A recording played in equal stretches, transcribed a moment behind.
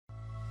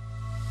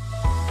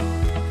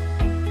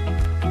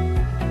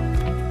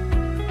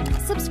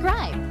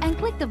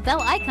the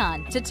bell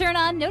icon to turn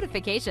on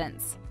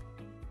notifications.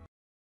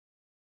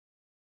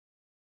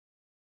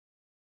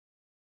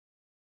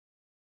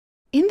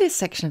 In this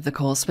section of the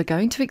course, we're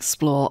going to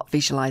explore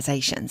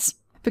visualizations,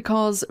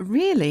 because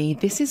really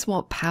this is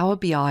what Power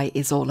BI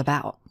is all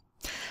about.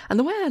 And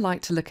the way I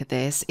like to look at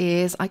this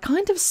is I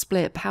kind of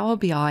split Power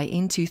BI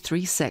into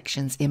three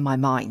sections in my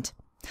mind.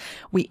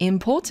 We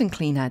import and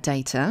clean our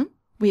data,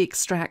 we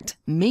extract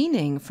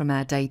meaning from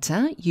our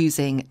data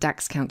using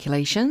DAX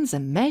calculations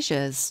and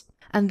measures,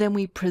 and then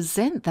we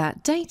present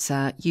that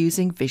data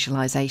using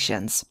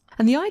visualizations.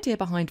 And the idea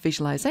behind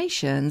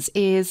visualizations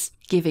is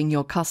giving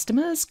your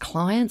customers,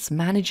 clients,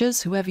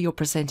 managers, whoever you're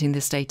presenting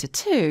this data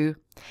to,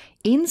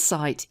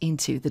 insight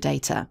into the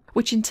data,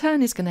 which in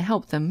turn is going to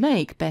help them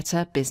make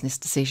better business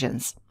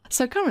decisions.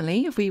 So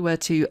currently, if we were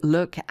to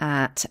look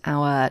at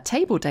our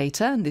table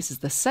data, and this is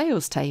the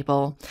sales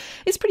table,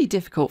 it's pretty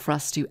difficult for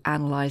us to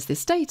analyze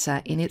this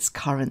data in its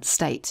current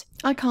state.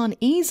 I can't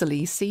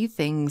easily see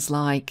things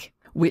like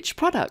which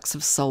products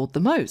have sold the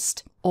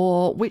most,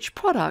 or which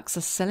products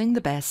are selling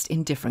the best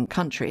in different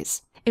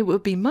countries. It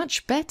would be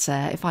much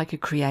better if I could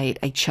create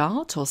a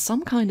chart or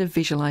some kind of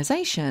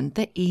visualization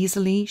that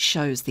easily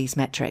shows these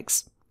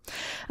metrics.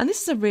 And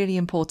this is a really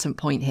important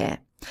point here.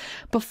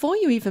 Before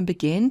you even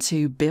begin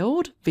to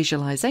build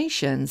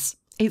visualizations,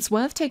 it's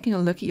worth taking a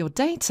look at your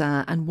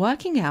data and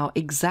working out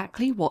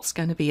exactly what's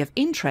going to be of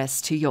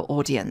interest to your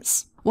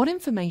audience. What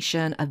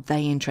information are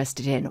they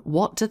interested in?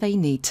 What do they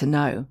need to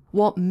know?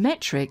 What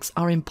metrics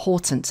are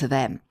important to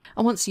them?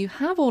 And once you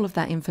have all of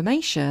that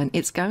information,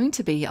 it's going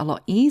to be a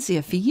lot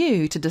easier for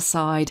you to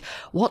decide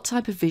what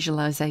type of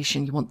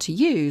visualization you want to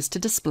use to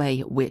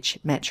display which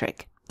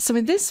metric. So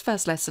in this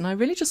first lesson, I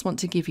really just want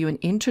to give you an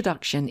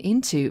introduction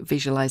into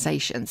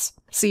visualizations,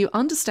 so you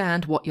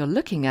understand what you're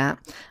looking at,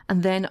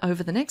 and then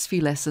over the next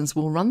few lessons,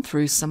 we'll run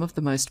through some of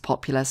the most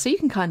popular so you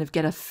can kind of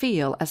get a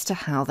feel as to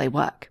how they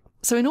work.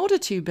 So in order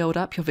to build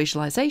up your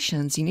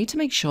visualizations, you need to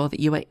make sure that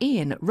you are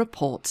in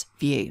Report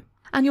View.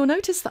 And you'll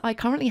notice that I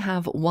currently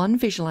have one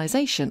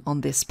visualization on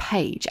this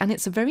page, and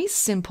it's a very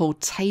simple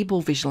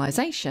table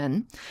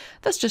visualization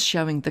that's just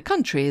showing the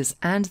countries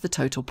and the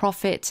total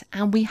profit,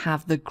 and we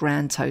have the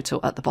grand total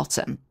at the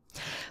bottom.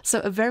 So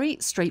a very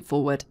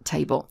straightforward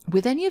table.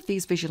 With any of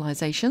these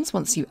visualizations,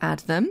 once you add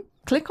them,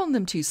 click on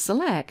them to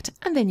select,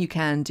 and then you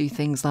can do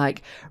things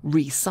like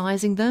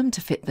resizing them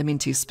to fit them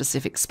into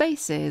specific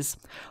spaces,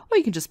 or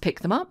you can just pick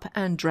them up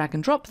and drag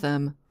and drop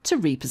them to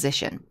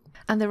reposition.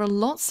 And there are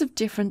lots of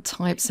different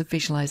types of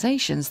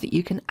visualizations that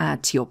you can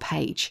add to your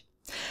page.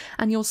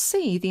 And you'll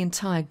see the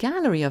entire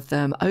gallery of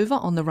them over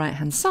on the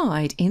right-hand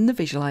side in the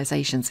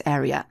visualizations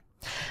area.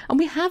 And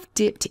we have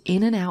dipped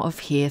in and out of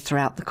here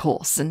throughout the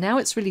course, and now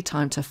it's really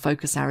time to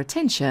focus our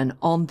attention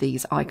on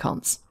these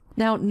icons.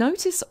 Now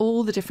notice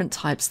all the different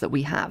types that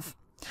we have.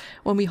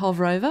 When we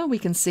hover over, we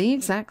can see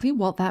exactly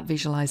what that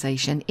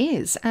visualization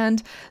is,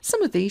 and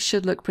some of these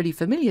should look pretty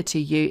familiar to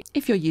you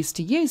if you're used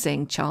to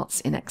using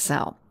charts in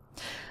Excel.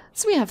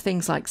 So we have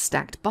things like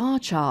stacked bar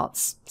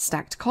charts,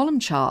 stacked column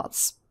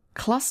charts,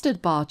 clustered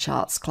bar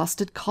charts,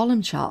 clustered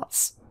column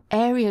charts,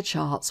 area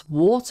charts,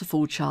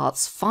 waterfall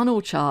charts,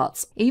 funnel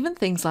charts, even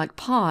things like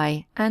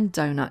pie and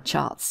donut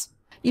charts.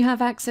 You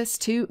have access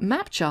to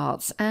map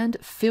charts and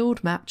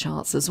field map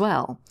charts as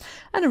well.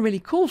 And a really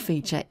cool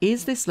feature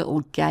is this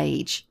little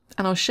gauge,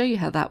 and I'll show you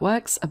how that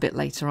works a bit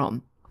later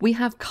on. We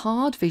have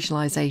card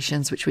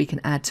visualizations which we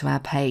can add to our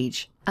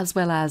page, as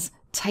well as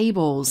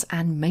tables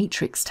and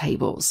matrix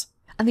tables.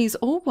 And these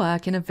all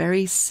work in a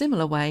very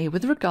similar way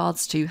with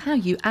regards to how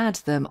you add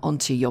them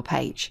onto your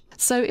page.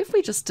 So if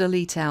we just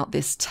delete out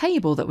this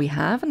table that we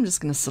have, I'm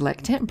just going to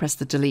select it and press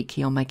the delete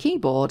key on my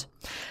keyboard.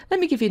 Let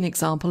me give you an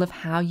example of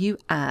how you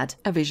add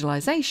a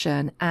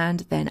visualization and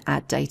then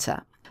add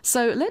data.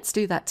 So let's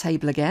do that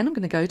table again. I'm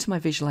going to go to my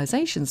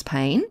visualizations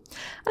pane,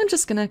 and I'm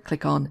just going to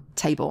click on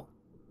table.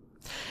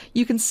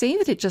 You can see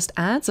that it just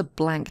adds a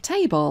blank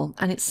table,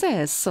 and it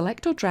says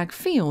select or drag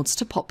fields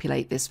to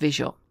populate this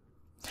visual.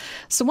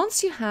 So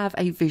once you have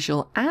a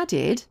visual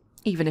added,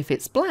 even if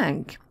it's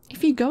blank,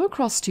 if you go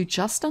across to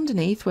just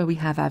underneath where we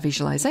have our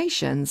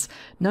visualizations,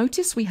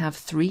 notice we have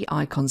three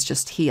icons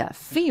just here: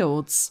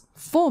 fields,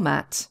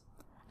 format,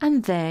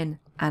 and then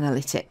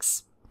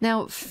analytics.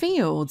 Now,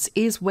 fields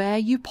is where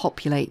you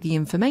populate the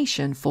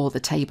information for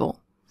the table.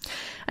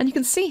 And you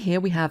can see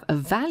here we have a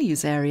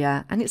values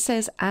area, and it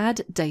says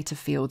add data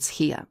fields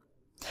here.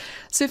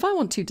 So if I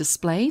want to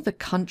display the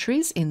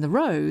countries in the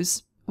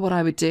rows, what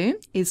I would do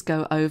is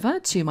go over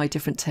to my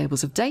different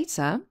tables of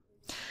data.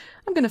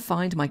 I'm going to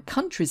find my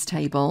countries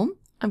table.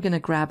 I'm going to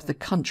grab the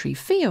country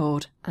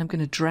field. I'm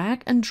going to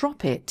drag and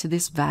drop it to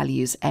this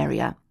values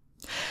area.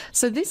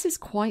 So this is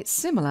quite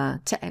similar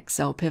to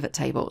Excel pivot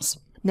tables.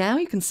 Now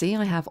you can see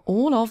I have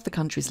all of the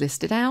countries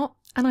listed out,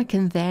 and I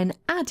can then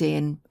add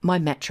in my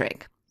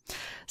metric.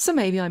 So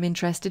maybe I'm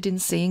interested in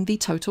seeing the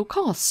total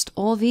cost,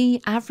 or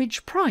the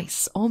average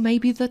price, or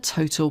maybe the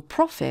total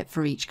profit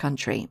for each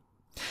country.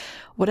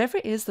 Whatever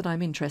it is that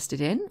I'm interested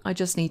in, I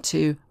just need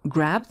to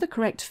grab the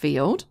correct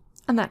field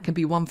and that can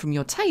be one from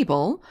your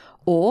table,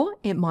 or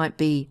it might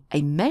be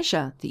a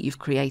measure that you've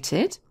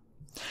created.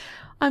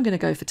 I'm going to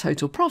go for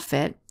total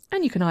profit,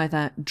 and you can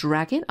either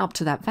drag it up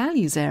to that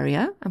values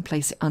area and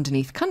place it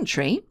underneath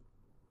country,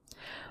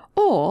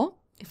 or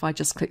if I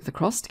just click the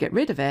cross to get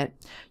rid of it,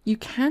 you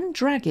can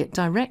drag it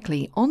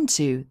directly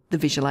onto the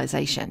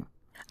visualization.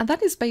 And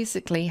that is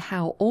basically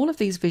how all of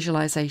these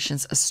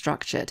visualizations are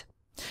structured.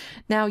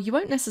 Now, you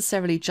won't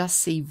necessarily just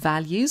see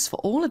values for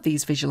all of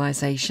these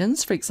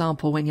visualizations. For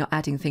example, when you're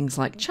adding things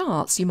like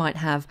charts, you might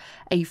have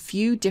a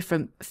few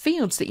different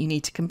fields that you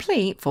need to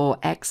complete for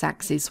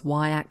x-axis,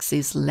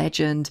 y-axis,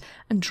 legend,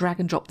 and drag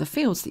and drop the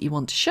fields that you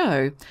want to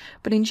show.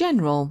 But in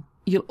general,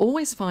 you'll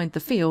always find the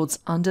fields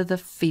under the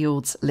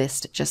fields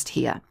list just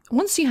here.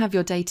 Once you have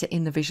your data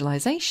in the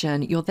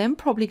visualization, you're then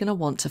probably going to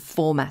want to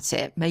format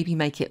it, maybe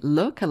make it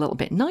look a little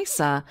bit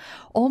nicer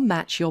or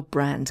match your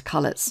brand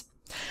colors.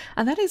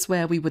 And that is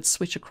where we would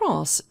switch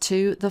across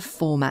to the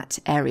format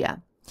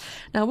area.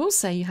 Now, I will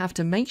say you have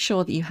to make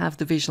sure that you have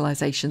the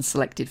visualization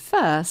selected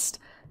first.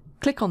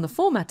 Click on the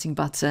formatting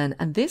button,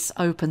 and this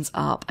opens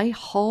up a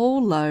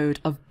whole load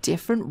of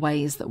different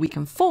ways that we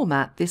can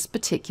format this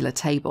particular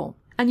table.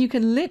 And you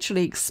can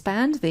literally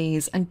expand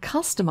these and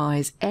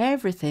customize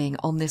everything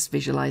on this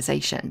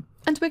visualization.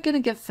 And we're going to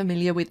get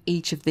familiar with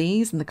each of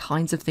these and the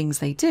kinds of things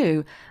they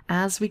do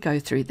as we go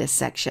through this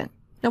section.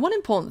 Now, one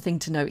important thing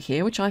to note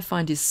here, which I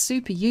find is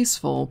super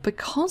useful,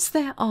 because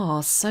there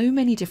are so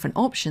many different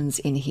options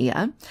in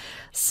here,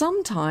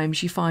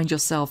 sometimes you find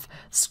yourself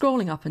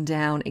scrolling up and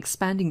down,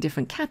 expanding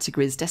different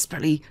categories,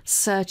 desperately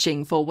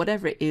searching for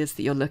whatever it is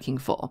that you're looking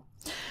for.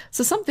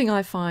 So something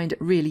I find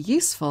really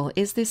useful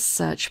is this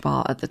search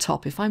bar at the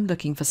top if I'm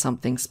looking for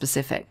something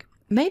specific.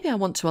 Maybe I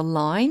want to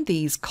align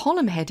these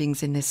column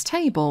headings in this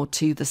table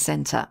to the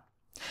center.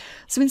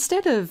 So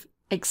instead of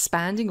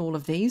expanding all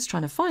of these,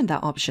 trying to find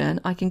that option,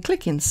 I can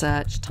click in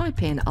search,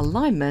 type in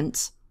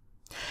alignment,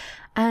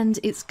 and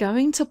it's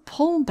going to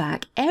pull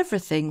back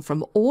everything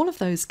from all of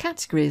those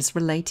categories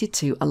related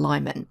to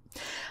alignment.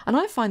 And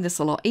I find this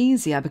a lot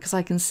easier because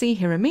I can see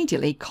here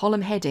immediately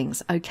column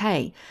headings.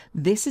 Okay,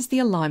 this is the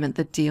alignment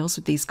that deals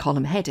with these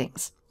column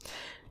headings.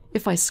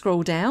 If I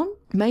scroll down,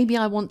 maybe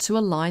I want to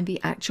align the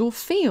actual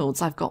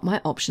fields. I've got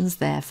my options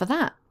there for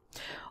that.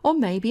 Or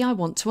maybe I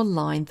want to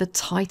align the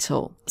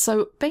title.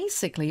 So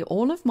basically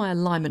all of my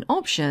alignment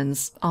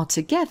options are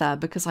together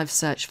because I've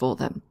searched for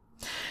them.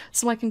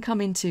 So I can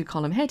come into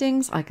column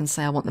headings, I can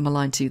say I want them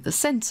aligned to the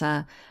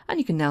center, and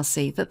you can now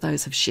see that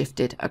those have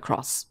shifted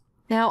across.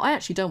 Now I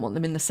actually don't want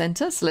them in the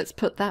center, so let's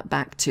put that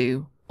back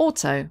to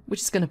auto,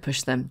 which is going to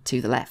push them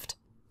to the left.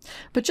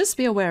 But just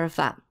be aware of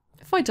that.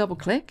 If I double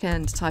click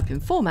and type in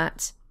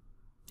format,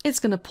 it's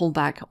going to pull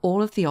back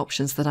all of the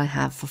options that I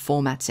have for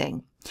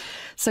formatting.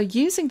 So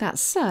using that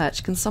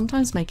search can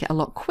sometimes make it a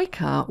lot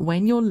quicker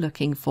when you're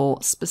looking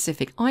for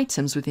specific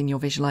items within your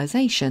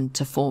visualization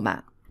to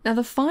format. Now,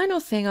 the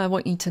final thing I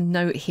want you to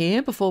note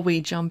here before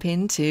we jump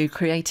into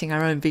creating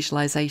our own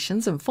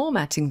visualizations and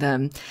formatting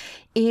them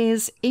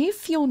is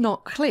if you're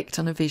not clicked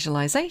on a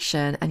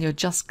visualization and you're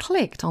just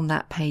clicked on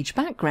that page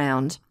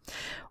background,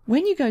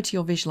 when you go to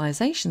your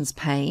visualizations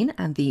pane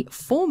and the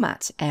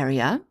format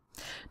area,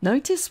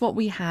 notice what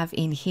we have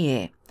in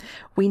here.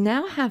 We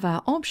now have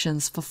our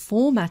options for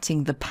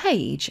formatting the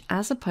page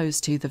as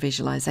opposed to the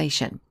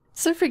visualization.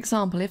 So for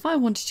example, if I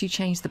wanted to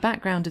change the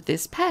background of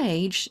this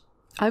page,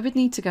 I would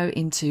need to go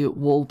into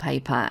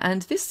wallpaper,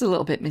 and this is a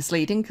little bit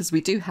misleading because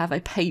we do have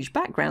a page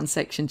background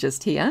section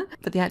just here,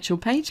 but the actual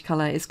page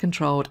color is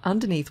controlled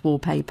underneath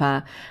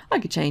wallpaper. I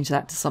could change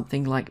that to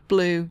something like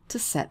blue to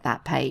set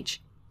that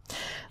page.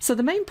 So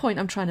the main point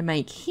I'm trying to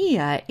make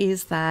here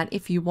is that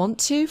if you want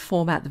to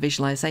format the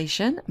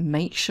visualization,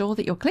 make sure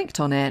that you're clicked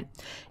on it.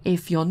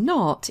 If you're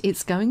not,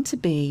 it's going to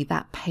be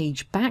that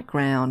page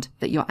background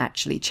that you're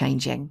actually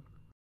changing.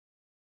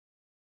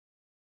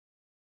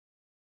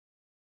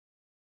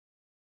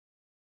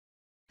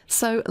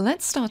 So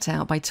let's start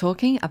out by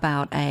talking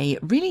about a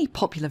really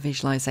popular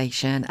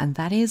visualization, and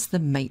that is the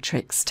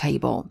matrix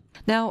table.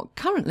 Now,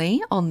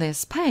 currently on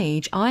this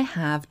page, I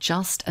have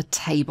just a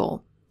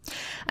table.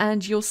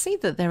 And you'll see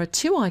that there are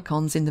two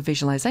icons in the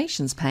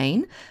visualizations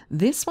pane.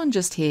 This one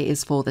just here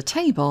is for the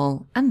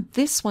table, and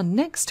this one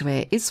next to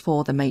it is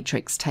for the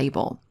matrix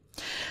table.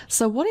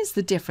 So what is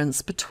the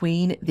difference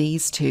between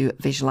these two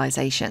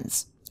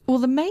visualizations? Well,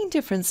 the main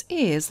difference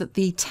is that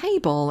the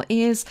table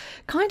is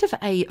kind of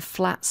a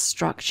flat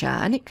structure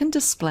and it can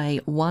display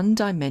one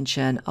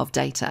dimension of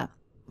data.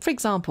 For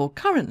example,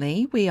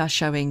 currently we are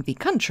showing the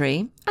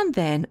country and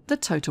then the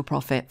total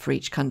profit for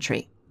each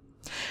country.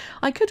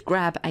 I could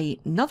grab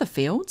another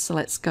field, so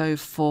let's go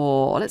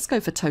for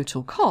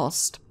total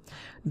cost,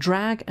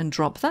 drag and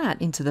drop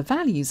that into the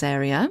values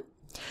area,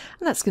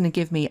 and that's going to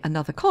give me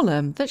another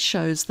column that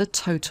shows the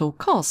total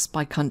cost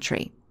by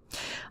country.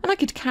 And I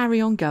could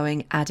carry on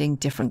going, adding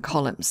different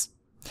columns.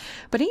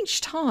 But each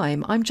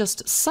time I'm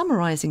just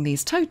summarizing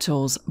these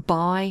totals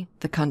by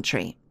the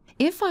country.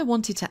 if I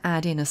wanted to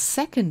add in a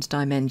second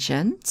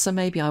dimension, so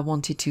maybe I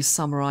wanted to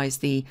summarize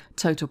the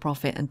total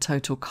profit and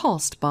total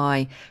cost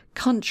by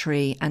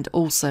country and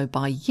also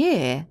by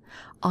year,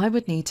 I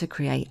would need to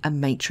create a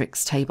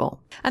matrix table.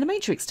 And a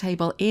matrix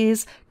table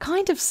is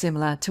kind of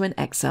similar to an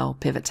Excel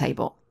pivot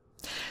table.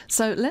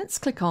 So let's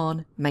click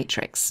on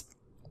Matrix.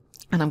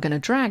 And I'm going to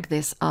drag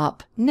this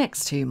up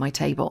next to my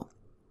table.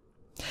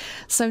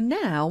 So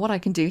now what I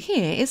can do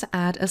here is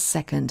add a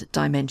second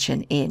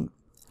dimension in.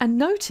 And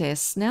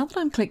notice, now that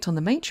I'm clicked on the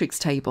matrix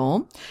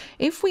table,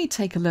 if we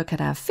take a look at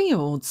our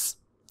fields,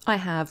 I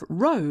have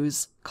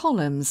rows,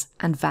 columns,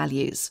 and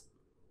values.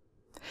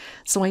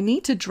 So I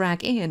need to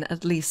drag in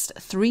at least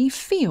 3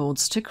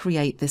 fields to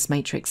create this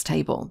matrix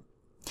table.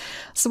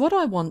 So what do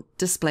I want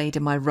displayed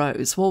in my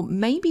rows? Well,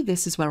 maybe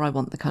this is where I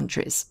want the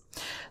countries.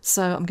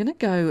 So I'm going to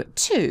go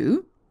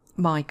to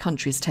my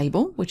countries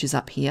table, which is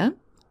up here,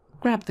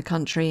 grab the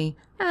country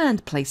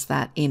and place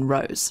that in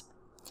rows.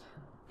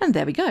 And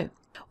there we go.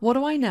 What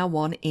do I now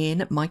want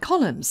in my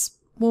columns?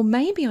 Well,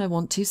 maybe I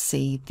want to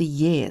see the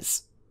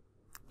years.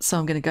 So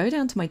I'm going to go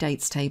down to my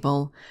dates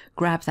table,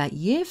 grab that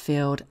year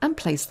field and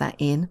place that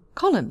in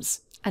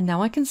columns. And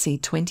now I can see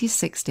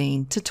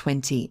 2016 to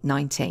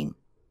 2019.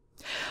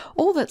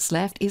 All that's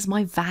left is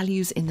my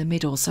values in the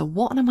middle. So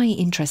what am I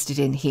interested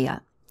in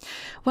here?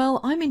 Well,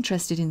 I'm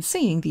interested in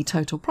seeing the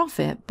total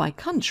profit by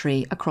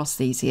country across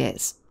these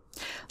years.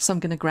 So I'm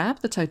going to grab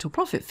the total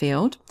profit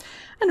field,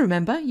 and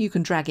remember, you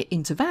can drag it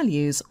into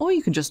values or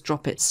you can just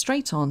drop it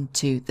straight on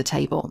to the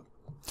table.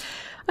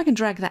 I can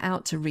drag that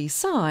out to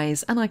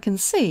resize, and I can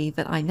see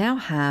that I now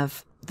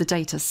have the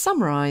data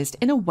summarized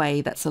in a way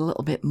that's a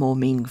little bit more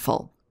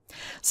meaningful.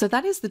 So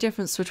that is the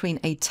difference between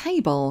a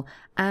table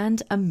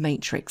and a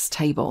matrix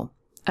table.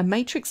 A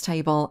matrix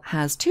table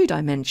has 2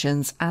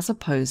 dimensions as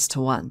opposed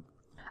to 1.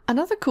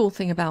 Another cool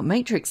thing about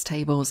matrix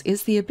tables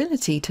is the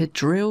ability to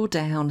drill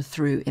down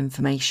through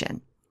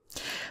information.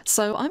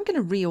 So I'm going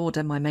to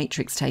reorder my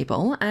matrix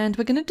table and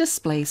we're going to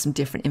display some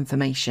different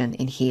information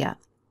in here.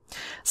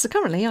 So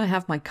currently I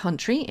have my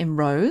country in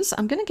rows.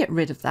 I'm going to get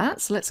rid of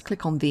that. So let's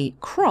click on the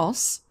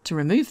cross to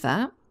remove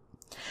that.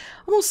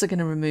 I'm also going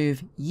to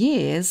remove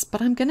years,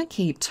 but I'm going to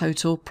keep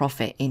total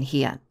profit in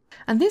here.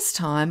 And this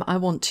time I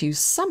want to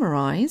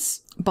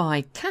summarize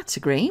by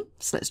category.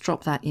 So let's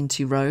drop that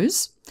into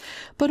rows,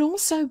 but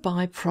also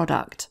by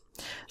product.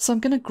 So I'm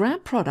going to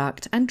grab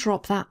product and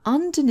drop that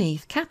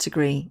underneath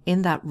category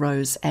in that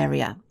rows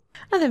area.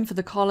 And then for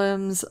the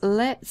columns,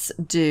 let's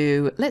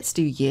do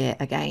year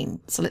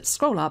again. So let's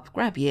scroll up,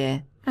 grab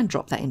year and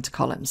drop that into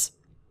columns.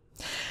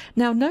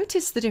 Now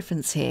notice the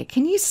difference here.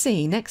 Can you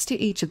see next to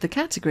each of the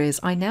categories,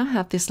 I now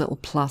have this little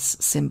plus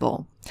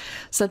symbol.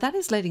 So that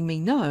is letting me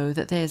know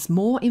that there's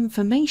more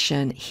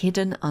information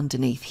hidden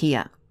underneath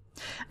here.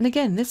 And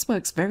again, this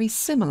works very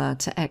similar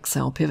to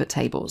Excel pivot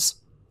tables.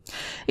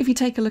 If you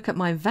take a look at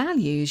my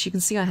values, you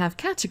can see I have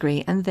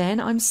category and then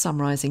I'm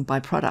summarizing by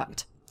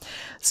product.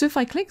 So if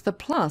I click the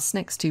plus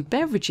next to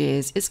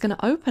beverages, it's going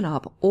to open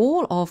up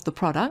all of the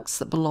products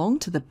that belong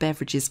to the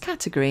beverages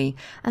category,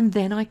 and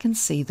then I can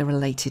see the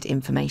related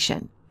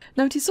information.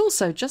 Notice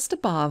also just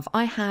above,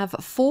 I have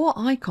 4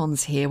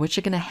 icons here, which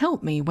are going to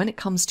help me when it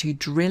comes to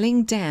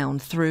drilling down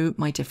through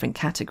my different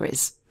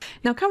categories.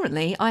 Now,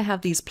 currently I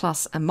have these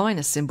plus and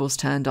minus symbols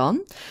turned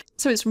on,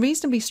 so it's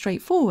reasonably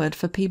straightforward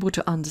for people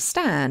to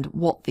understand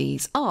what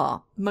these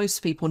are. Most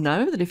people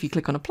know that if you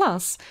click on a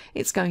plus,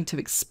 it's going to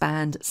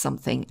expand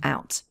something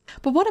out.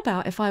 But what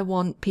about if I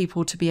want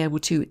people to be able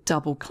to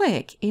double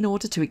click in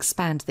order to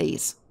expand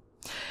these?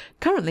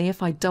 Currently,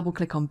 if I double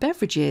click on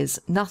beverages,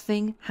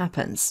 nothing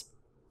happens.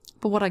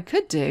 But what I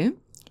could do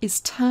is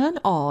turn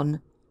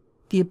on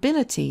the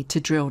ability to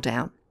drill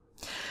down.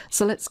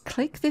 So let's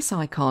click this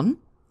icon.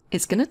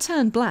 It's going to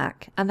turn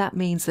black, and that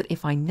means that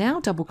if I now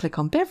double click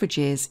on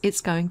beverages, it's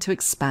going to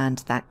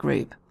expand that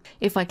group.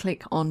 If I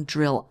click on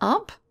drill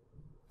up,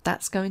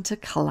 that's going to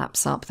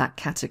collapse up that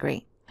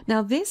category.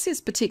 Now this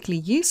is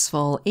particularly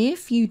useful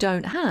if you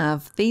don't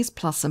have these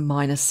plus and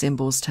minus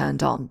symbols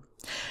turned on.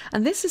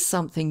 And this is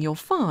something you'll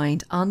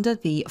find under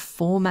the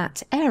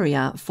format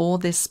area for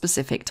this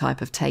specific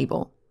type of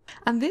table.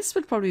 And this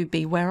would probably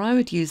be where I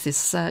would use this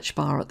search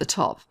bar at the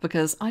top,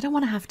 because I don't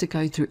want to have to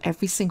go through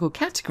every single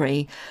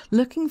category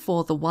looking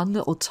for the one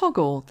little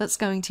toggle that's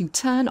going to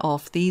turn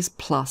off these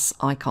plus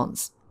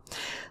icons.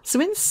 So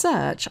in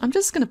search, I'm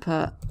just going to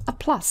put a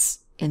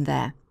plus in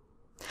there.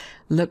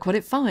 Look what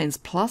it finds,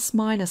 plus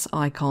minus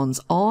icons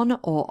on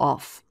or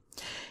off.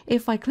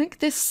 If I click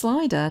this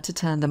slider to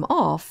turn them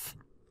off,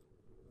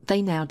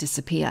 they now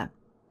disappear.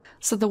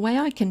 So the way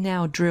I can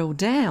now drill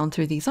down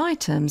through these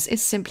items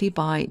is simply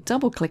by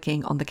double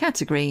clicking on the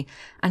category,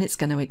 and it's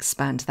going to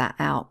expand that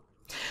out.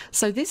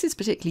 So this is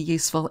particularly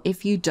useful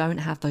if you don't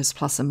have those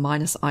plus and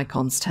minus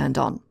icons turned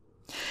on.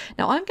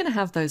 Now I'm going to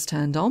have those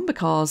turned on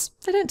because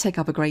they don't take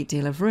up a great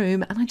deal of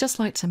room, and I just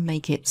like to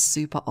make it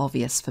super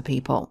obvious for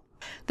people.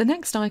 The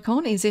next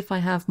icon is if I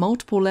have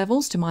multiple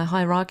levels to my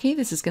hierarchy.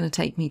 This is going to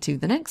take me to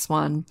the next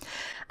one.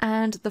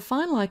 And the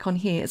final icon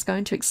here is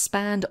going to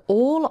expand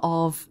all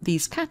of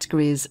these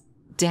categories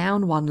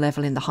down one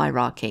level in the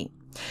hierarchy.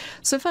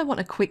 So if I want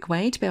a quick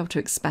way to be able to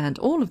expand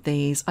all of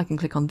these, I can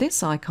click on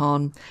this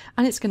icon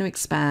and it's going to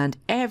expand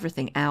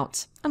everything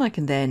out, and I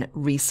can then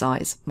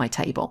resize my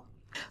table.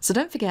 So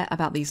don't forget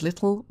about these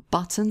little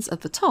buttons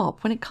at the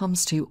top when it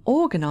comes to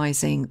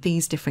organizing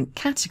these different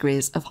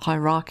categories of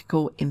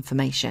hierarchical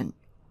information.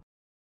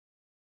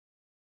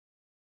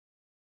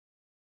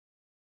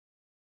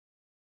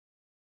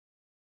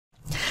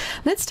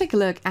 Let's take a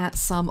look at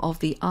some of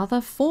the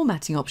other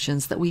formatting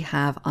options that we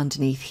have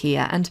underneath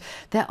here. And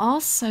there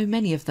are so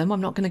many of them. I'm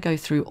not going to go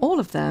through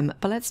all of them,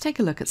 but let's take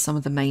a look at some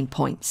of the main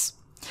points.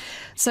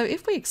 So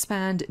if we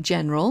expand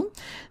General,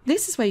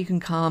 this is where you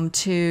can come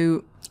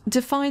to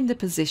define the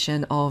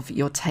position of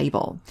your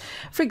table.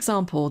 For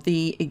example,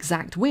 the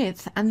exact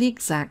width and the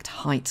exact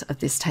height of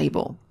this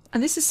table.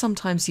 And this is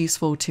sometimes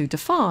useful to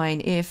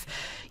define if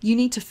you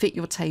need to fit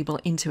your table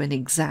into an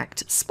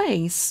exact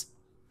space.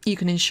 You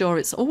can ensure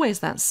it's always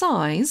that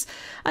size,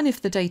 and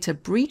if the data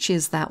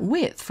breaches that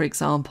width, for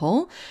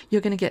example, you're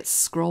going to get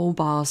scroll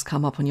bars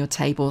come up on your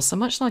table, so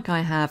much like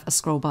I have a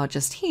scroll bar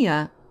just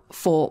here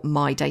for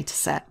my data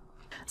set.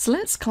 So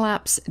let's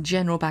collapse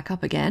General back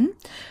up again.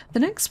 The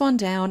next one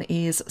down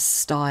is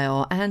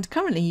Style, and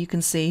currently you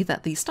can see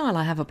that the style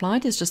I have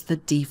applied is just the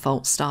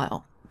default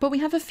style. But we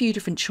have a few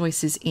different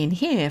choices in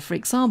here. For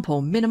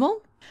example,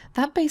 Minimal.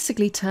 That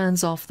basically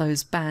turns off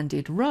those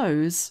banded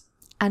rows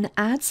and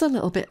adds a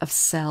little bit of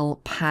cell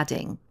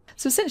padding.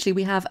 So essentially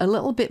we have a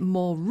little bit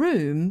more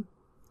room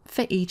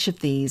for each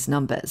of these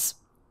numbers.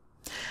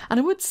 And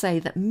I would say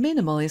that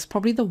Minimal is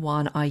probably the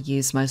one I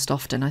use most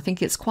often. I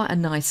think it's quite a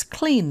nice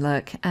clean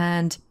look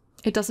and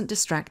it doesn't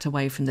distract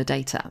away from the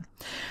data.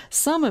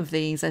 Some of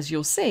these, as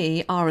you'll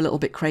see, are a little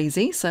bit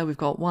crazy. So we've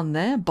got one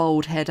there,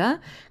 bold header,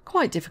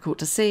 quite difficult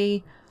to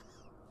see.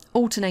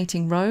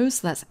 Alternating rows,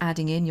 so that's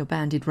adding in your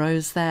banded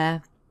rows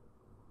there.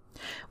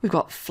 We've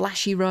got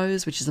flashy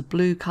rows, which is a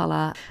blue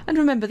color. And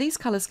remember, these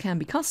colors can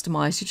be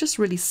customized. You're just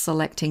really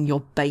selecting your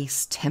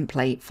base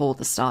template for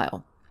the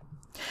style.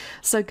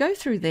 So go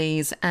through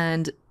these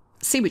and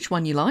see which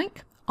one you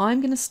like. I'm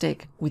going to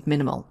stick with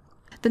Minimal.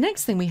 The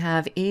next thing we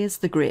have is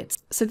the grid.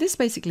 So this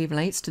basically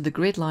relates to the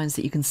grid lines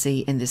that you can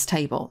see in this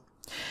table.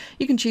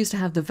 You can choose to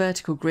have the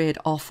vertical grid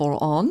off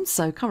or on.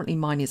 So currently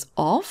mine is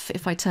off.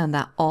 If I turn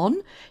that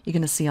on, you're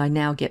going to see I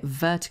now get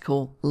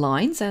vertical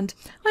lines, and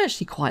I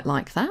actually quite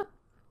like that.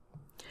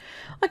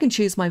 I can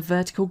choose my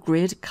vertical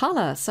grid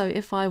color. So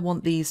if I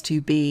want these to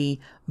be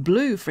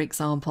blue, for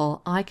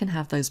example, I can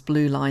have those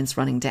blue lines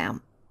running down.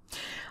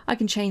 I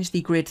can change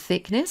the grid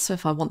thickness. So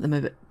if I want them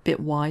a bit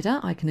wider,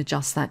 I can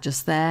adjust that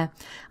just there.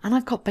 And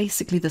I've got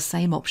basically the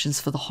same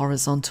options for the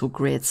horizontal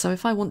grid. So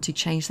if I want to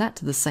change that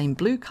to the same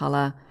blue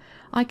color,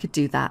 I could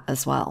do that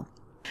as well.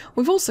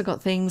 We've also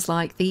got things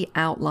like the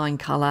outline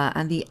color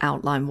and the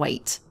outline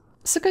weight.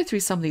 So go through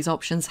some of these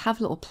options, have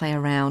a little play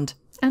around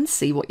and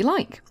see what you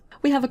like.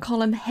 We have a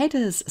column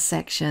headers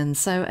section.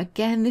 So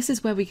again, this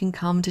is where we can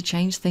come to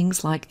change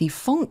things like the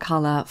font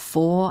color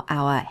for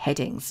our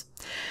headings.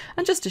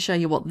 And just to show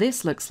you what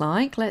this looks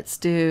like, let's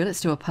do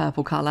a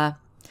purple color.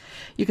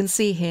 You can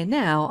see here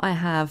now I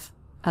have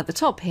at the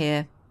top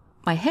here,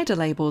 my header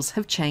labels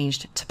have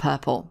changed to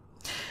purple.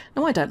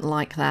 Now I don't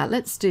like that.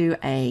 Let's do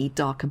a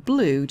darker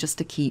blue just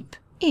to keep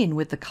in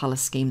with the color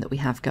scheme that we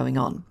have going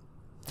on.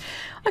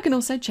 I can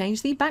also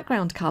change the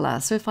background color.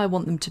 So if I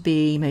want them to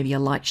be maybe a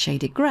light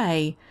shaded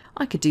gray,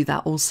 I could do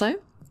that also.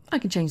 I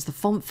can change the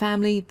font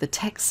family, the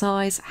text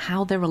size,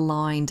 how they're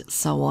aligned,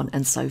 so on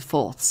and so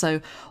forth. So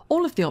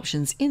all of the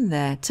options in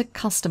there to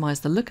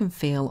customize the look and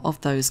feel of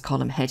those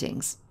column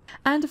headings.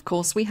 And of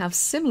course, we have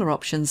similar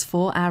options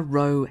for our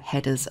row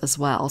headers as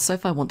well. So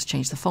if I want to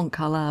change the font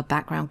color,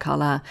 background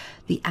color,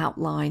 the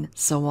outline,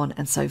 so on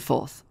and so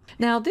forth.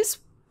 Now this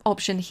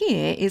option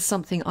here is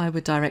something I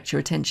would direct your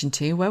attention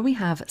to, where we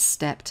have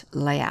stepped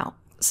layout.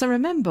 So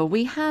remember,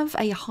 we have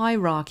a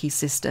hierarchy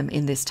system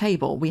in this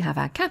table. We have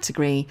our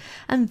category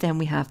and then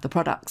we have the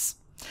products.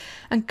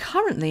 And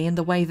currently in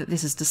the way that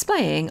this is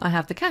displaying, I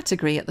have the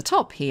category at the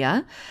top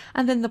here,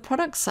 and then the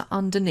products are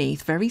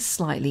underneath very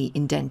slightly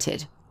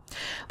indented.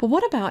 But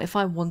what about if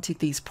I wanted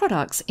these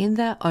products in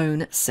their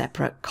own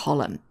separate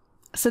column?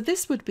 So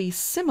this would be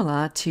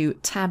similar to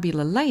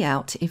tabular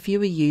layout if you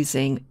were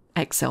using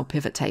Excel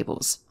pivot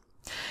tables.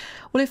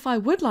 Well, if I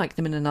would like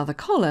them in another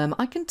column,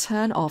 I can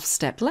turn off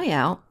stepped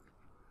layout.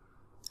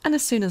 And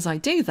as soon as I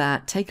do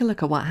that, take a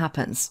look at what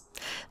happens.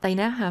 They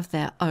now have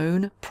their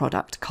own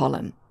product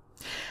column.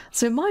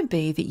 So it might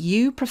be that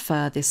you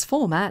prefer this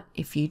format.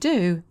 If you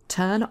do,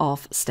 turn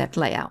off stepped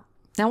layout.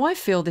 Now I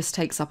feel this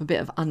takes up a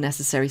bit of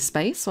unnecessary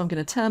space, so I'm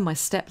going to turn my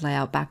step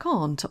layout back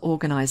on to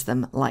organize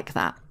them like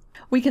that.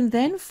 We can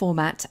then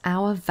format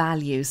our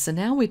values. So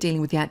now we're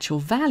dealing with the actual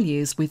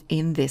values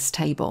within this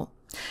table.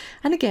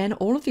 And again,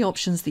 all of the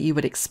options that you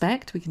would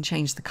expect. We can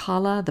change the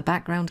color, the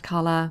background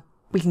color.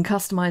 We can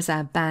customize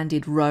our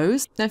banded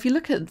rows. Now, if you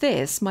look at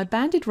this, my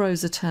banded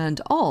rows are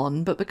turned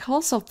on, but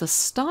because of the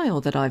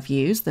style that I've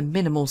used, the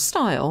minimal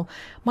style,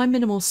 my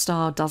minimal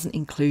style doesn't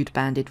include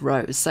banded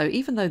rows. So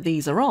even though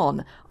these are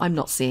on, I'm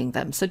not seeing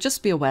them. So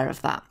just be aware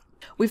of that.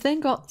 We've then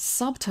got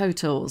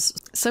subtotals.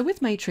 So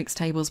with matrix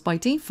tables, by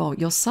default,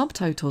 your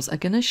subtotals are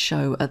going to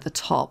show at the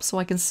top. So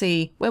I can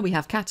see where we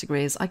have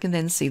categories, I can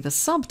then see the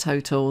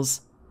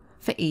subtotals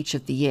for each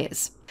of the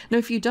years. Now,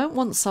 if you don't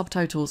want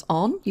subtotals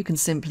on, you can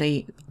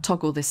simply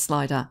toggle this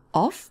slider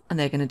off and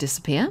they're going to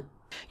disappear.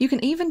 You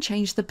can even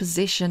change the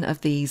position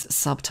of these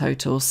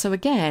subtotals. So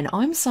again,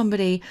 I'm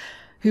somebody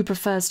who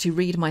prefers to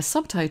read my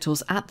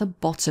subtotals at the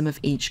bottom of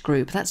each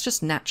group. That's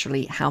just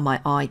naturally how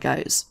my eye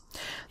goes.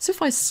 So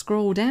if I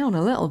scroll down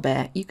a little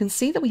bit, you can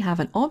see that we have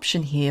an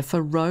option here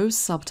for row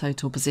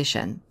subtotal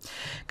position.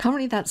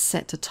 Currently that's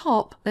set to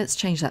top. Let's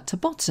change that to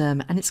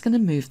bottom and it's going to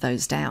move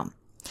those down.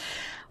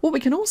 What we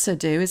can also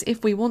do is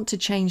if we want to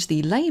change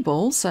the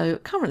label, so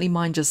currently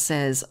mine just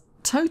says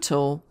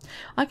total,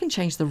 I can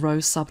change the row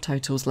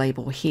subtotals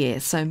label here.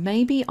 So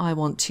maybe I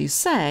want to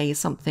say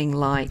something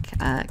like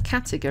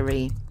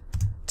category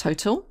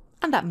total,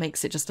 and that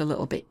makes it just a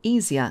little bit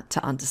easier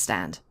to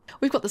understand.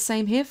 We've got the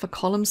same here for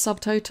column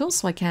subtotals,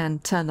 so I can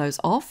turn those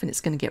off and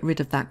it's going to get rid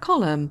of that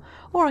column,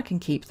 or I can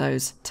keep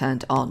those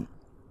turned on.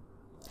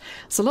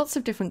 So lots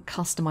of different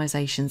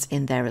customizations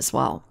in there as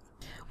well.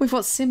 We've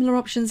got similar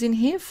options in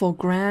here for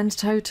grand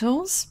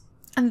totals,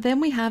 and then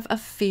we have a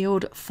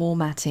field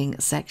formatting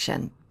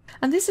section.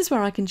 And this is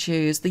where I can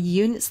choose the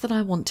units that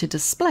I want to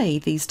display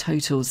these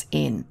totals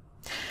in.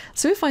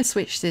 So if I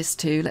switch this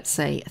to, let's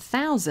say,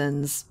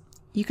 thousands,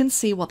 you can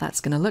see what that's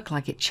going to look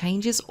like. It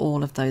changes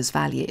all of those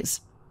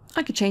values.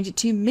 I could change it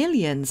to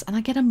millions and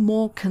I get a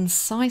more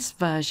concise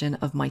version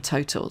of my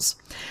totals.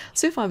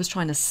 So if I was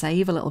trying to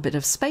save a little bit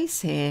of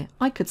space here,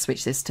 I could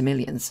switch this to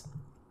millions.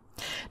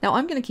 Now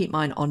I'm going to keep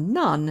mine on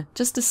none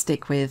just to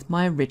stick with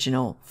my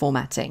original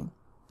formatting.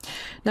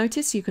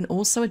 Notice you can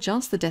also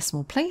adjust the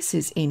decimal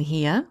places in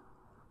here.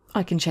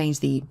 I can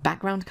change the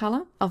background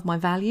color of my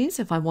values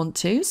if I want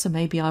to. So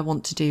maybe I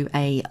want to do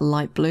a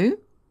light blue,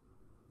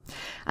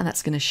 and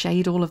that's going to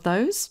shade all of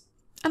those.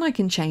 And I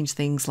can change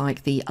things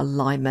like the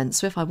alignment.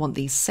 So if I want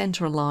these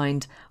center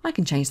aligned, I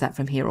can change that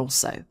from here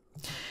also.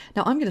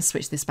 Now I'm going to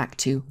switch this back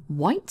to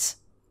white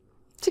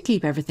to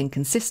keep everything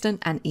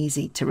consistent and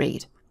easy to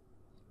read.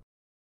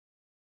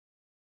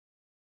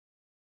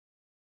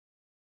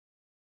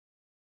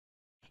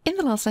 In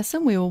the last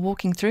lesson, we were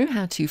walking through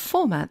how to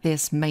format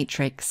this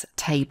matrix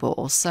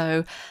table.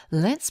 So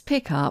let's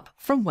pick up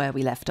from where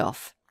we left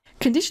off.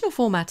 Conditional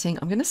formatting,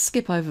 I'm going to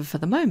skip over for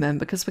the moment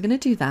because we're going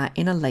to do that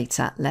in a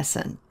later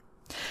lesson.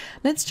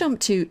 Let's jump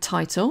to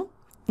title.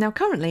 Now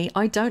currently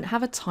I don't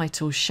have a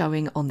title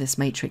showing on this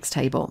matrix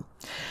table.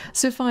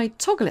 So if I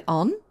toggle it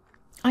on,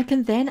 I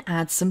can then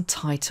add some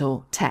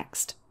title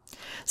text.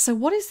 So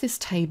what is this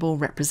table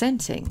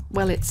representing?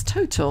 Well, it's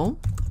total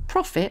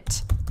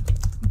profit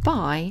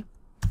by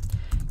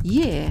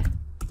year,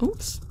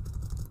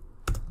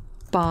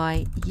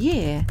 by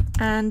year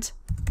and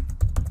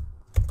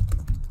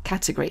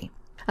category.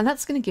 And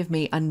that's going to give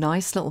me a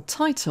nice little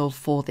title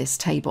for this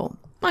table.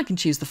 I can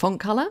choose the font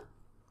color.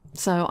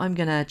 So I'm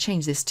going to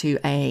change this to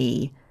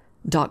a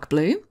dark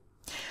blue.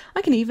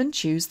 I can even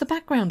choose the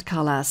background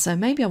color. So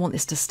maybe I want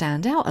this to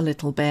stand out a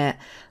little bit.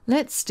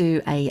 Let's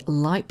do a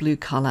light blue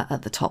color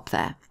at the top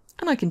there.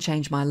 And I can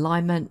change my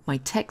alignment, my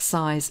text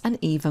size, and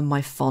even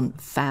my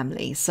font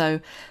family. So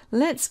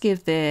let's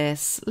change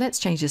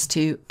this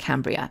to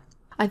Cambria.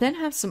 I then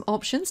have some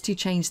options to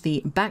change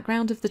the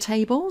background of the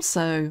table.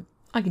 So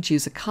I can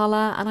choose a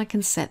color and I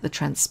can set the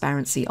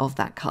transparency of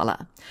that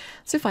color.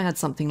 So if I had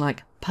something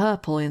like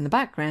purple in the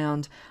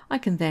background, I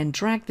can then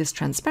drag this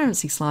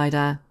transparency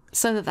slider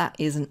so that that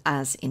isn't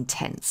as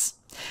intense.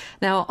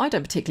 Now, I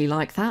don't particularly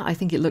like that. I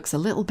think it looks a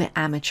little bit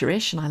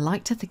amateurish and I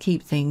like to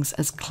keep things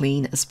as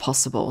clean as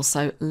possible.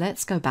 So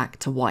let's go back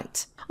to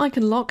white. I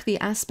can lock the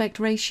aspect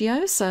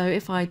ratio. So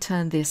if I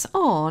turn this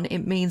on,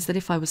 it means that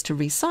if I was to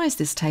resize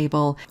this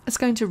table, it's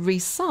going to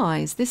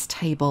resize this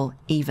table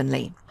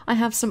evenly. I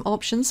have some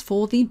options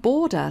for the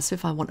border. So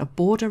if I want a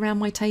border around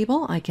my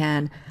table, I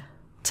can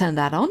turn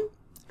that on.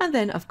 And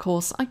then of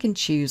course I can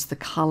choose the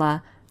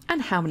color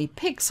and how many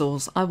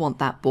pixels I want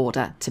that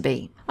border to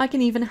be. I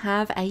can even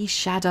have a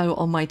shadow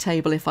on my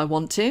table if I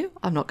want to.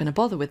 I'm not going to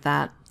bother with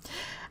that.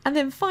 And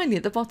then finally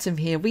at the bottom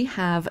here, we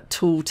have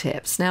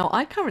tooltips. Now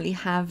I currently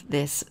have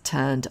this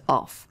turned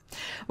off.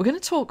 We're going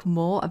to talk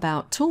more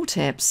about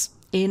tooltips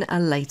in a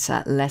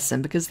later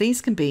lesson because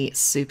these can be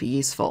super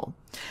useful.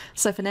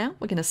 So for now,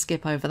 we're going to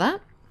skip over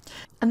that.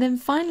 And then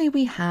finally,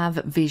 we have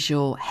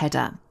visual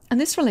header. And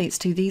this relates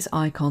to these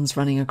icons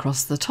running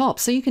across the top.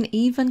 So you can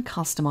even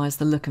customize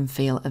the look and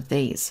feel of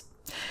these.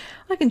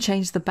 I can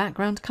change the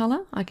background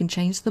color. I can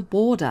change the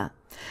border.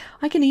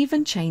 I can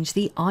even change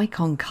the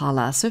icon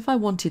color. So if I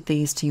wanted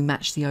these to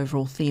match the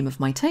overall theme of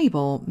my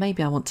table,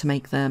 maybe I want to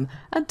make them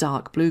a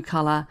dark blue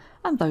color,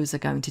 and those are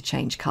going to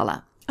change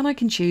color. And I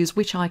can choose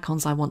which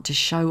icons I want to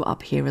show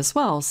up here as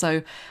well. So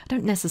I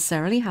don't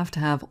necessarily have to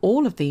have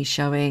all of these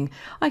showing.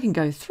 I can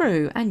go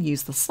through and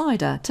use the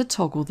slider to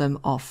toggle them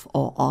off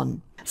or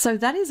on. So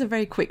that is a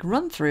very quick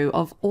run through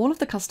of all of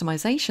the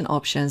customization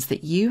options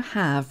that you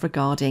have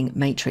regarding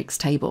matrix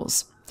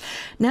tables.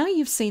 Now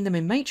you've seen them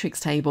in matrix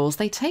tables,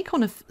 they take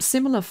on a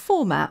similar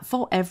format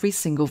for every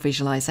single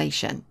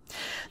visualization.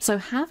 So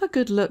have a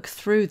good look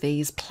through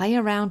these, play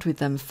around with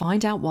them,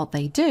 find out what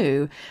they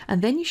do,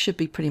 and then you should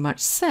be pretty much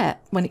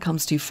set when it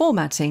comes to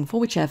formatting for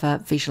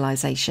whichever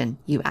visualization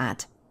you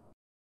add.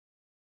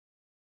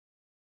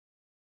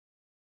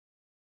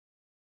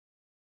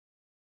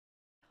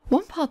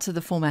 One part of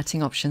the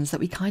formatting options that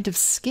we kind of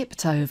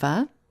skipped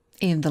over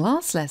in the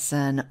last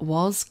lesson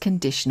was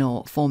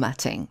conditional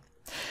formatting.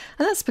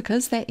 And that's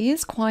because there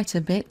is quite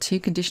a bit to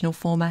conditional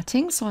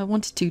formatting, so I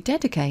wanted to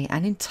dedicate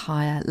an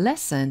entire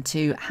lesson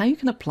to how you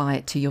can apply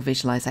it to your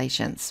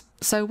visualizations.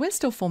 So we're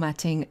still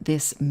formatting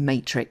this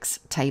matrix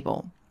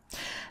table.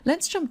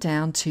 Let's jump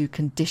down to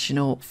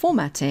conditional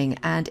formatting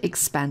and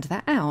expand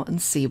that out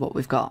and see what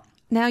we've got.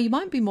 Now, you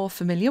might be more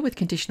familiar with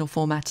conditional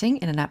formatting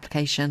in an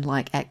application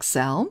like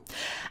Excel,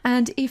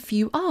 and if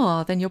you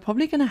are, then you're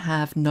probably going to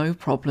have no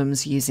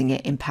problems using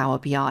it in Power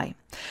BI,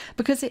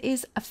 because it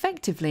is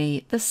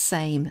effectively the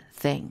same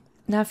thing.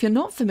 Now, if you're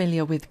not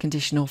familiar with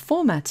conditional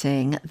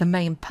formatting, the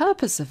main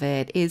purpose of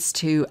it is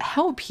to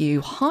help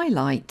you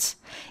highlight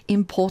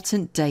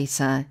important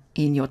data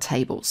in your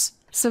tables.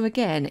 So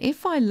again,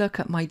 if I look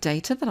at my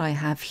data that I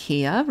have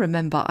here,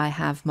 remember I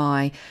have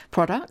my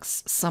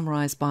products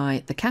summarized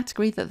by the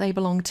category that they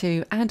belong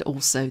to and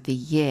also the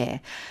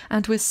year.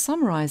 And we're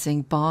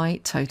summarizing by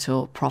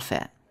total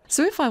profit.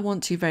 So if I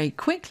want to very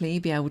quickly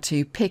be able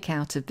to pick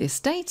out of this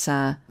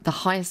data the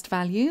highest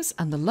values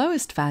and the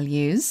lowest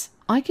values,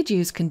 I could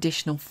use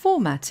conditional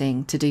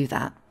formatting to do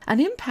that. And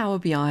in Power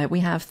BI, we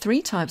have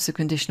 3 types of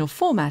conditional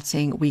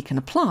formatting we can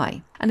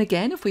apply. And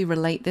again, if we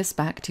relate this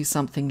back to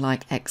something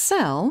like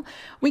Excel,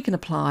 we can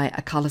apply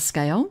a color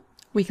scale,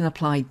 we can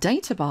apply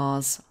data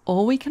bars,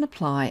 or we can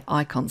apply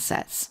icon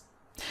sets.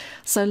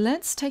 So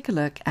let's take a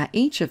look at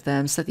each of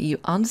them so that you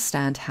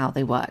understand how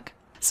they work.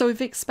 So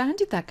we've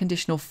expanded that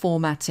conditional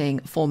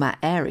formatting format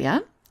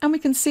area, and we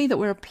can see that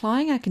we're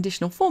applying our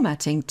conditional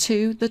formatting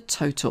to the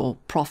total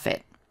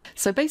profit.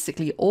 So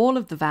basically all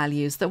of the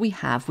values that we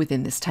have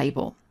within this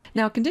table.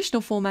 Now,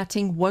 conditional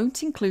formatting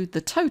won't include the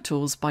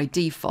totals by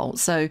default,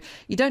 so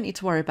you don't need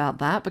to worry about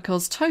that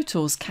because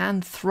totals can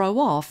throw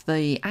off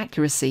the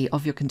accuracy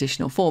of your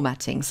conditional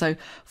formatting. So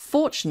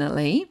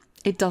fortunately,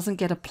 it doesn't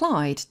get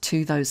applied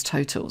to those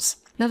totals.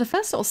 Now, the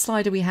first little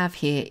slider we have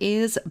here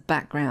is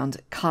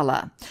background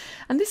color.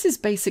 And this is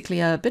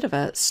basically a bit of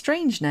a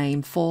strange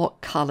name for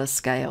color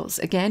scales.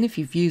 Again, if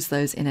you've used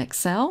those in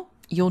Excel,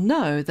 you'll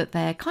know that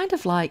they're kind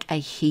of like a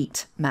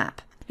heat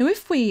map. Now,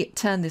 if we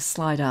turn this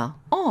slider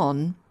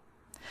on,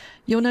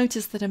 you'll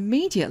notice that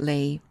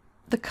immediately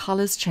the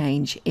colors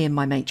change in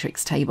my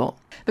matrix table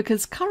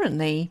because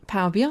currently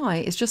Power BI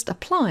is just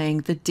applying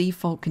the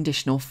default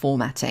conditional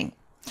formatting.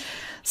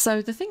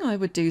 So the thing I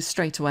would do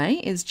straight away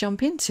is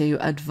jump into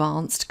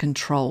advanced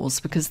controls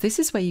because this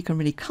is where you can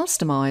really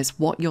customize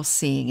what you're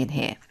seeing in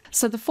here.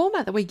 So the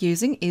format that we're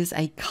using is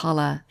a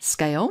color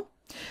scale.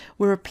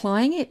 We're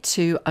applying it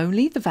to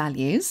only the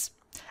values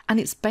and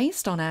it's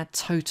based on our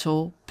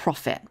total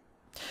profit.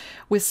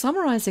 We're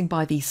summarizing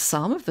by the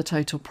sum of the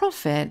total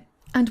profit,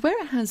 and where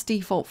it has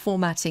default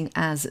formatting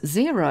as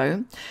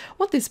 0,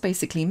 what this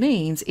basically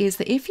means is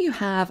that if you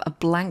have a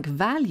blank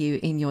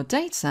value in your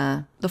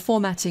data, the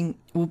formatting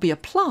will be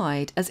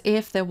applied as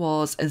if there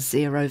was a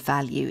 0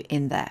 value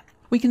in there.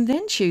 We can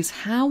then choose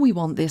how we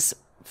want this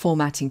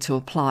formatting to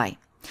apply.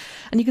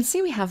 And you can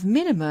see we have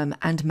minimum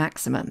and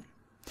maximum.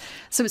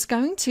 So it's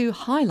going to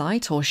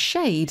highlight or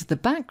shade the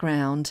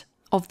background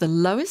of the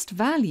lowest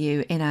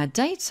value in our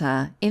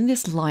data in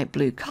this light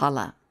blue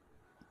color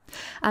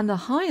and the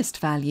highest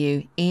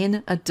value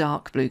in a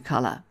dark blue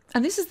color.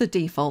 And this is the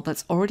default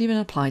that's already been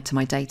applied to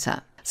my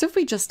data. So if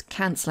we just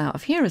cancel out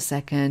of here a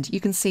second, you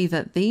can see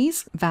that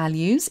these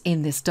values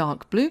in this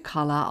dark blue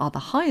color are the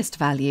highest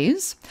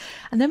values.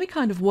 And then we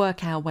kind of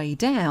work our way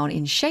down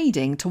in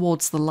shading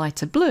towards the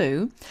lighter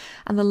blue.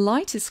 And the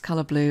lightest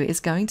color blue is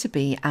going to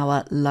be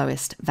our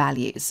lowest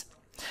values.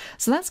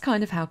 So that's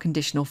kind of how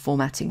conditional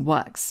formatting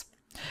works.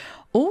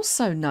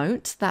 Also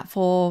note that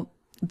for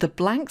the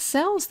blank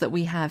cells that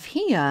we have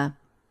here,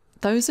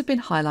 those have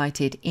been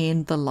highlighted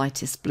in the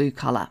lightest blue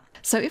color.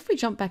 So if we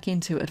jump back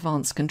into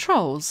advanced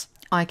controls,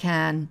 I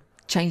can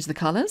change the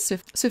colors.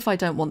 So if I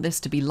don't want this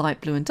to be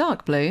light blue and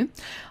dark blue,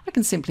 I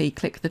can simply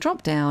click the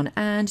drop down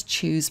and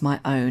choose my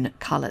own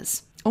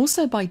colors.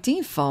 Also by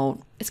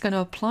default, it's going to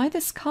apply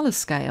this color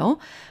scale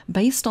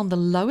based on the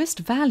lowest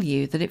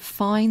value that it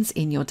finds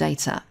in your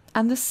data.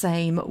 And the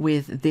same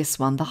with this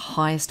one, the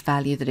highest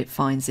value that it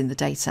finds in the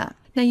data.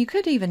 Now you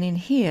could even in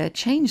here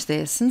change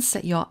this and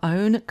set your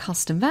own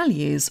custom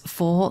values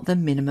for the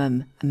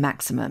minimum and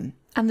maximum.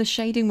 And the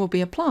shading will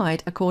be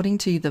applied according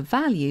to the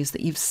values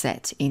that you've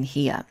set in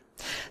here.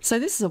 So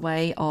this is a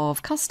way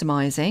of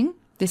customizing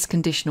this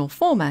conditional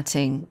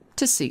formatting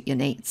to suit your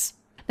needs.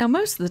 Now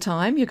most of the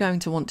time you're going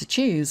to want to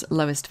choose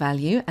lowest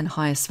value and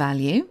highest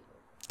value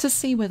to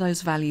see where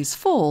those values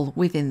fall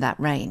within that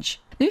range.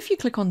 Now if you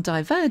click on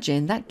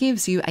Diverging, that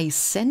gives you a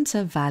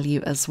center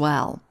value as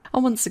well.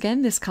 And once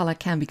again, this color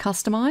can be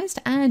customized,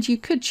 and you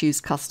could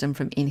choose custom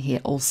from in here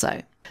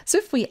also. So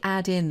if we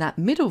add in that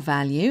middle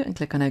value and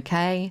click on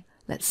OK,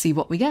 let's see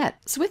what we get.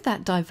 So with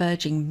that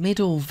diverging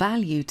middle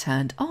value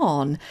turned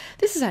on,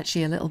 this is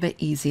actually a little bit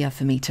easier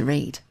for me to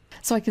read.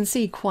 So I can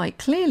see quite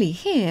clearly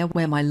here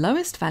where my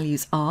lowest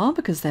values are,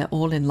 because they're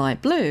all in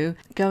light blue,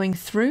 going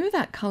through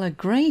that color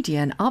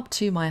gradient up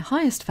to my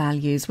highest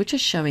values, which are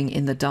showing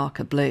in the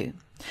darker blue.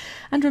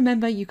 And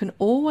remember, you can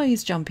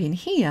always jump in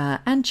here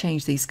and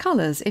change these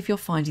colors if you're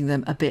finding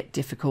them a bit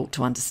difficult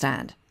to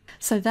understand.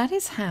 So that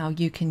is how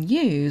you can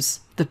use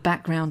the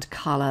background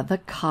color, the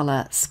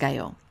color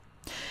scale.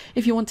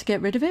 If you want to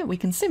get rid of it, we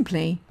can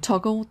simply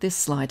toggle this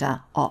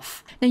slider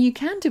off. Now you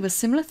can do a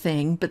similar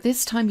thing, but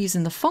this time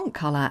using the font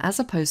color as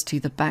opposed to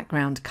the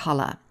background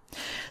color.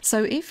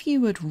 So if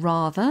you would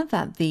rather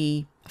that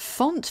the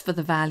font for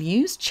the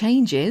values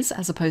changes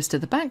as opposed to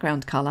the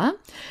background color,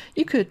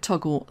 you could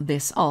toggle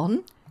this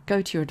on,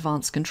 go to your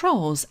advanced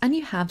controls, and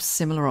you have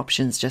similar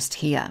options just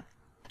here.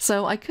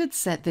 So I could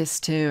set this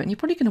to, and you're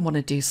probably going to want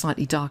to do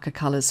slightly darker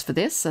colors for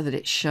this so that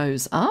it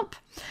shows up.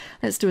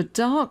 Let's do a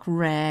dark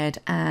red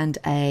and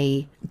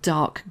a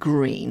dark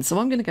green. So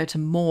I'm going to go to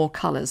more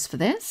colors for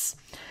this.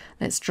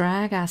 Let's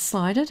drag our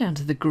slider down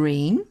to the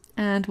green,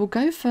 and we'll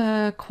go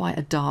for quite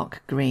a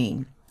dark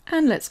green.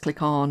 And let's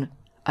click on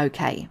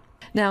OK.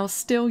 Now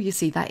still, you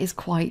see that is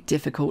quite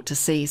difficult to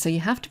see, so you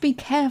have to be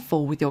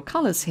careful with your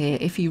colors here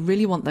if you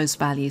really want those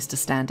values to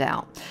stand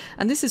out.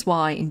 And this is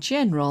why in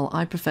general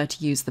I prefer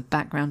to use the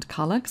background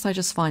color, because I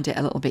just find it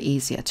a little bit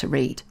easier to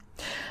read.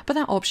 But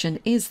that option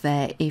is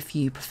there if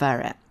you prefer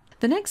it.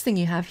 The next thing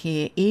you have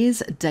here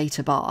is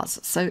data bars.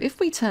 So if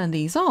we turn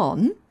these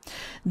on,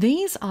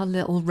 these are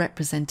little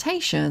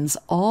representations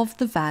of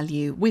the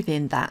value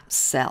within that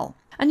cell.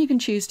 And you can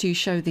choose to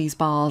show these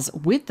bars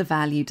with the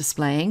value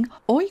displaying,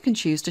 or you can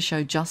choose to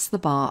show just the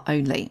bar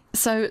only.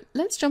 So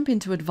let's jump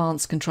into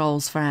advanced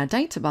controls for our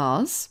data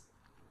bars.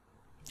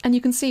 And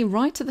you can see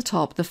right at the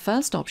top, the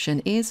first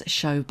option is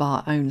show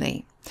bar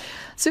only.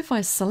 So if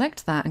I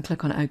select that and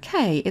click on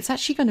OK, it's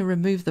actually going to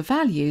remove the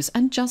values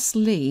and just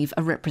leave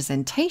a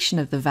representation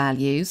of the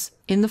values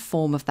in the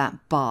form of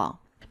that bar.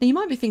 Now you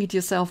might be thinking to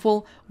yourself,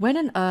 well, when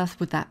on earth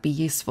would that be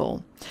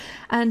useful?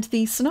 And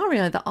the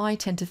scenario that I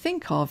tend to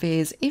think of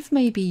is if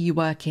maybe you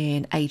work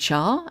in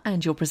HR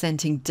and you're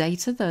presenting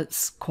data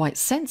that's quite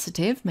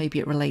sensitive, maybe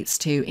it relates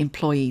to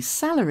employees'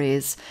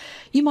 salaries,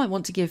 you might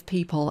want to give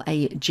people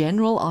a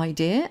general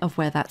idea of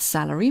where that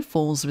salary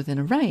falls within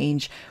a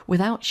range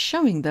without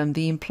showing them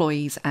the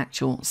employee's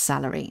actual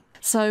salary.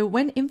 So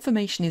when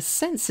information is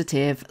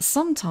sensitive,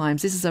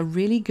 sometimes this is a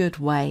really good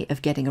way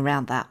of getting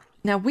around that.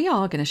 Now we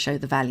are going to show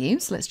the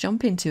values. Let's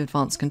jump into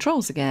advanced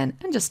controls again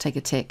and just take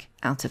a tick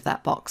out of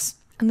that box.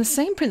 And the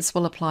same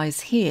principle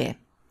applies here.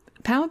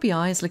 Power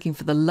BI is looking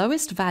for the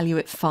lowest value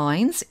it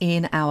finds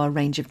in our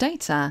range of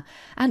data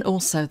and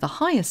also the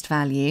highest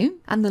value,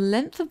 and the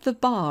length of the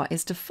bar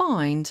is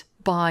defined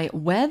by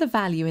where the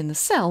value in the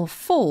cell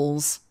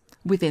falls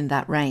within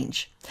that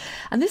range.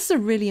 And this is a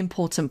really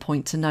important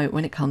point to note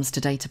when it comes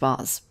to data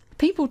bars.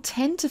 People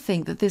tend to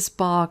think that this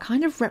bar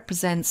kind of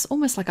represents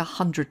almost like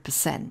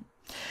 100%.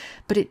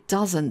 But it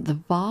doesn't. The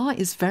bar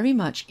is very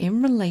much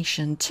in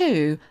relation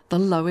to the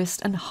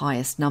lowest and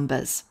highest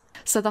numbers.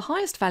 So the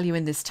highest value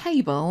in this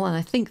table, and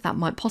I think that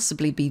might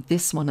possibly be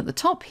this one at the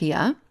top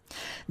here,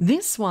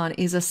 this one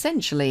is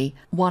essentially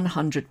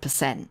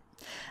 100%.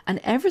 And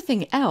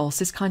everything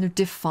else is kind of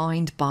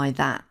defined by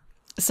that.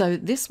 So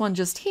this one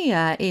just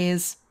here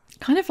is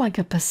kind of like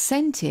a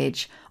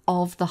percentage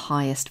of the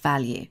highest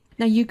value.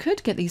 Now you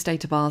could get these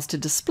data bars to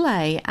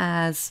display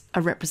as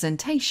a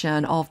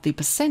representation of the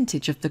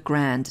percentage of the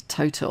grand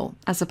total,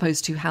 as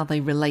opposed to how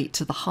they relate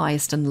to the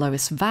highest and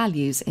lowest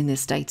values in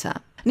this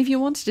data. And if you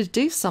wanted to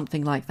do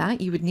something like that,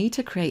 you would need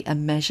to create a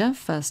measure,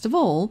 first of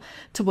all,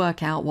 to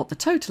work out what the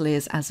total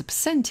is as a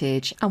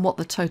percentage and what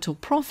the total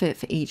profit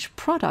for each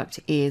product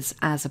is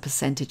as a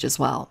percentage as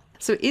well.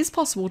 So it is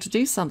possible to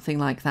do something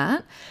like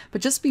that,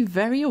 but just be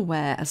very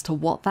aware as to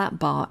what that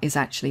bar is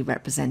actually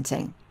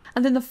representing.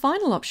 And then the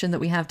final option that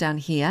we have down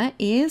here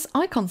is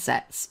icon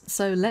sets.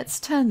 So let's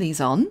turn these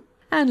on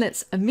and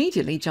let's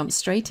immediately jump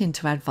straight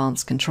into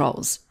advanced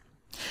controls.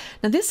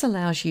 Now this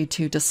allows you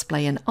to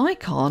display an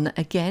icon,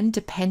 again,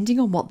 depending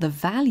on what the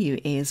value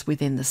is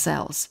within the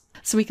cells.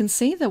 So we can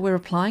see that we're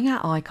applying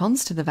our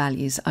icons to the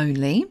values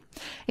only.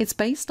 It's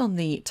based on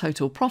the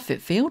total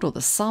profit field, or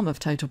the sum of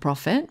total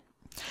profit.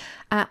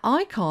 Our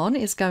icon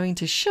is going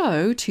to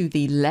show to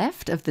the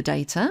left of the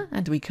data,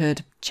 and we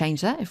could change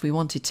that if we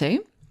wanted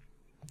to.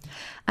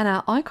 And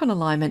our icon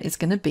alignment is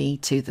going to be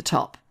to the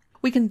top.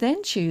 We can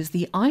then choose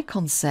the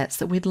icon sets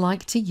that we'd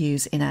like to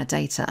use in our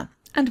data.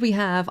 And we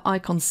have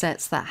icon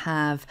sets that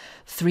have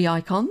 3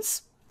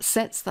 icons,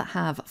 sets that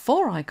have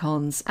 4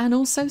 icons, and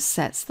also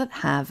sets that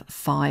have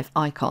 5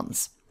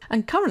 icons.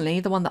 And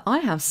currently the one that I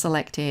have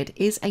selected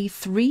is a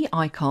 3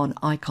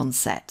 icon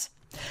set.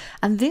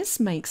 And this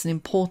makes an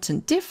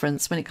important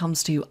difference when it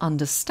comes to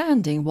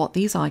understanding what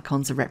these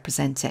icons are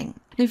representing.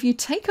 And if you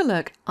take a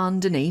look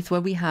underneath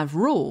where we have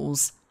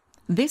rules,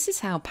 this is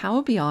how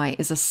Power BI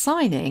is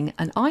assigning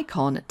an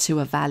icon to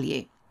a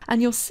value.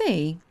 And you'll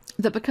see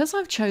that because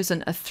I've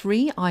chosen a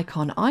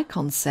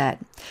 3-icon set,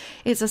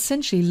 it's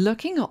essentially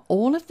looking at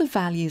all of the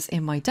values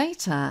in my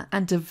data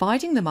and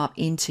dividing them up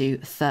into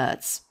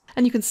thirds.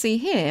 And you can see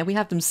here we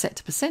have them set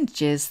to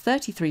percentages: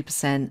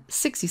 33%,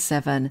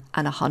 67,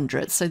 and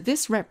 100. So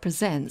this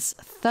represents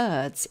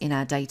thirds in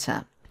our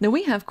data. Now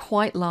we have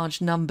quite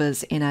large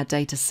numbers in our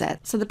data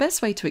set. So the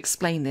best way to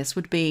explain this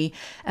would be,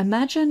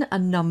 imagine a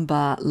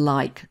number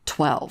like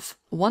 12.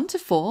 1 to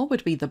 4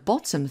 would be the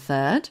bottom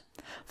third,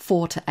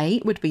 4 to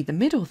 8 would be the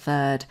middle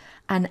third,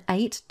 and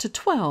 8 to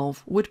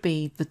 12 would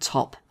be the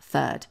top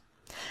third.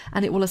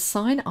 And it will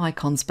assign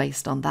icons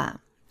based on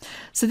that.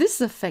 So this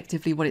is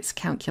effectively what it's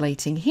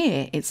calculating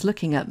here. It's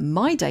looking at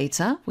my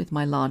data with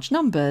my large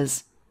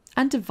numbers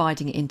and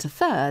dividing it into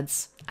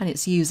thirds, and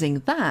it's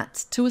using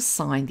that to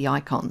assign the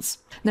icons.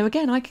 Now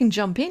again, I can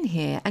jump in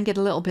here and get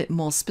a little bit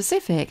more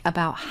specific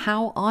about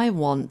how I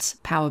want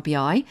Power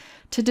BI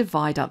to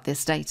divide up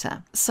this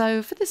data.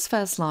 So for this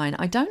first line,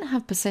 I don't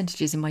have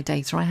percentages in my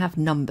data, I have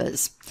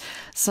numbers.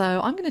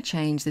 So I'm going to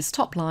change this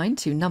top line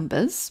to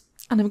numbers,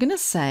 and I'm going to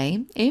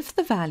say if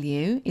the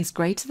value is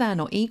greater than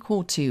or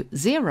equal to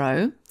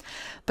 0,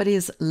 but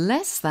is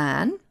less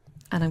than,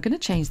 and I'm going to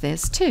change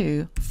this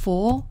to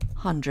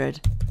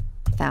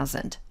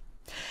 400,000.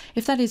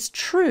 If that is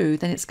true,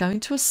 then it's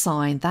going to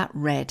assign that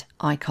red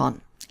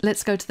icon.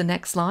 Let's go to the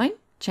next line,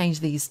 change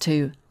these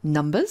to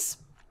numbers.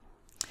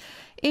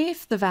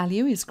 If the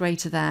value is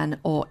greater than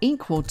or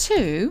equal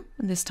to,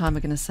 and this time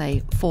we're going to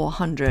say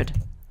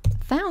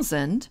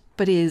 400,000,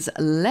 but is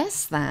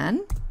less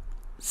than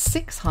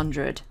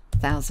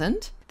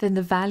 600,000, then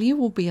the value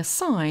will be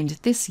assigned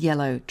this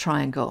yellow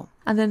triangle.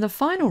 And then the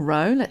final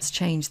row, let's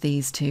change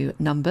these to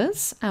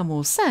numbers, and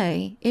we'll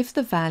say if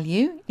the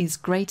value is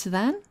greater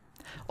than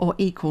or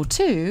equal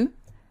to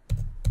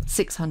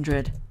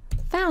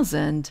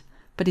 600,000,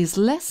 but is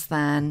less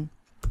than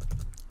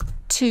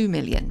 2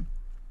 million.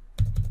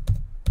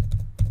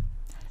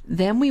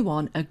 Then we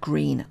want a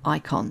green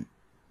icon.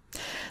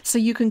 So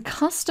you can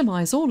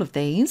customize all of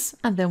these,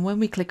 and then when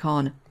we click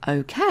on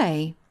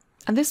OK,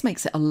 and this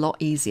makes it a lot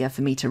easier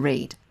for me to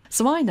read.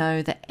 So I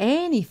know that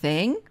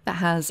anything that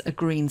has a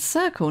green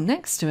circle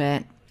next to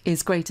it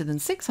is greater than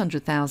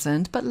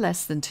 600,000 but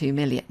less than 2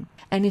 million.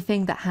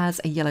 Anything that has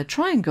a yellow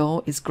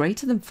triangle is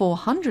greater than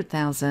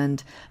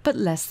 400,000 but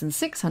less than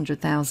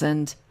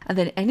 600,000. And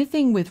then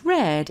anything with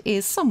red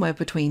is somewhere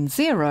between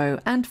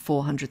 0 and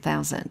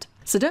 400,000.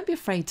 So don't be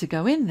afraid to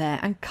go in there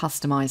and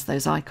customize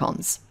those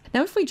icons.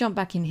 Now if we jump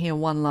back in here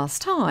one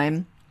last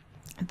time,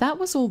 that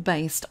was all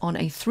based on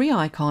a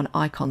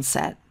 3-icon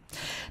set.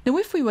 Now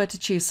if we were to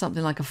choose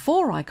something like a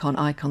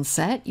 4-icon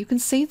set, you can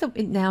see that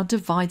it now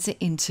divides it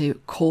into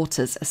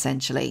quarters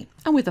essentially.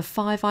 And with a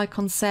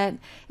 5-icon set,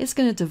 it's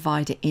going to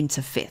divide it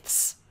into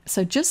fifths.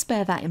 So just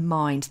bear that in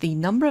mind. The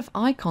number of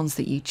icons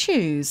that you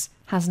choose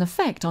has an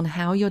effect on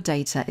how your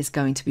data is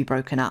going to be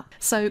broken up.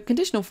 So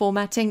conditional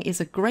formatting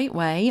is a great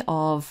way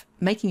of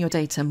making your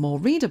data more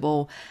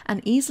readable and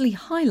easily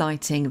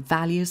highlighting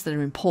values that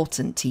are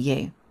important to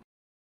you.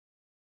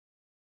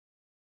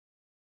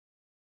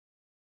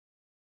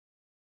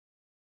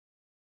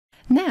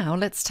 Now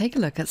let's take a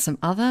look at some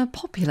other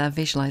popular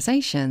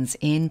visualizations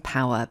in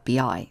Power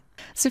BI.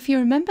 So if you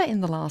remember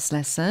in the last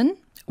lesson,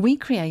 we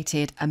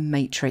created a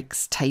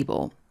matrix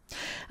table.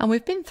 And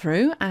we've been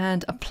through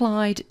and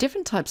applied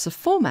different types of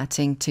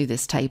formatting to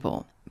this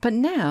table. But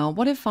now,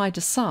 what if I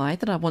decide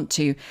that I want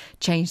to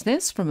change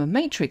this from a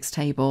matrix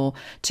table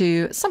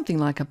to something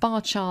like a bar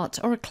chart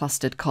or a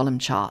clustered column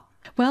chart?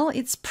 Well,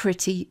 it's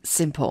pretty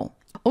simple.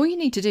 All you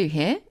need to do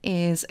here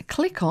is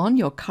click on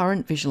your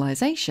current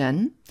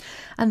visualization,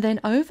 and then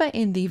over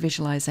in the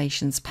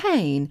visualizations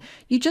pane,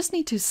 you just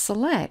need to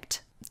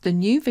select the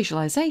new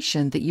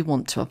visualization that you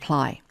want to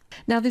apply.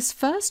 Now this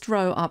first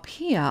row up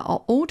here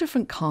are all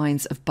different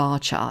kinds of bar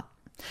chart.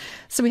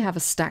 So we have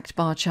a stacked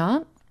bar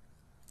chart,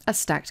 a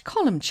stacked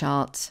column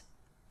chart,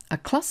 a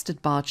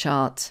clustered bar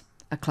chart,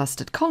 a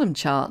clustered column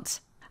chart,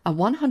 a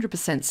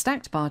 100%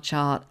 stacked bar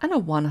chart, and a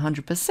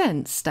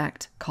 100%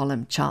 stacked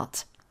column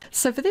chart.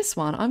 So for this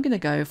one, I'm going to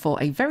go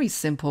for a very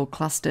simple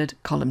clustered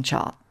column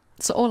chart.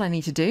 So all I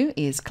need to do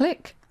is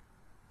click,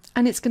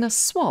 and it's going to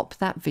swap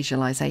that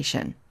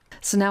visualization.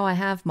 So now I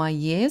have my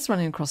years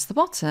running across the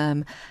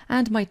bottom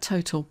and my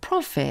total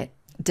profit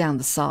down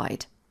the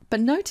side.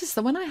 But notice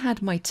that when I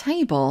had my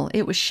table,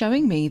 it was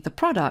showing me the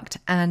product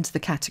and the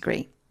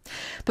category.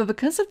 But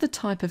because of the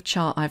type of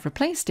chart I've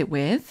replaced it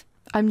with,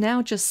 I'm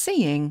now just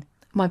seeing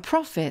my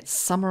profits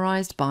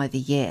summarized by the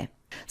year.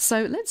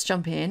 So let's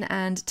jump in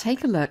and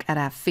take a look at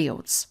our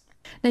fields.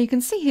 Now you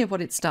can see here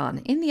what it's done.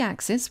 In the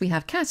axis, we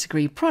have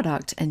category,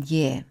 product, and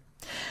year.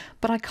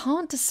 But I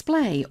can't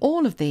display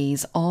all of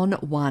these on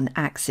one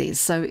axis,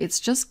 so it's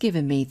just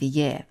given me the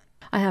year.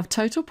 I have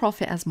total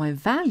profit as my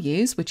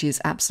values, which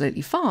is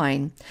absolutely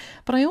fine,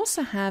 but I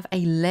also have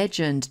a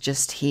legend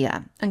just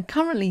here, and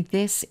currently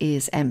this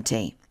is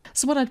empty.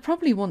 So what I'd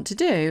probably want to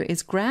do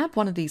is grab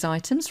one of these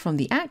items from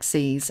the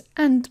axes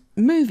and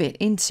move it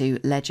into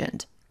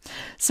legend.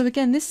 So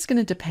again, this is going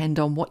to depend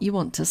on what you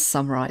want to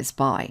summarize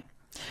by.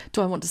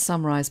 Do I want to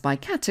summarize by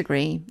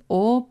category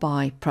or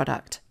by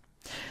product?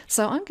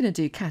 So I'm going to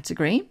do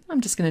category.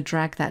 I'm just going to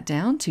drag that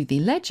down to the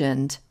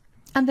legend,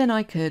 and then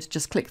I could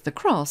just click the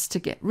cross to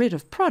get rid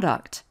of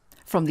product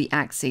from the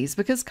axes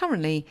because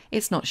currently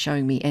it's not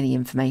showing me any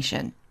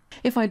information.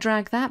 If I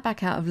drag that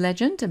back out of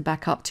legend and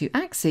back up to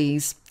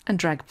axes and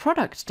drag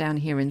product down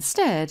here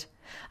instead,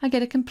 I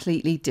get a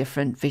completely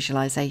different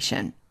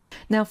visualization.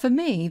 Now for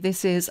me,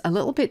 this is a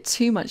little bit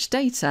too much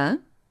data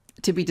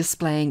to be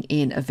displaying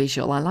in a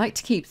visual. I like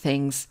to keep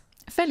things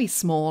fairly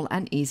small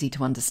and easy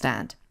to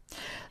understand.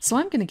 So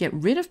I'm going to get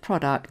rid of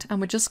product and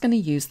we're just going to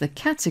use the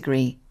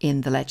category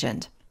in the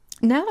legend.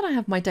 Now that I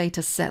have my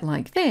data set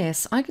like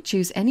this, I could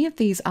choose any of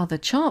these other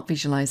chart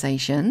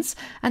visualizations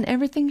and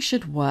everything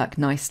should work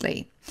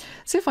nicely.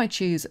 So if I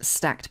choose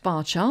stacked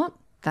bar chart,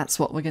 that's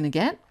what we're going to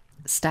get.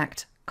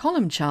 Stacked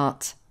column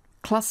chart,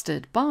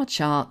 clustered bar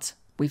chart.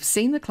 We've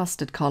seen the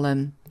clustered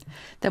column.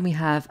 Then we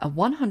have a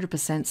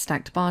 100%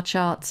 stacked bar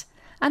chart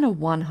and a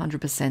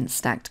 100%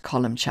 stacked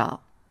column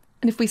chart.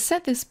 And if we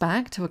set this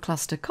back to a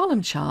cluster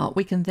column chart,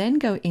 we can then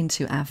go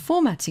into our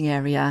formatting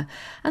area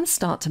and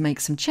start to make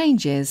some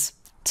changes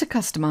to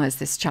customize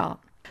this chart.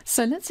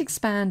 So let's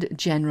expand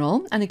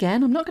general. And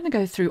again, I'm not going to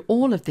go through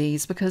all of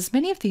these because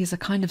many of these are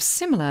kind of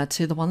similar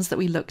to the ones that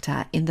we looked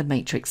at in the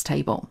matrix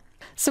table.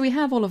 So we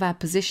have all of our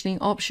positioning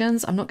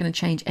options. I'm not going to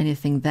change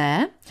anything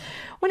there.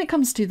 When it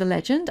comes to the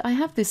legend, I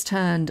have this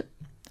turned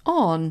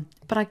on,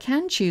 but I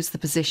can choose the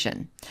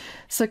position.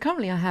 So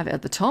currently I have it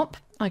at the top.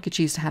 I could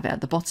choose to have it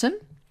at the bottom,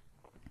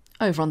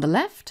 over on the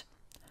left,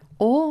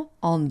 or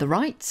on the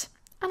right.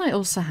 And I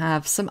also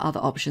have some other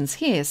options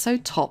here. So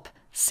top,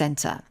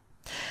 center.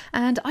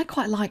 And I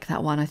quite like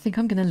that one. I think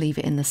I'm going to leave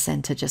it in the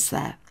center just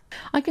there.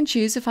 I can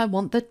choose if I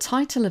want the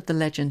title of the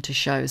legend to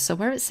show. So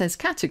where it says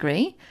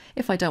category,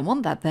 if I don't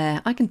want that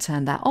there, I can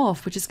turn that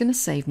off, which is going to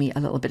save me a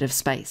little bit of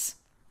space.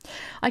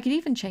 I could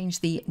even change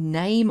the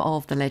name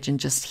of the legend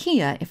just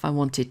here if I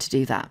wanted to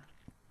do that.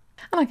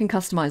 And I can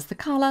customize the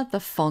color, the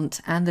font,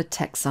 and the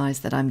text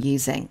size that I'm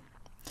using.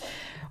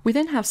 We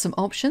then have some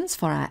options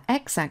for our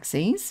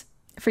x-axes.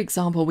 For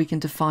example, we can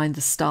define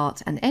the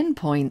start and end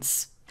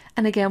points.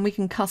 And again, we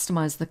can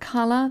customize the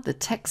color, the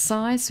text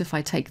size. So if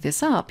I take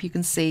this up, you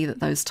can see that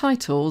those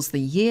titles, the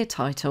year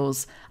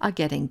titles, are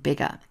getting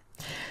bigger.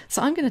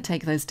 So I'm going to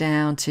take those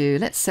down to,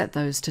 let's set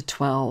those to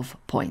 12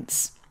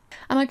 points.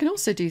 And I can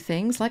also do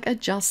things like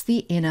adjust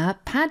the inner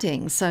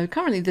padding. So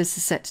currently this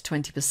is set to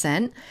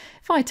 20%.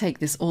 If I take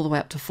this all the way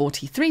up to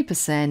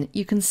 43%,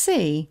 you can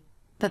see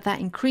that that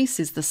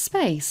increases the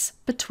space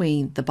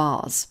between the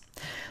bars.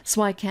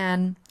 So I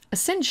can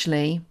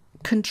essentially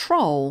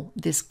control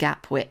this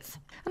gap width.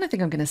 And I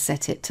think I'm going to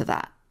set it to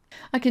that.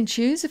 I can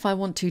choose if I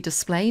want to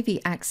display the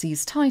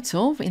axis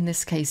title, in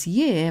this case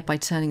year, by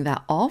turning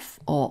that off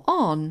or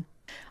on.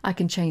 I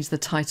can change the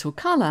title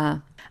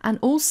color and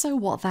also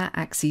what that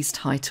axis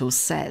title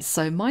says.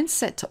 So mine's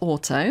set to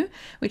auto,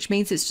 which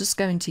means it's just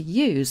going to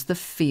use the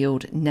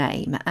field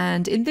name.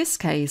 And in this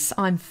case,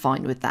 I'm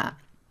fine with that.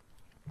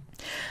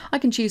 I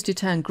can choose to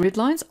turn grid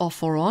lines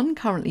off or on.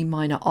 Currently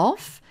mine are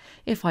off.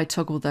 If I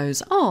toggle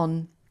those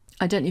on,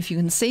 I don't know if you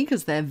can see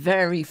because they're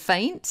very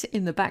faint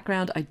in the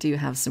background. I do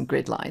have some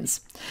grid lines.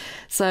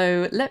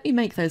 So let me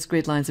make those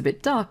grid lines a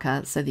bit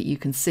darker so that you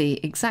can see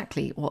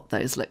exactly what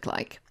those look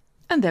like.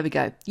 And there we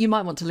go. You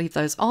might want to leave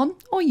those on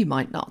or you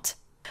might not.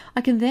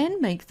 I can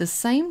then make the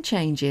same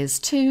changes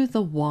to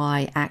the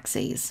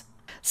y-axis.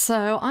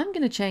 So I'm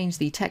going to change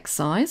the text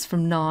size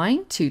from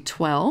 9 to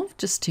 12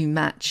 just to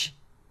match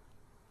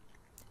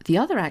the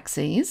other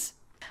axes.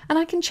 And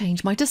I can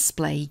change my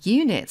display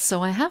units.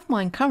 So I have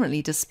mine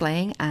currently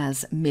displaying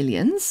as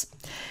millions.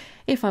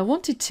 If I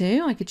wanted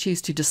to, I could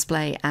choose to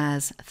display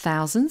as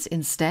thousands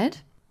instead,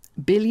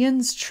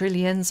 billions,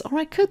 trillions, or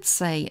I could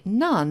say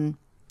none,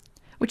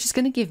 which is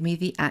going to give me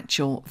the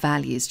actual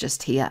values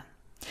just here.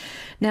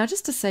 Now,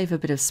 just to save a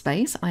bit of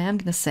space, I am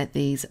going to set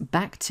these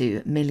back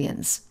to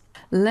millions.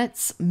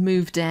 Let's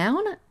move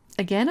down.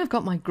 Again, I've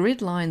got my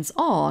grid lines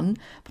on,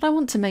 but I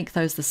want to make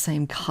those the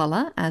same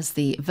color as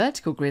the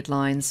vertical grid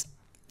lines,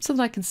 so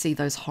that I can see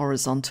those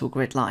horizontal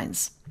grid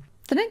lines.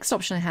 The next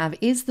option I have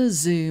is the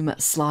zoom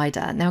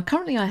slider. Now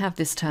currently I have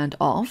this turned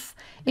off.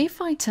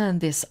 If I turn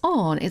this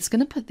on, it's going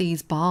to put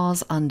these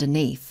bars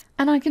underneath.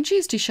 And I can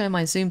choose to show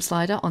my zoom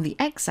slider on the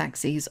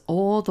x-axis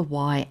or the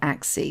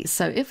y-axis.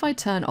 So if I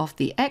turn off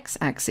the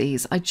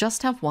x-axis, I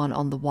just have one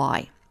on the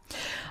y.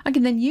 I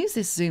can then use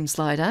this zoom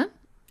slider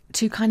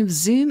to kind of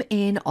zoom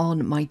in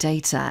on my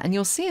data. And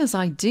you'll see as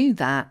I do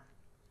that,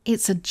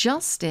 it's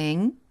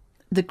adjusting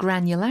the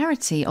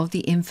granularity of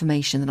the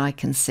information that I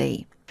can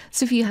see.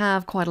 So if you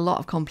have quite a lot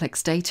of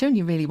complex data and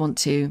you really want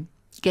to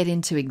get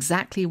into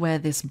exactly where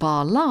this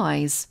bar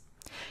lies,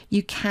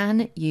 you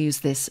can use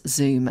this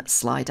zoom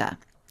slider.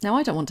 Now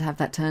I don't want to have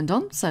that turned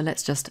on, so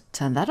let's just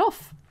turn that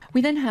off.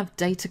 We then have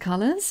data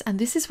colors, and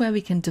this is where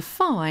we can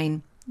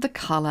define the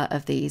color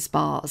of these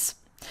bars.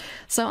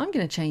 So I'm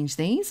going to change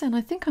these, and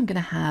I think I'm going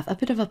to have a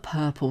bit of a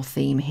purple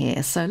theme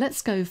here. So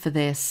let's go for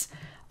this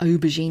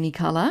aubergine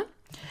color.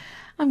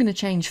 I'm going to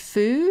change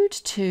food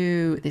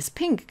to this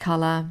pink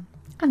color.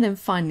 And then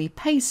finally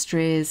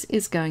pastries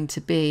is going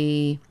to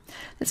be,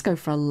 let's go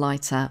for a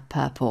lighter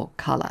purple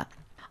color.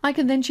 I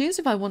can then choose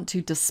if I want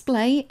to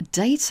display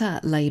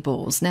data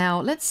labels. Now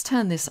let's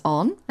turn this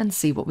on and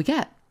see what we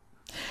get.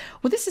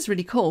 Well, this is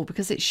really cool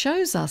because it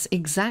shows us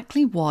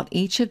exactly what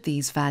each of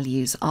these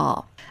values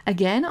are.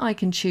 Again, I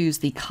can choose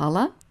the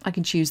color. I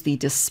can choose the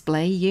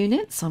display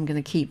unit. So I'm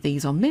going to keep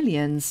these on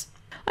millions.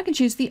 I can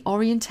choose the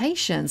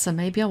orientation. So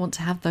maybe I want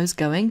to have those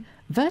going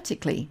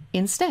vertically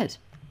instead.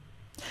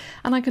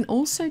 And I can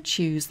also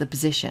choose the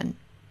position.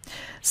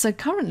 So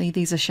currently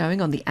these are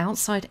showing on the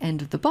outside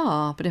end of the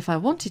bar, but if I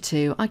wanted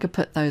to, I could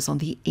put those on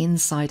the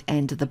inside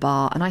end of the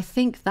bar. And I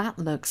think that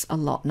looks a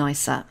lot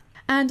nicer.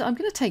 And I'm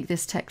going to take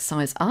this text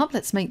size up.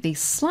 Let's make these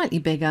slightly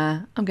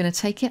bigger. I'm going to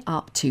take it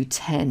up to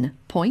 10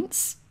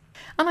 points.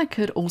 And I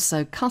could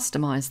also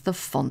customize the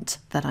font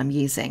that I'm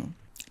using.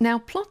 Now,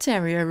 plot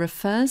area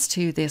refers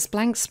to this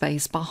blank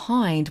space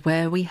behind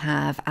where we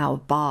have our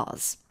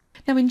bars.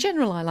 Now, in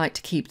general, I like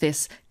to keep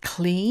this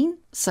clean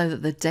so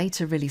that the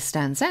data really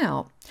stands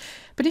out.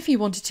 But if you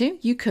wanted to,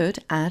 you could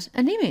add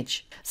an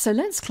image. So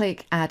let's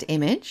click Add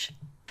Image.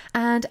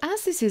 And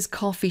as this is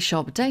coffee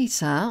shop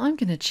data, I'm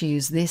going to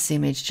choose this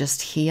image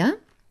just here.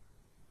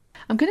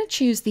 I'm going to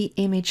choose the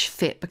image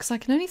fit because I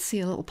can only see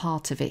a little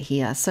part of it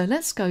here. So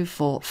let's go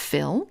for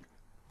fill.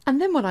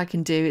 And then what I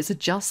can do is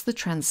adjust the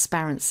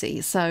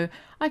transparency. So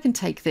I can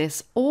take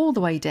this all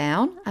the way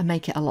down and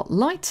make it a lot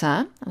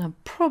lighter. And I'm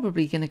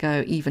probably going to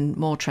go even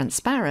more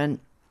transparent.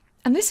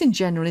 And this in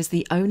general is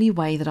the only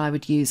way that I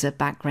would use a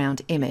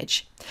background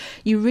image.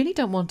 You really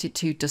don't want it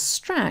to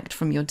distract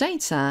from your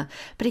data,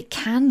 but it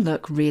can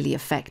look really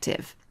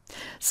effective.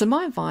 So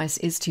my advice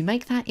is to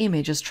make that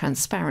image as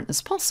transparent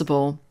as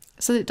possible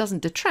so that it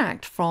doesn't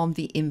detract from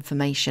the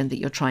information that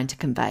you're trying to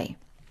convey.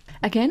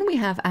 Again, we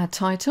have our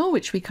title,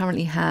 which we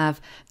currently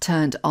have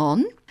turned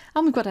on.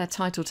 And we've got our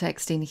title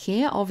text in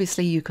here.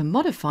 Obviously, you can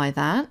modify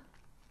that.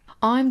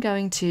 I'm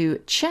going to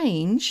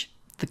change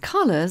the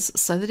colors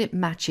so that it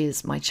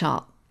matches my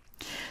chart.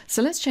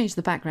 So let's change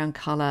the background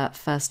color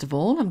first of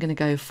all. I'm going to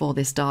go for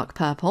this dark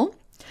purple,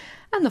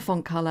 and the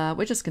font color,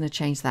 we're just going to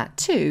change that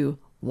to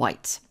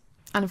white.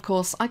 And of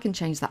course I can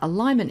change that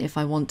alignment if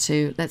I want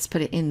to. Let's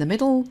put it in the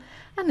middle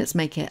and let's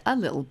make it a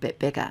little bit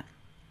bigger.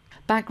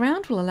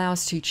 Background will allow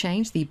us to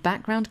change the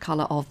background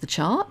color of the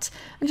chart.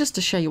 And just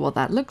to show you what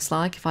that looks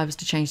like, if I was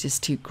to change this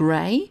to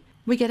gray,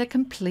 we get a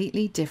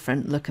completely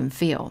different look and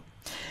feel.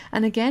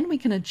 And again, we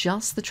can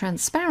adjust the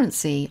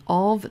transparency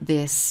of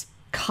this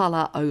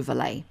color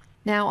overlay.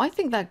 Now, I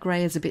think that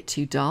gray is a bit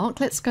too dark.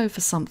 Let's go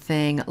for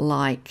something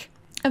like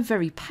a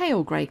very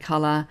pale gray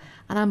color,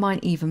 and I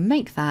might even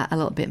make that a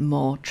little bit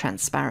more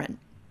transparent.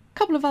 A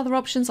couple of other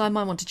options I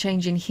might want to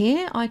change in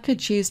here. I could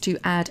choose to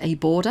add a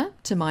border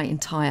to my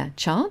entire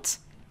chart.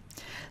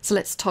 So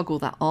let's toggle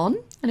that on.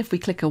 And if we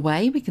click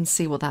away, we can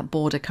see what that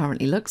border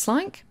currently looks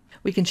like.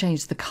 We can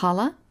change the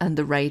color and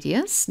the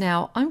radius.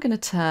 Now I'm going to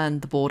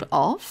turn the border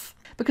off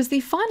because the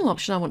final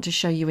option I want to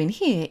show you in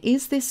here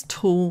is this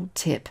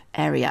tooltip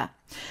area.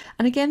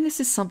 And again, this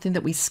is something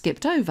that we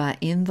skipped over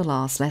in the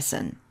last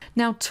lesson.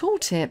 Now,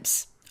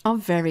 tooltips are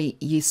very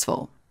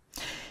useful.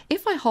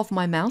 If I hover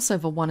my mouse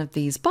over one of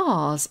these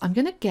bars, I'm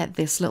going to get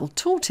this little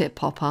tooltip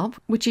pop up,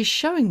 which is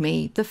showing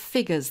me the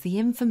figures, the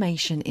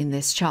information in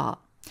this chart.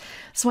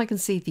 So I can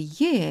see the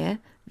year,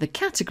 the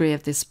category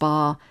of this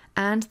bar,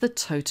 and the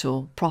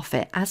total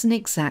profit as an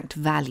exact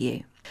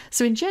value.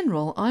 So in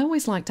general, I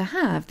always like to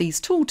have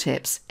these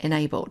tooltips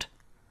enabled.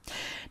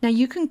 Now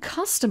you can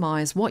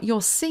customize what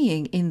you're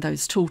seeing in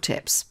those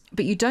tooltips,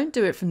 but you don't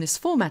do it from this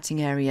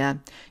formatting area.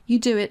 You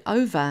do it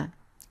over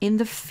in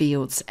the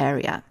fields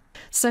area.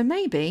 So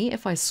maybe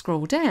if I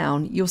scroll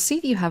down, you'll see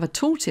that you have a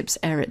tooltips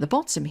area at the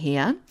bottom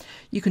here.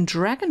 You can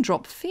drag and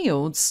drop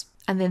fields,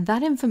 and then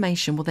that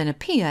information will then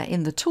appear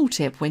in the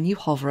tooltip when you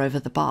hover over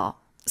the bar.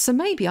 So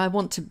maybe I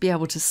want to be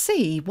able to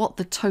see what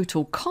the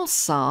total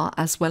costs are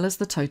as well as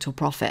the total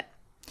profit.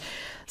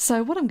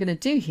 So what I'm going to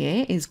do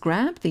here is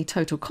grab the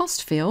total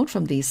cost field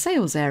from the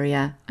sales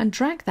area and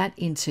drag that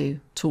into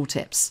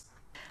tooltips.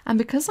 And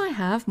because I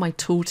have my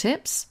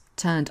tooltips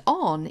turned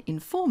on in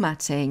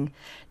formatting,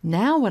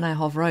 now when I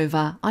hover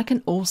over, I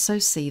can also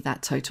see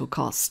that total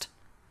cost.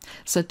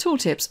 So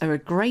tooltips are a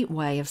great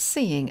way of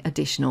seeing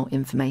additional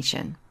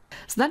information.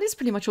 So that is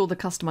pretty much all the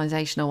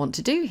customization I want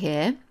to do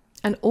here.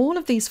 And all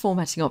of these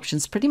formatting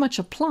options pretty much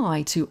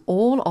apply to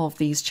all of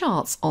these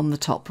charts on the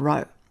top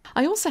row.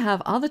 I also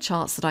have other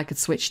charts that I could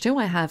switch to.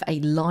 I have a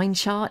line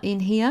chart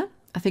in here.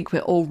 I think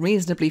we're all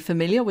reasonably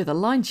familiar with a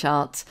line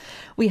chart.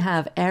 We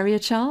have area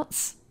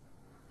charts,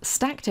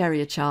 stacked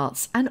area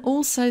charts, and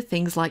also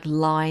things like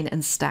line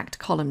and stacked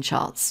column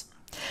charts.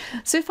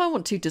 So if I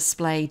want to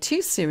display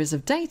two series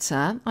of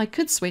data, I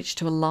could switch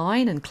to a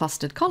line and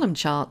clustered column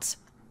chart,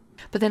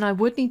 but then I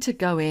would need to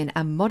go in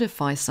and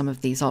modify some of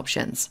these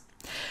options.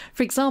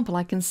 For example,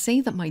 I can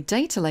see that my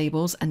data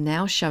labels are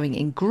now showing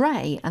in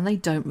grey and they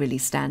don't really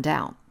stand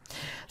out.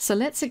 So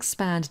let's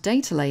expand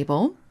data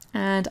label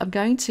and I'm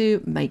going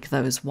to make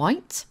those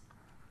white.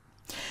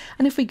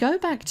 And if we go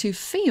back to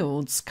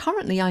fields,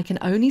 currently I can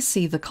only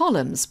see the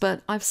columns,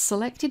 but I've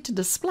selected to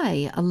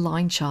display a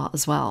line chart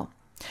as well.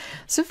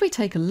 So if we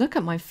take a look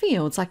at my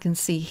fields, I can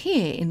see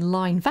here in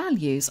line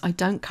values, I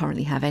don't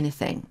currently have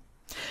anything.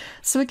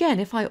 So again,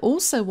 if I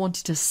also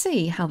wanted to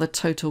see how the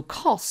total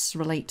costs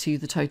relate to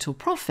the total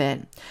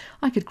profit,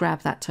 I could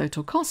grab that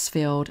total costs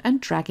field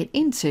and drag it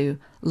into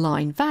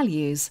line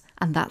values,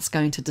 and that's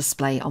going to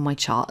display on my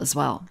chart as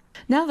well.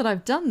 Now that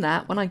I've done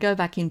that, when I go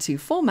back into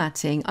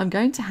formatting, I'm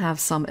going to have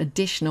some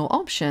additional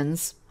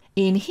options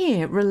in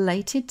here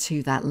related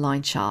to that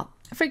line chart.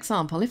 For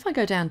example, if I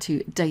go down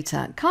to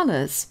data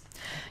colors,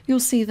 you'll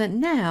see that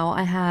now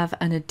I have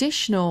an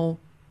additional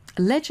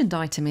legend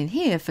item in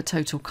here for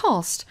total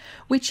cost,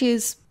 which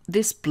is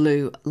this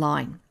blue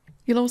line.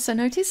 You'll also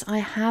notice I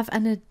have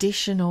an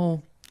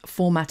additional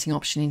formatting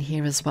option in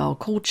here as well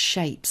called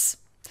shapes.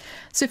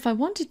 So if I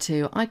wanted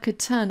to, I could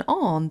turn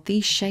on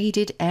the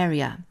shaded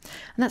area,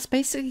 and that's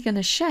basically going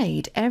to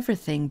shade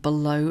everything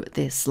below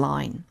this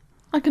line.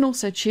 I can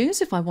also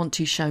choose if I want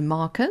to show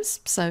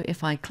markers. So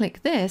if I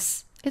click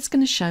this, it's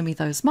going to show me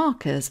those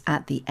markers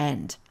at the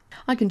end.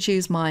 I can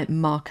choose my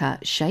marker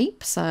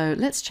shape, so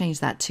let's change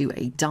that to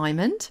a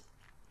diamond.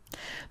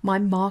 My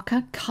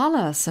marker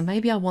color, so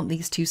maybe I want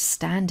these to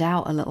stand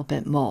out a little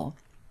bit more.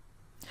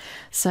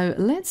 So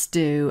let's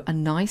do a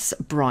nice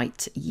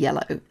bright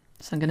yellow.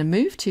 So I'm going to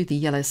move to the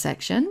yellow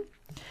section,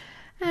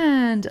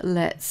 and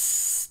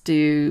let's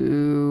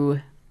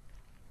do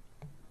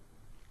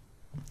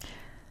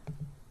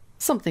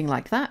something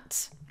like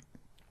that.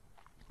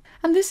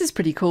 And this is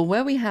pretty cool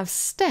where we have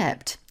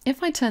stepped.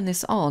 If I turn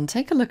this on,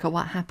 take a look at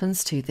what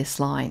happens to this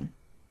line.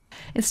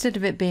 Instead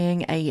of it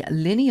being a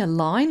linear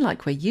line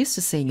like we're used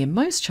to seeing in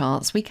most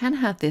charts, we can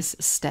have this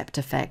stepped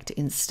effect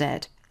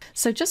instead.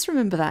 So just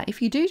remember that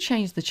if you do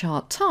change the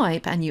chart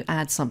type and you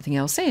add something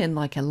else in,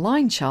 like a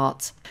line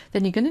chart,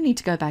 then you're going to need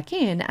to go back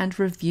in and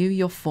review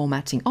your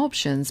formatting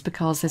options,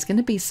 because there's going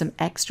to be some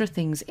extra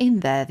things in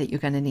there that you're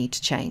going to need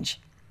to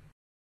change.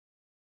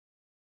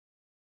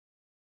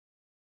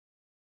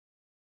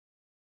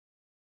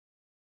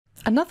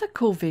 Another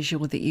cool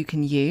visual that you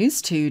can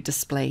use to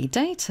display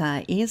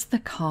data is the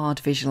card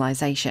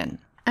visualization.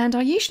 And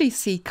I usually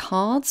see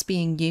cards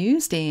being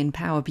used in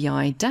Power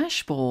BI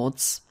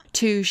dashboards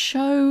to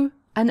show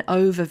an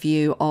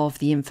overview of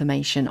the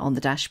information on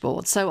the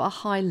dashboard, so a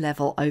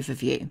high-level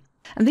overview.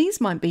 And these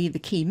might be the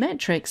key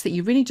metrics that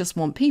you really just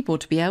want people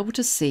to be able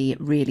to see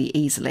really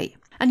easily.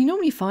 And you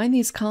normally find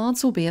these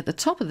cards will be at the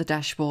top of the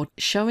dashboard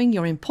showing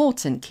your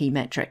important key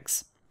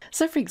metrics.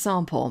 So for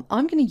example,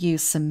 I'm going to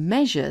use some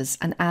measures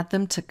and add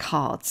them to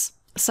cards.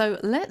 So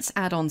let's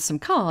add on some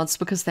cards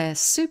because they're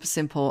super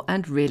simple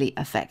and really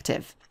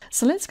effective.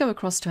 So let's go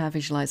across to our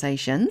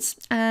visualizations.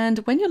 And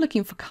when you're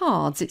looking for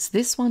cards, it's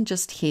this one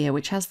just here,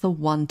 which has the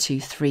 1, 2,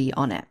 3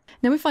 on it.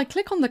 Now, if I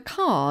click on the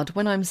card,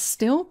 when I'm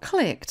still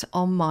clicked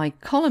on my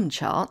column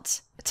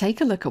chart, take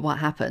a look at what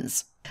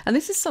happens. And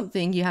this is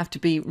something you have to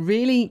be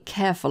really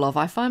careful of.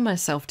 I find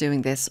myself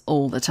doing this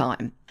all the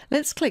time.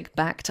 Let's click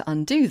back to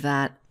undo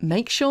that.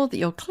 Make sure that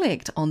you're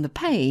clicked on the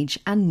page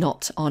and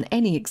not on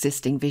any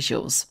existing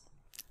visuals.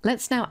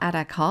 Let's now add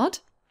our card.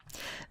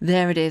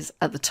 There it is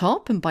at the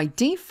top, and by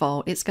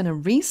default, it's going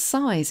to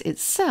resize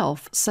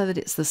itself so that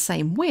it's the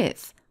same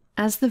width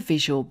as the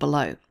visual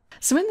below.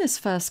 So in this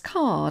first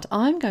card,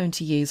 I'm going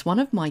to use one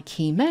of my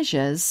key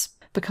measures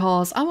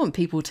because I want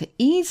people to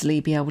easily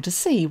be able to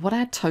see what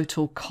our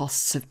total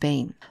costs have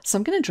been. So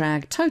I'm going to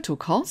drag total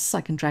costs.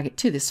 I can drag it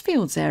to this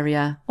fields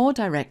area or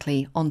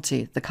directly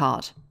onto the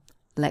card.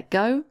 Let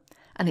go,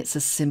 and it's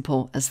as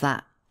simple as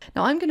that.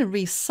 Now I'm going to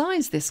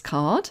resize this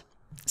card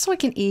so I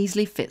can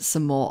easily fit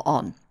some more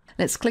on.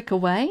 Let's click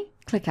away,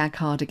 click our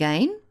card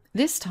again.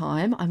 This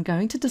time I'm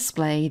going to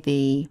display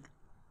the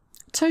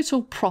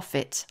total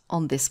profit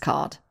on this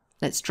card.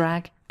 Let's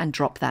drag and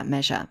drop that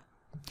measure.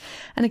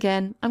 And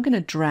again, I'm going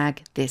to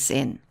drag this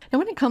in. Now,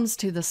 when it comes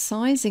to the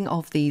sizing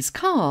of these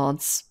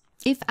cards,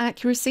 if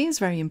accuracy is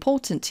very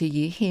important to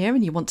you here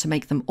and you want to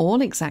make them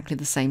all exactly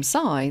the same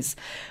size,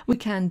 we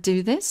can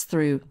do this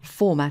through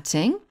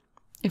formatting.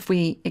 If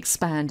we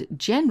expand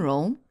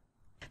general,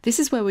 this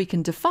is where we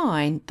can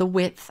define the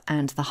width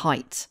and the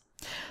height.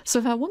 So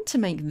if I want to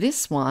make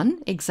this one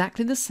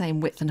exactly the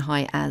same width and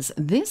height as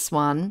this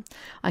one,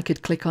 I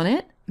could click on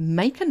it,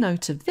 make a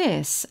note of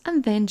this,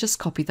 and then just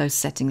copy those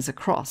settings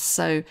across.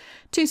 So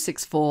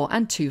 264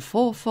 and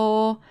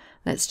 244,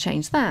 let's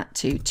change that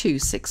to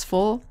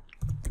 264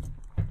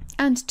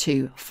 and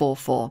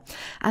 244,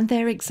 and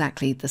they're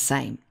exactly the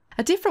same.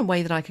 A different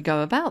way that I could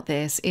go about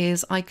this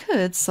is I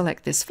could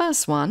select this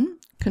first one,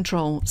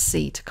 Control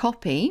C to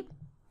copy,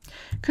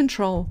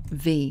 Control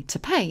V to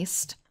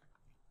paste.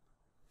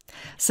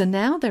 So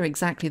now they're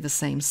exactly the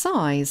same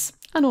size,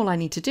 and all I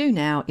need to do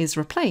now is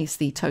replace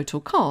the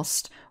total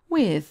cost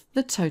with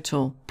the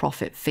total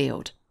profit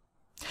field.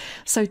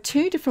 So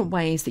two different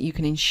ways that you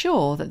can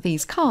ensure that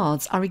these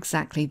cards are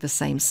exactly the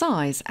same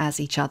size as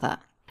each other.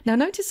 Now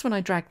notice when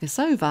I drag this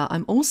over,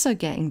 I'm also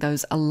getting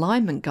those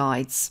alignment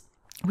guides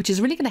which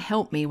is really going to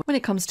help me when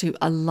it comes to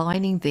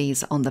aligning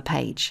these on the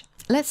page.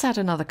 Let's add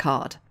another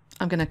card.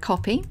 I'm going to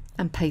copy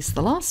and paste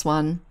the last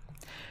one,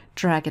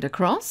 drag it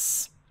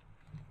across,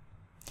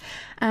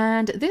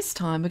 and this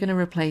time we're going to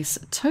replace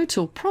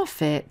total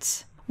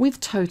profit with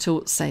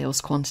total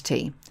sales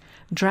quantity.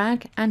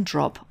 Drag and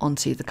drop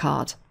onto the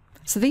card.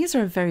 So these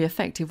are a very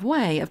effective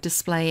way of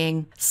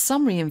displaying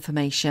summary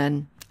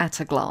information at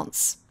a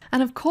glance.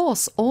 And of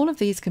course, all of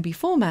these can be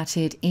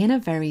formatted in a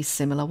very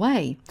similar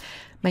way.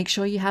 Make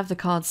sure you have the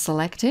cards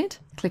selected,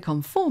 click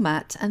on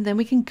Format, and then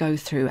we can go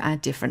through our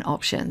different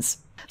options.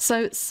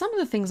 So some of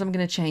the things I'm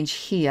going to change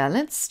here,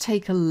 let's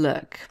take a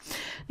look.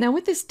 Now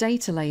with this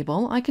data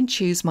label, I can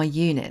choose my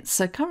units.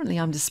 So currently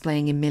I'm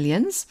displaying in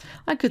millions.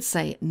 I could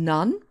say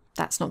none.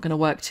 That's not going to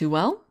work too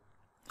well.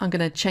 I'm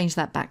going to change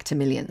that back to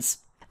millions.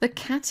 The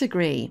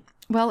category.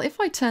 Well, if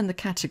I turn the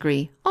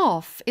category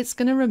off, it's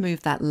going to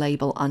remove that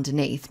label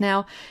underneath.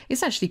 Now,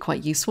 it's actually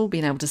quite useful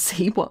being able to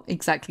see what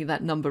exactly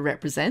that number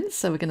represents.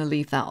 So we're going to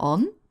leave that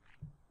on.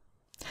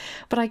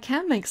 But I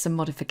can make some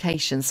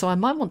modifications, so I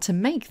might want to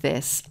make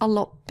this a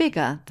lot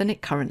bigger than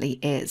it currently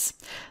is.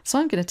 So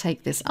I'm going to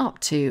take this up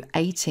to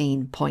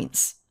 18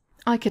 points.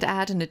 I could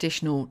add an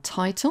additional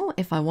title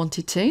if I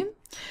wanted to.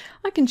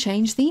 I can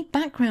change the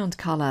background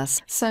color.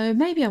 So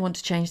maybe I want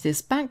to change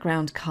this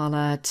background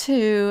color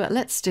to,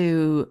 let's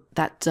do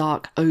that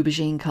dark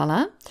aubergine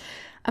color.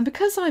 And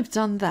because I've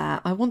done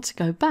that, I want to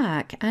go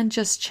back and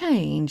just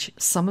change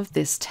some of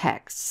this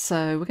text.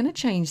 So we're going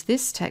to change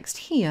this text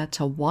here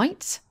to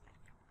white.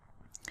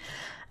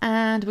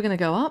 And we're going to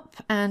go up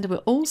and we're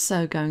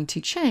also going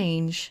to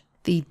change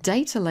the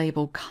data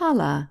label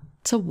color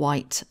to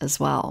white as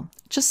well,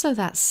 just so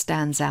that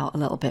stands out a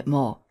little bit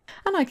more.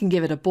 And I can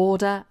give it a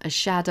border, a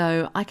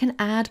shadow. I can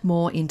add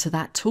more into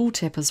that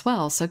tooltip as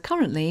well. So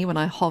currently when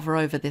I hover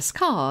over this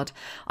card,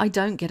 I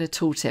don't get a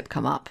tooltip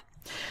come up.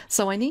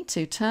 So I need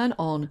to turn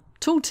on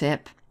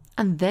tooltip,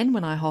 and then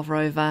when I hover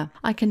over,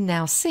 I can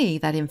now see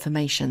that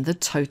information, the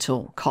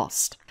total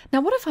cost.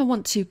 Now, what if I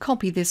want to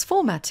copy this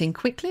formatting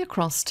quickly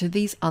across to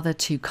these other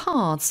two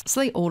cards so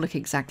they all look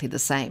exactly the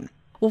same?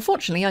 Well,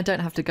 fortunately, I don't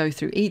have to go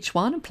through each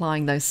one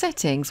applying those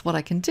settings. What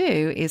I can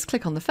do is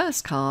click on the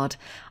first card,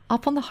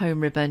 up on the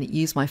home ribbon,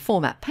 use my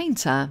Format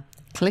Painter,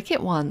 click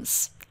it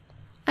once,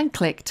 and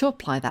click to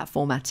apply that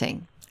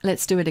formatting.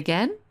 Let's do it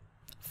again.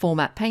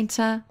 Format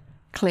Painter,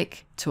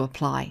 click to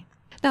apply.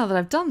 Now that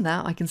I've done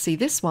that, I can see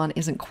this one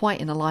isn't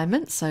quite in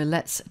alignment, so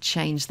let's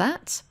change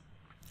that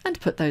and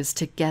put those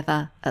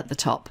together at the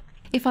top.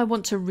 If I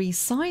want to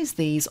resize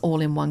these all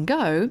in one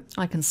go,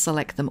 I can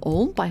select them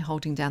all by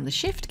holding down the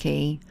Shift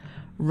key,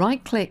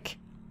 right-click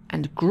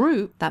and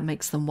group, that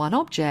makes them one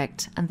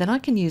object, and then I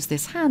can use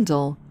this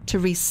handle to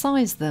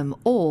resize them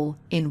all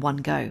in one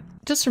go.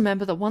 Just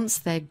remember that once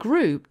they're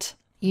grouped,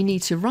 you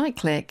need to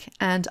right-click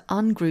and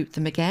ungroup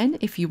them again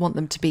if you want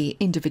them to be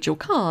individual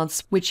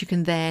cards, which you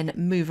can then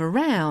move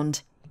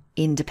around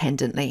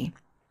independently.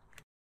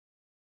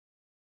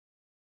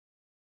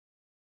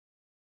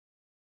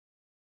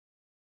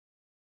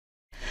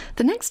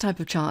 The next type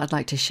of chart I'd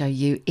like to show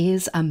you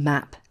is a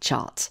map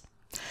chart.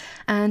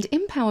 And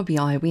in Power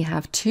BI, we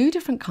have two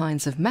different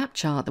kinds of map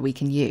chart that we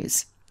can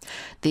use.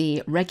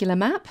 The regular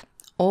map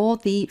or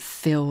the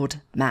filled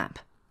map.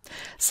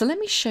 So let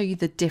me show you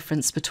the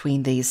difference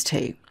between these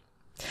two.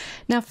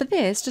 Now for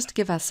this, just to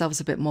give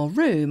ourselves a bit more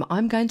room,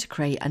 I'm going to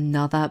create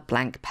another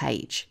blank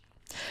page.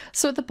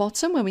 So at the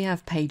bottom where we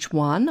have page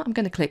 1, I'm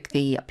going to click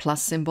the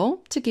plus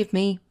symbol to give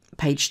me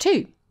page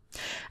 2.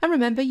 And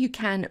remember, you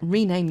can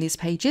rename these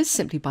pages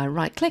simply by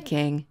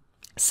right-clicking,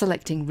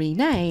 selecting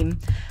rename.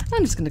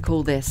 I'm just going to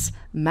call this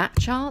map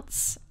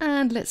charts,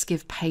 and let's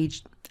give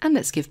page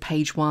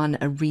 1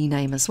 a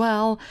rename as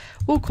well.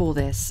 We'll call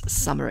this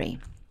summary.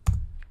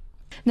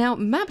 Now,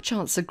 map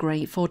charts are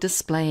great for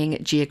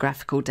displaying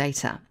geographical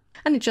data,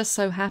 and it just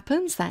so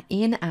happens that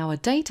in our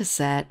data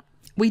set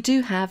we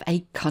do have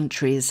a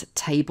countries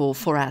table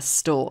for our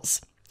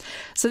stores.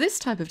 So this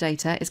type of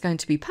data is going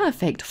to be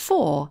perfect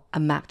for a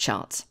map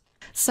chart.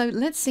 So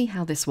let's see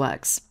how this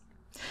works.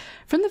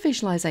 From the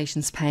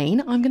visualizations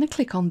pane, I'm going to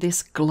click on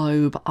this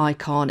globe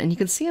icon, and you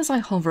can see as I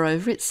hover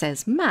over it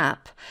says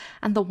map,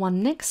 and the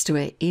one next to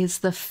it is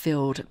the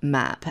filled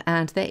map,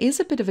 and there is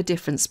a bit of a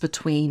difference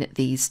between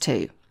these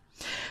two.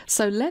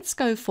 So let's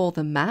go for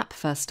the map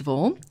first of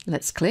all.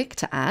 Let's click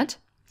to add.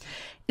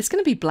 It's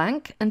going to be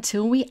blank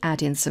until we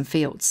add in some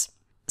fields.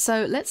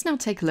 So let's now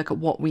take a look at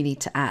what we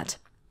need to add.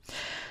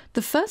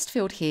 The first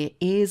field here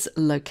is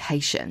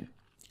location.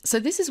 So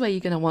this is where you're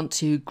going to want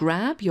to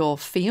grab your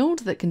field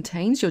that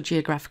contains your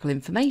geographical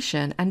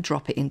information and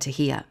drop it into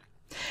here.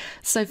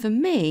 So for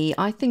me,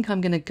 I think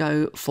I'm going to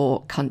go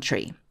for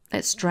country.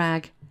 Let's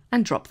drag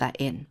and drop that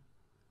in.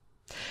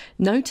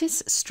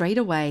 Notice straight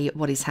away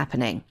what is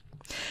happening.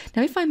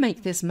 Now, if I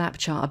make this map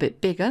chart a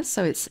bit bigger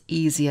so it's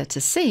easier to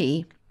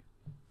see,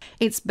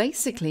 it's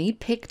basically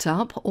picked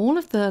up all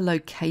of the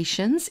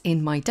locations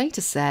in my data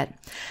set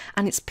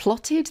and it's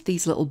plotted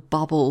these little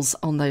bubbles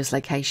on those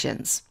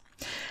locations.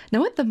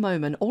 Now at the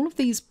moment, all of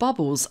these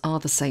bubbles are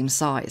the same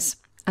size.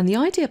 And the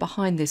idea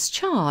behind this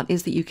chart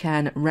is that you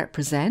can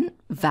represent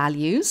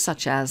values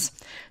such as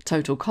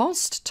total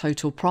cost,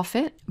 total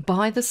profit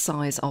by the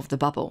size of the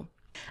bubble.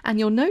 And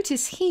you'll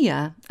notice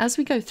here, as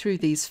we go through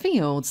these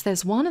fields,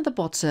 there's one at the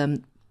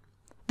bottom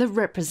that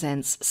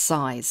represents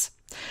size.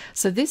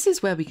 So this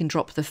is where we can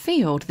drop the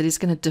field that is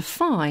going to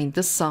define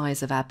the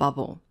size of our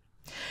bubble.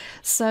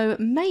 So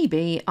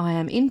maybe I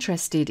am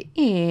interested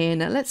in,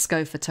 let's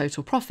go for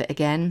total profit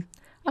again.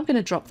 I'm going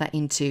to drop that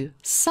into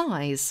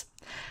size.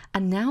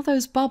 And now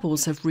those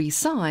bubbles have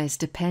resized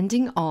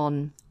depending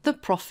on the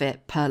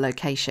profit per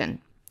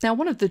location. Now,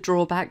 one of the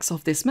drawbacks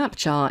of this map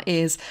chart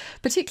is,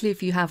 particularly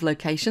if you have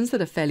locations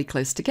that are fairly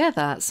close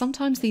together,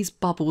 sometimes these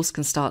bubbles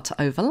can start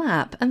to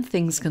overlap and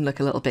things can look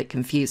a little bit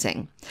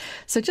confusing.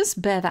 So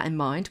just bear that in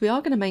mind. We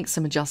are going to make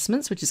some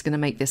adjustments, which is going to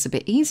make this a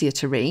bit easier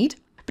to read.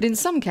 But in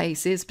some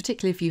cases,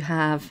 particularly if you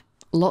have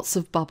lots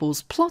of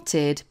bubbles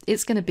plotted,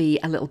 it's going to be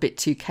a little bit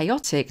too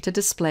chaotic to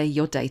display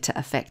your data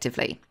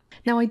effectively.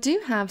 Now, I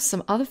do have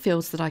some other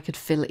fields that I could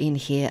fill in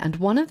here, and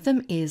one of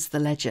them is the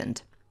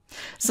legend.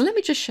 So let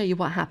me just show you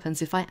what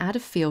happens if I add a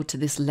field to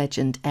this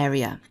legend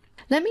area.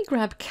 Let me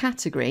grab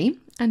category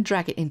and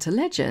drag it into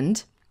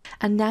legend.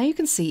 And now you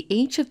can see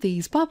each of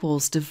these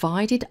bubbles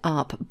divided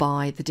up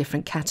by the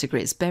different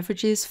categories: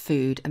 beverages,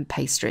 food, and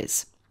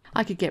pastries.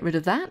 I could get rid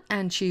of that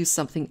and choose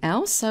something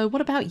else. So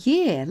what about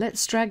year?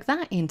 Let's drag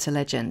that into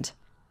legend.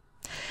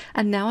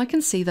 And now I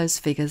can see those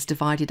figures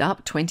divided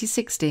up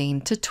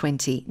 2016 to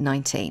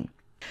 2019.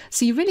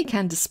 So you really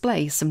can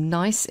display some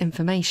nice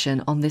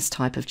information on this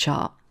type of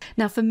chart.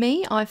 Now for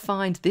me, I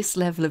find this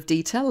level of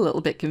detail a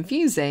little bit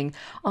confusing.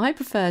 I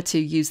prefer to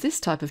use this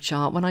type of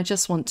chart when I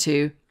just want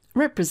to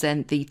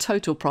represent the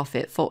total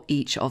profit for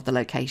each of the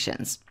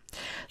locations.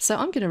 So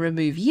I'm going to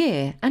remove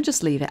year and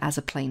just leave it as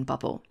a plain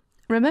bubble.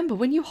 Remember,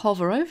 when you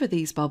hover over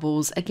these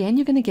bubbles, again,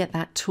 you're going to get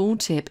that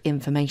tooltip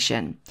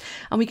information.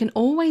 And we can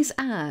always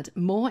add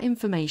more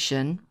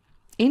information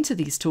into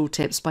these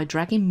tooltips by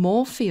dragging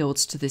more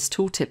fields to this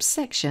tooltips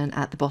section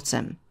at the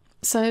bottom.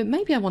 So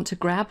maybe I want to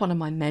grab one of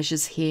my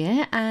measures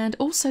here and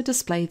also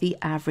display the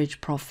average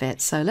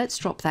profit. So let's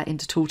drop that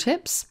into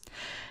tooltips.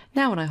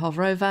 Now when I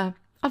hover over,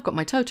 I've got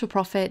my total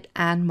profit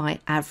and my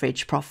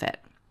average profit.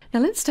 Now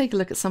let's take a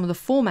look at some of the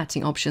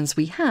formatting options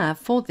we have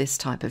for this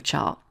type of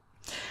chart.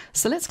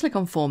 So let's click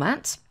on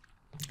Format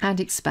and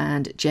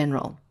expand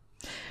General.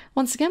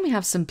 Once again, we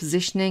have some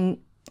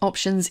positioning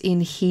options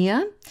in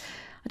here.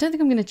 I don't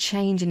think I'm going to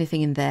change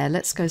anything in there.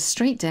 Let's go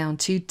straight down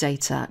to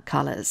Data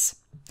Colors.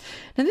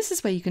 Now this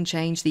is where you can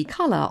change the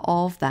color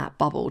of that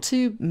bubble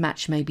to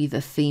match maybe the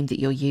theme that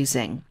you're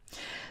using.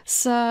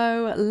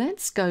 So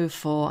let's go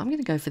for, I'm going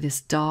to go for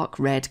this dark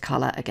red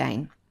color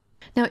again.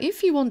 Now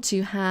if you want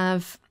to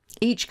have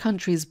each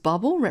country's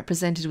bubble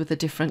represented with a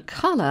different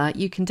color,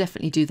 you can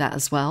definitely do that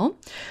as well.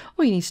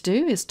 All you need to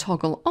do is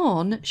toggle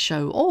on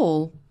Show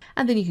All,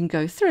 and then you can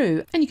go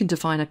through and you can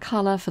define a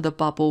color for the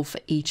bubble for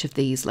each of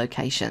these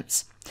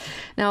locations.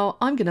 Now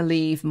I'm going to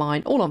leave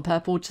mine all on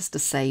purple just to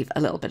save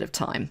a little bit of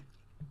time.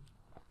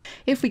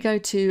 If we go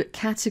to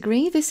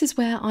category, this is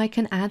where I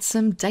can add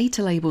some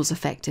data labels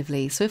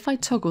effectively. So if I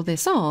toggle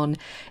this on,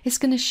 it's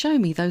going to show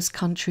me those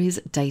countries'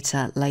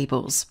 data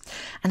labels.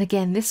 And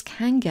again, this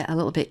can get a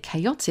little bit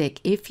chaotic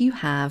if you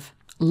have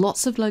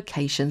lots of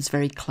locations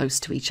very close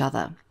to each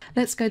other.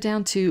 Let's go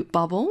down to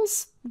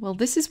bubbles. Well,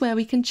 this is where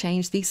we can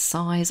change the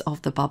size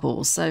of the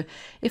bubbles. So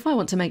if I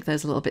want to make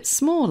those a little bit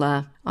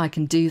smaller, I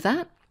can do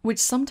that, which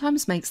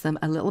sometimes makes them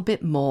a little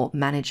bit more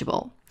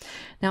manageable.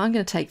 Now I'm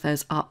going to take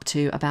those up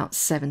to about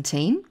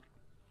 17.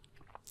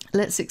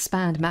 Let's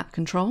expand map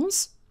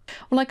controls.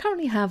 Well, I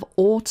currently have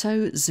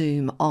auto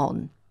zoom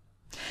on,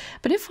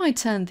 but if I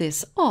turn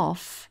this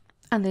off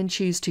and then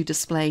choose to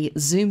display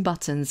zoom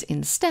buttons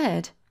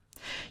instead,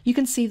 you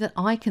can see that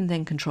I can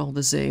then control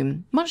the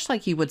zoom, much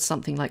like you would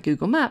something like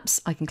Google Maps.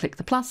 I can click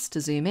the plus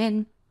to zoom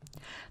in,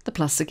 the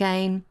plus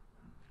again,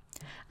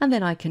 and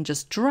then I can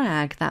just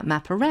drag that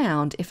map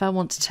around if I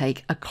want to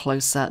take a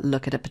closer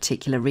look at a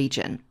particular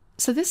region.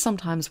 So this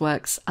sometimes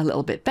works a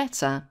little bit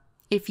better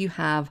if you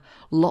have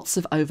lots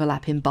of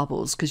overlap in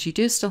bubbles, because you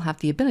do still have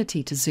the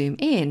ability to zoom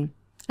in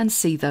and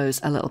see those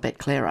a little bit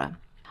clearer.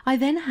 I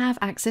then have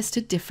access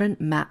to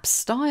different map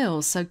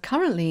styles. So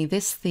currently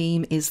this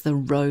theme is the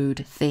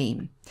road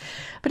theme.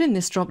 But in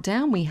this drop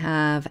down we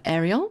have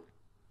aerial,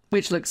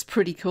 which looks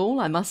pretty cool,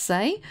 I must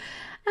say.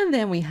 And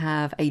then we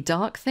have a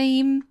dark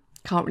theme,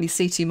 can't really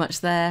see too much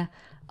there,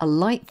 a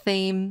light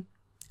theme,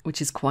 which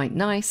is quite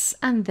nice,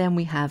 and then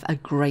we have a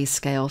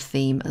grayscale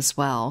theme as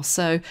well.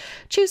 So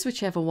choose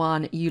whichever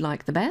one you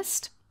like the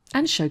best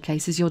and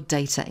showcases your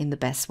data in the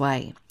best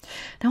way.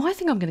 Now I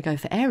think I'm going to go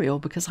for aerial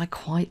because I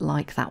quite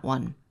like that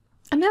one.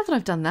 And now that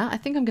I've done that, I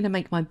think I'm going to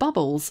make my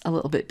bubbles a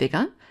little bit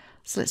bigger.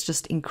 So let's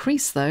just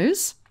increase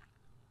those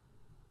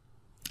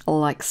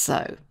like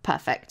so.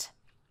 Perfect.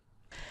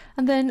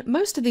 And then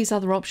most of these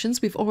other options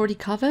we've already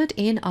covered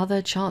in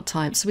other chart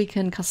types. So we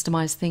can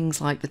customize things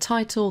like the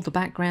title, the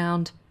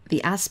background,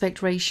 the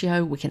aspect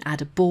ratio, we can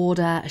add a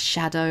border, a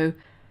shadow,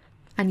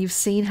 and you've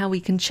seen how we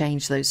can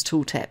change those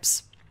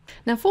tooltips.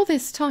 Now for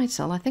this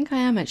title, I think I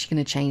am actually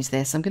going to change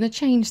this. I'm going to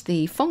change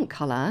the font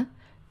color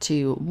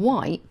to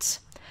white,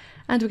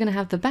 and we're going to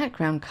have the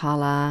background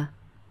color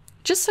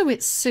just so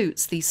it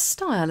suits the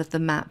style of the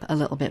map a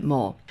little bit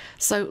more.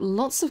 So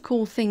lots of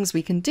cool things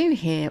we can do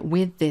here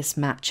with this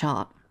map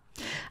chart.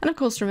 And of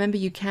course, remember,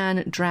 you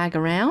can drag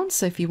around.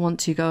 So if you want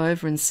to go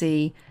over and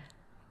see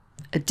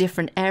a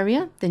different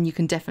area, then you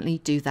can definitely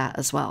do that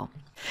as well.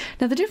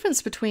 Now, the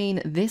difference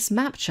between this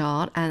map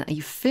chart and a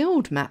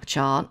filled map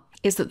chart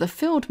is that the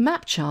filled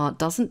map chart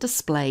doesn't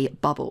display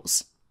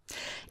bubbles.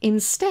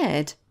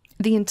 Instead,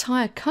 the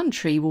entire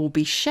country will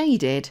be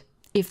shaded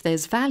if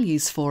there's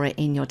values for it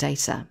in your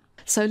data.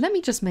 So let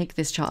me just make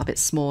this chart a bit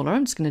smaller.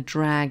 I'm just going to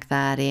drag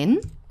that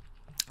in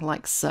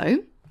like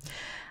so.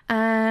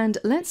 And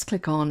let's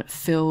click on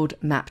Filled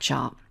Map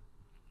Chart.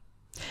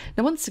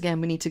 Now, once again,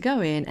 we need to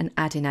go in and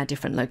add in our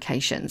different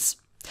locations.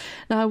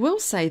 Now, I will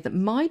say that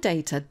my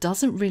data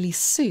doesn't really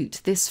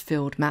suit this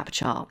filled map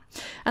chart,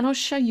 and I'll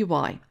show you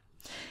why.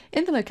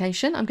 In the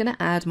location, I'm going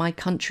to add my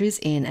countries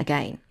in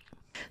again.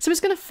 So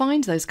it's going to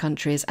find those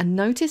countries and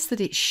notice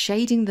that it's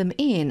shading them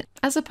in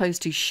as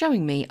opposed to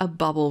showing me a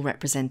bubble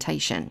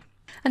representation.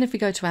 And if we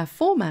go to our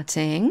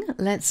formatting,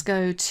 let's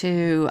go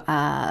to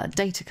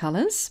data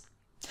colors.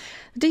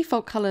 The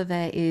default color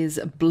there is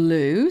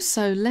blue,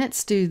 so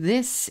let's do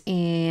this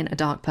in a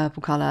dark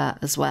purple color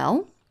as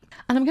well.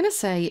 And I'm going to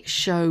say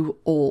show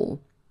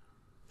all,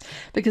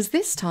 because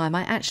this time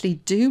I actually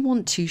do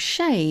want to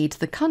shade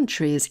the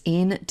countries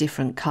in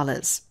different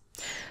colors.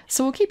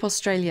 So we'll keep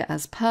Australia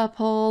as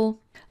purple.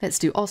 Let's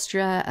do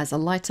Austria as a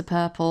lighter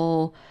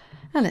purple.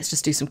 And let's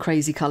just do some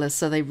crazy colors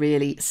so they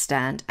really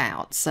stand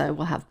out. So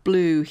we'll have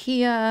blue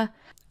here.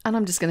 And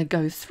I'm just going to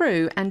go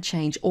through and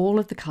change all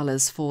of the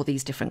colors for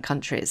these different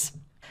countries.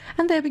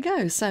 And there we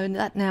go. So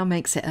that now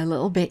makes it a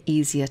little bit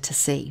easier to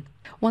see.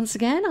 Once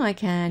again, I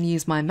can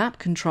use my map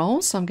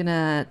control. So I'm going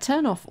to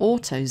turn off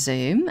auto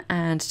zoom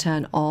and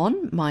turn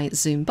on my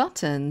zoom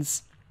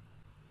buttons.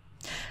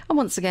 And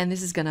once again,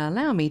 this is going to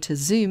allow me to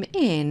zoom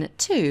in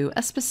to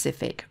a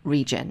specific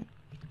region.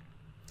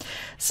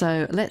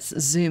 So let's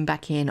zoom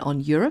back in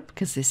on Europe,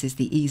 because this is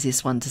the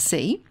easiest one to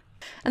see.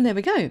 And there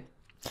we go.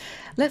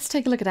 Let's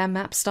take a look at our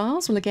map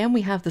styles. Well, again,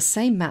 we have the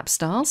same map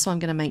style, so I'm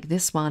going to make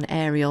this one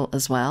Arial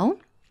as well.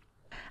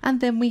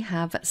 And then we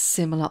have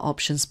similar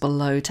options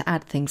below to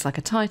add things like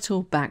a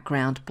title,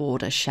 background,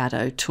 border,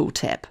 shadow,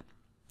 tooltip.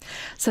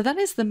 So that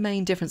is the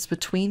main difference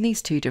between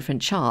these two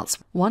different charts.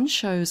 One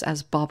shows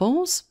as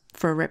bubbles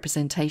for a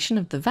representation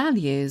of the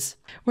values,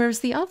 whereas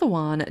the other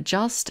one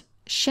just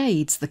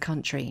shades the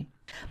country.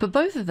 But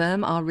both of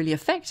them are really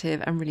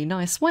effective and really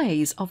nice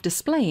ways of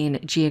displaying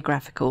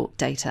geographical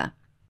data.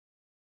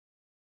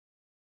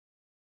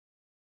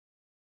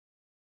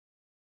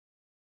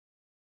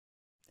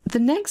 The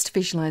next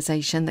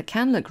visualization that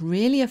can look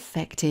really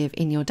effective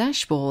in your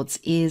dashboards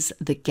is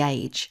the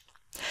gauge.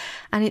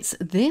 And it's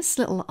this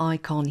little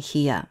icon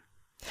here.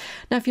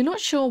 Now, if you're not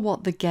sure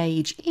what the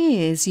gauge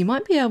is, you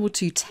might be able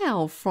to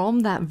tell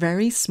from that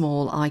very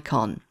small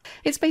icon.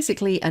 It's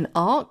basically an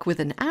arc with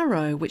an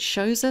arrow which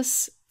shows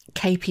us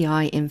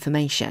KPI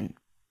information.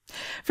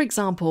 For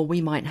example,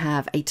 we might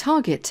have a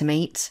target to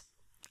meet,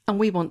 and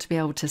we want to be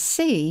able to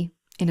see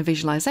in a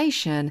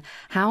visualization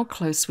how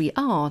close we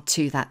are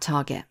to that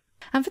target.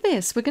 And for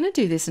this, we're going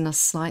to do this in a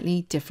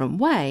slightly different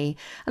way.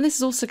 And this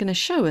is also going to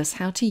show us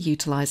how to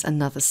utilize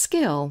another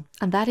skill,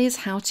 and that is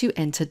how to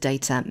enter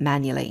data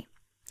manually.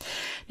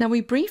 Now,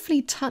 we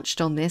briefly touched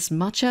on this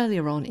much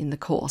earlier on in the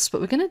course, but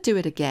we're going to do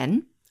it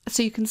again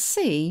so you can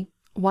see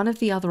one of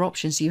the other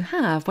options you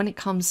have when it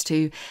comes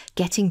to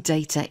getting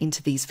data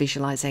into these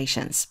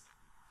visualizations.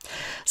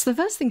 So the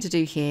first thing to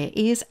do here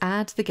is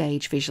add the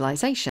gauge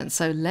visualization.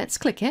 So let's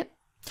click it.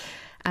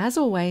 As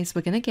always,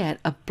 we're going to get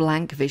a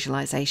blank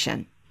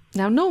visualization.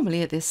 Now,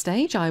 normally at this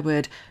stage, I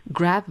would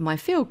grab my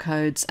field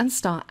codes and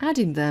start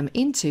adding them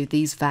into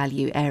these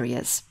value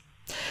areas.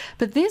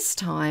 But this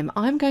time,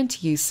 I'm going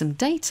to use some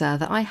data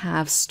that I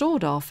have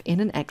stored off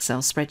in an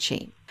Excel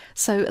spreadsheet.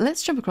 So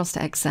let's jump across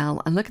to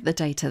Excel and look at the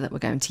data that we're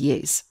going to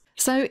use.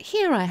 So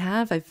here I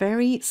have a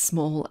very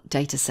small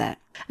data set,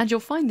 and you'll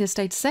find this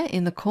data set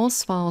in the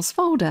course files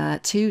folder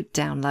to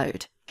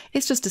download.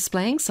 It's just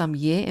displaying some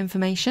year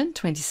information,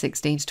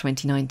 2016 to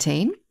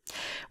 2019.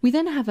 We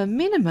then have a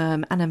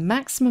minimum and a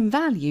maximum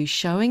value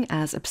showing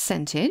as a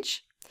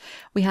percentage.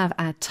 We have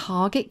our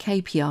target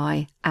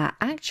KPI, our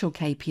actual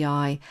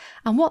KPI,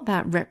 and what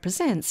that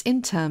represents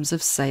in terms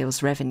of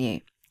sales revenue.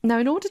 Now,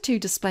 in order to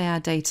display our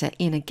data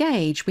in a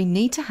gauge, we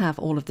need to have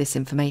all of this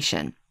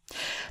information.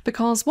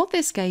 Because what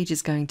this gauge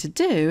is going to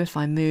do, if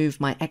I move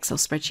my Excel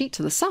spreadsheet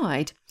to the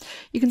side,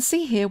 you can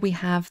see here we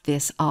have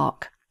this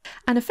arc.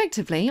 And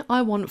effectively,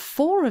 I want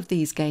 4 of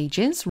these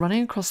gauges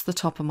running across the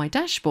top of my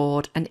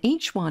dashboard, and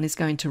each one is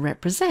going to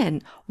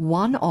represent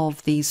one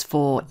of these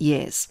 4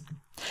 years.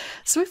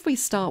 So if we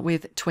start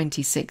with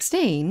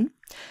 2016,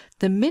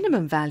 the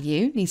minimum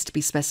value needs to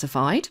be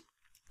specified.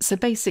 So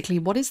basically,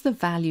 what is the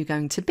value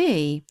going to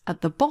be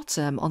at the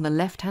bottom on the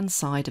left-hand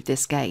side of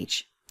this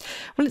gauge?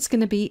 Well, it's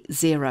going to be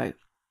 0.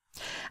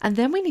 And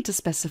then we need to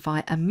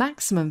specify a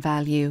maximum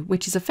value,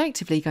 which is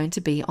effectively going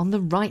to be on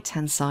the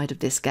right-hand side of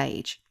this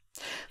gauge.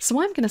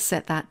 So I'm going to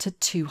set that to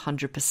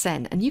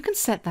 200%, and you can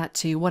set that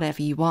to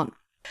whatever you want.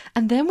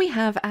 And then we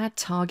have our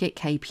target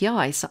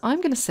KPI, so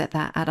I'm going to set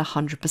that at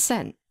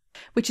 100%,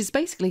 which is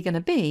basically going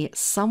to be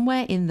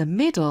somewhere in the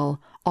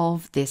middle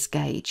of this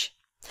gauge.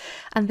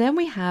 And then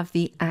we have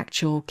the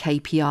actual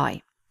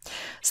KPI.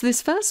 So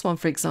this first one,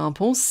 for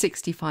example,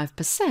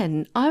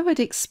 65%, I would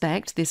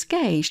expect this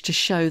gauge to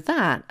show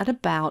that at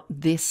about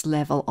this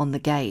level on the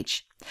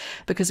gauge,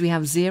 because we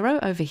have 0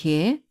 over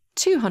here,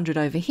 200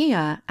 over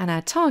here, and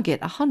our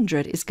target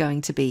 100 is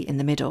going to be in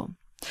the middle.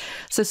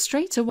 So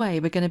straight away,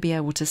 we're going to be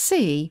able to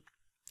see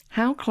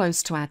how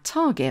close to our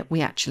target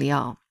we actually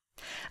are.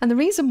 And the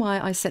reason why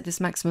I set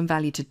this maximum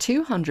value to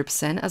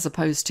 200% as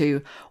opposed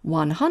to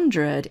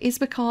 100 is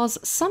because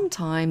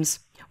sometimes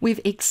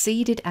we've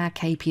exceeded our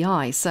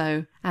KPI.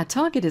 So our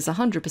target is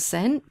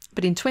 100%,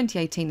 but in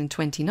 2018 and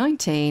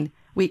 2019,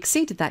 we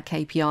exceeded that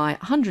KPI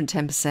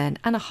 110%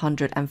 and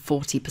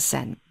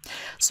 140%.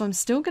 So I'm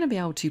still going to be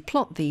able to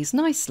plot these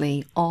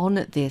nicely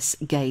on this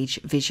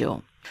gauge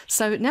visual.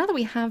 So now that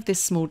we have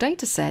this small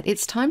data set,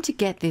 it's time to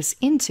get this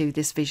into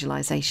this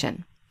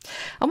visualization.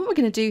 And what we're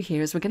going to do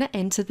here is we're going to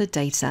enter the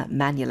data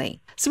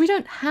manually. So we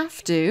don't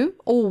have to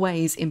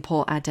always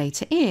import our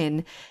data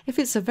in. If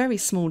it's a very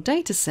small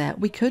data set,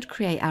 we could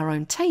create our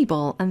own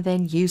table and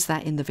then use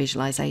that in the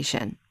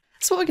visualization.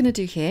 So what we're going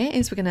to do here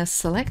is we're going to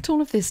select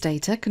all of this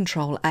data,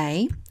 Control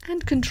A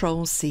and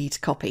Control C to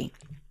copy.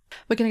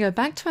 We're going to go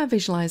back to our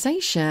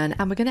visualization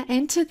and we're going to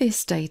enter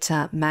this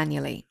data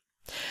manually.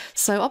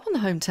 So up on the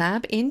Home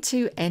tab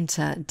into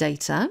Enter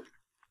Data.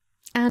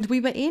 And we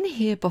were in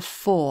here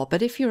before,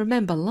 but if you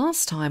remember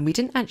last time, we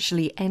didn't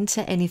actually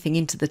enter anything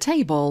into the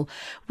table.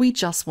 We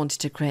just wanted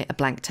to create a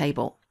blank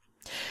table.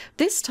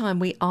 This time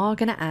we are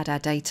going to add our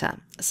data.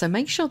 So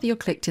make sure that you're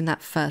clicked in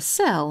that first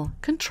cell,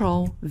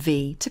 Control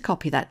V to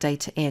copy that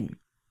data in.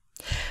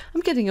 I'm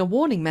getting a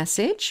warning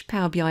message.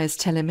 Power BI is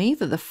telling me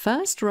that the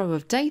first row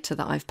of data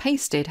that I've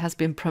pasted has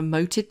been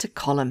promoted to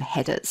column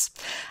headers.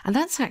 And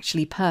that's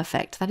actually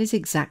perfect. That is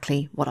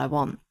exactly what I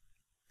want.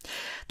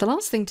 The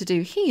last thing to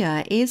do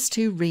here is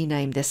to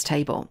rename this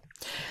table.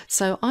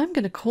 So I'm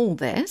going to call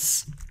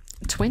this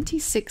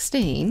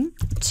 2016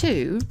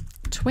 to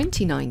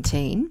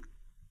 2019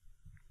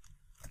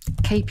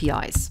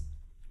 KPIs.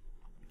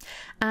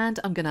 And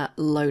I'm going to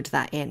load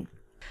that in.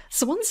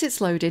 So once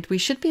it's loaded, we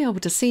should be able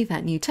to see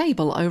that new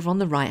table over on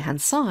the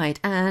right-hand side,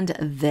 and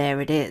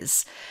there it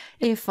is.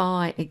 If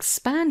I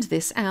expand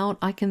this out,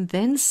 I can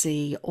then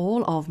see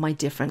all of my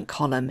different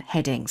column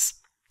headings.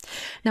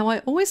 Now, I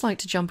always like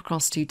to jump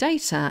across to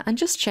data and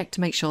just check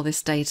to make sure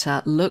this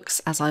data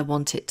looks as I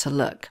want it to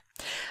look.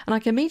 And I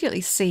can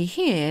immediately see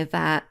here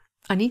that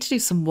I need to do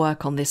some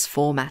work on this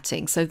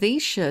formatting. So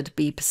these should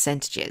be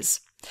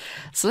percentages.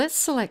 So let's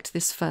select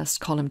this first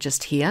column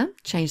just here,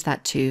 change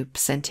that to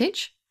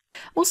percentage.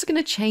 I'm also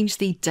going to change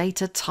the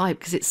data type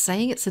because it's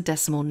saying it's a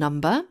decimal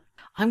number.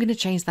 I'm going to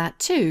change that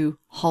to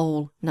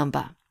whole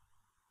number.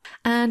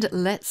 And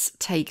let's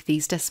take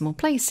these decimal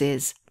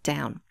places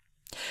down.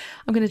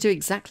 I'm going to do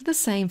exactly the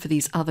same for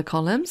these other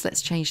columns.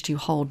 Let's change to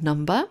whole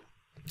number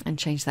and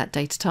change that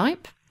data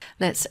type.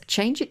 Let's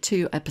change it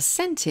to a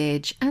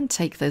percentage and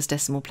take those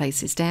decimal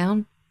places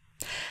down.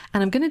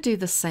 And I'm going to do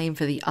the same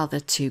for the other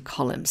two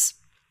columns.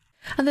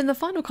 And then the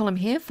final column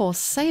here for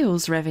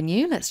sales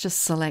revenue, let's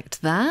just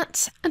select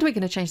that. And we're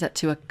going to change that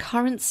to a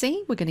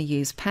currency. We're going to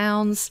use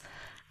pounds.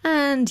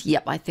 And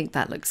yep, I think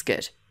that looks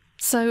good.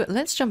 So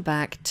let's jump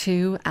back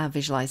to our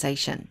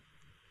visualization.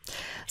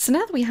 So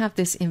now that we have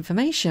this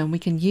information, we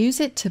can use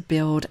it to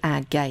build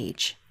our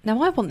gauge.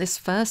 Now I want this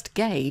first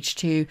gauge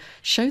to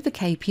show the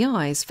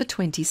KPIs for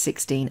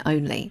 2016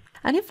 only.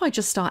 And if I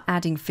just start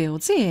adding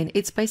fields in,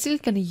 it's basically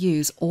going to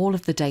use all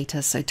of the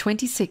data, so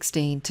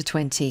 2016 to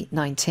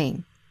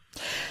 2019.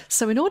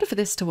 So in order for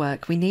this to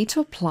work, we need to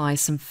apply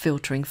some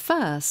filtering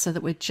first so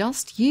that we're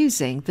just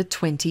using the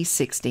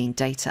 2016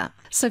 data.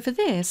 So for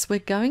this, we're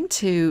going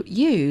to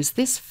use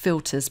this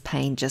filters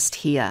pane just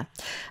here.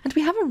 And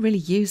we haven't really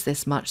used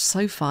this much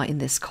so far in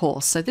this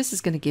course, so this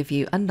is going to give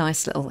you a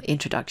nice little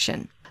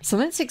introduction. So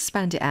let's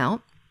expand it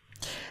out.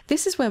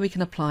 This is where we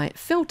can apply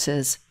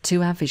filters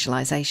to our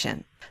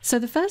visualization. So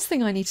the first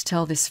thing I need to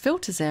tell this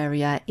filters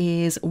area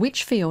is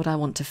which field I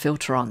want to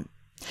filter on.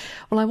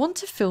 Well, I want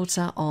to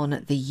filter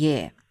on the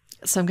year.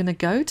 So I'm going to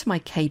go to my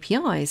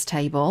KPIs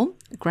table,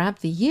 grab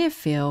the year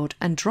field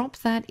and drop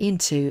that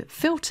into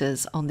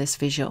filters on this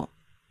visual.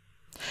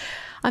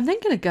 I'm then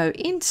going to go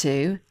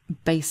into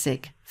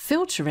basic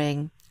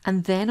filtering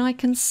and then I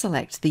can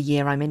select the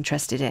year I'm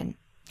interested in.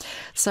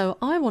 So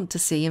I want to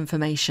see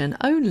information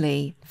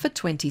only for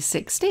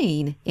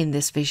 2016 in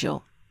this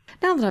visual.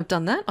 Now that I've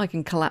done that, I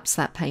can collapse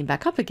that pane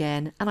back up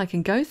again and I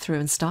can go through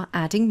and start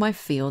adding my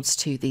fields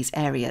to these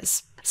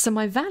areas. So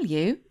my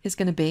value is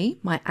going to be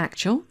my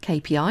actual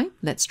KPI.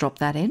 Let's drop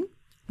that in.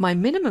 My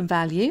minimum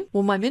value,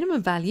 well, my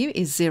minimum value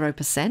is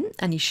 0%,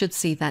 and you should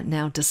see that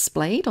now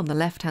displayed on the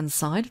left-hand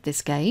side of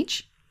this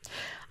gauge.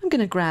 I'm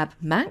going to grab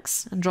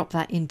max and drop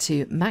that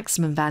into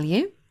maximum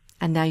value.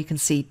 And now you can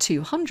see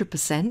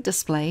 200%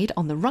 displayed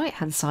on the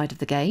right-hand side of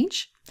the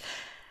gauge.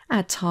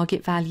 Add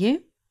target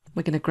value.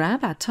 We're going to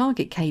grab our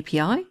target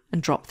KPI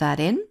and drop that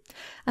in.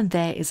 And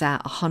there is our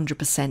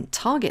 100%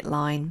 target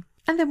line.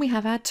 And then we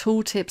have our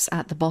tooltips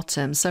at the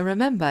bottom. So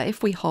remember,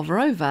 if we hover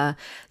over,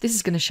 this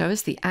is going to show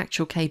us the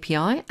actual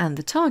KPI and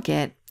the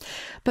target.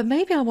 But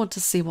maybe I want to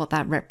see what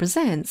that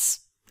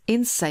represents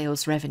in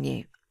sales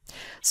revenue.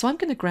 So I'm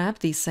going to grab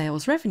the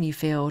sales revenue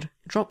field,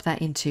 drop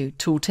that into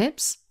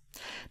tooltips.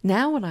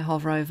 Now when I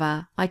hover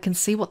over, I can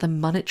see what the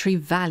monetary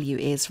value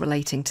is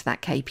relating to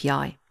that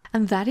KPI.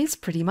 And that is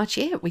pretty much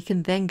it. We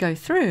can then go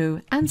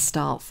through and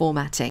start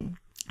formatting.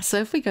 So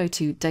if we go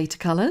to data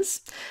colors,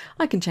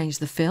 I can change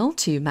the fill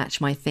to match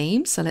my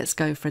theme. So let's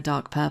go for a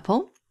dark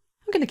purple.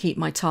 I'm going to keep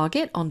my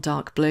target on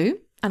dark blue.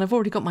 And I've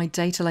already got my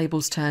data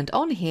labels turned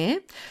on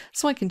here.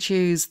 So I can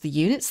choose the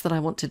units that I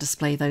want to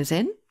display those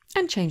in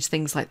and change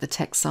things like the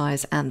text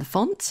size and the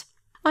font.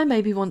 I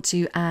maybe want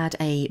to add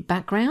a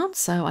background.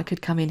 So I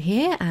could come in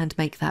here and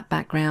make that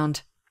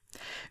background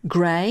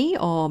grey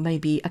or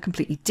maybe a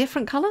completely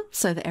different colour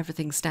so that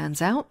everything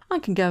stands out. I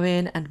can go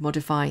in and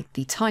modify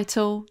the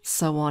title,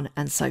 so on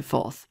and so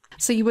forth.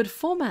 So you would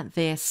format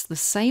this the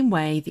same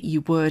way that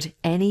you would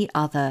any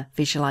other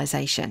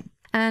visualization.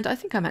 And I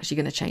think I'm actually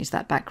going to change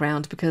that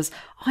background because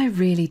I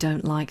really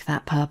don't like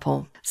that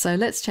purple. So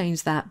let's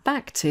change that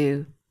back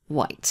to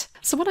white.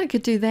 So what I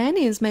could do then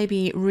is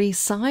maybe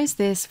resize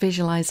this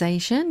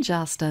visualization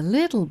just a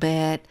little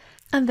bit,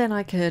 and then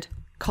I could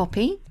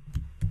copy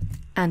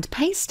and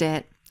paste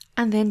it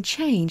and then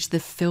change the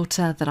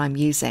filter that I'm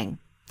using.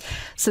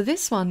 So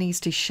this one needs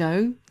to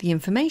show the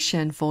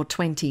information for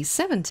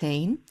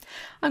 2017.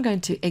 I'm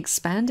going to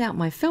expand out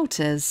my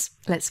filters.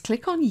 Let's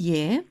click on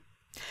year.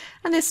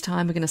 And this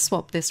time we're going to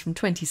swap this from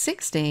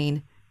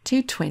 2016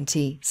 to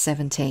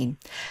 2017.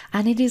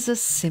 And it is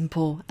as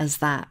simple as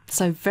that.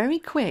 So very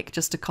quick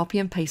just to copy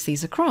and paste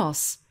these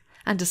across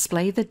and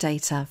display the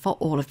data for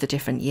all of the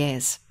different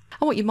years.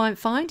 And what you might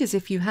find is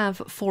if you have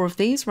 4 of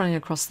these running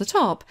across the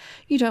top,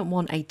 you don't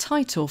want a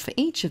title for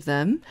each of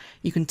them.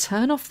 You can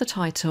turn off the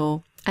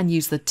title and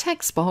use the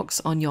text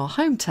box on your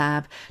Home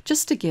tab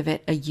just to give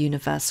it a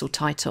universal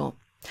title.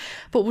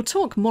 But we'll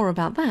talk more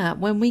about that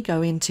when we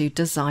go into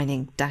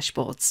designing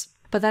dashboards.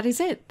 But that is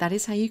it. That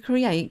is how you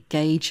create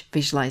gauge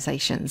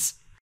visualizations.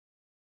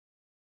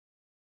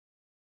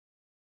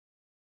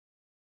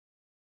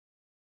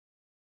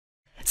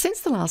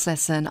 Since the last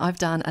lesson, I've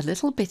done a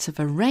little bit of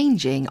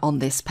arranging on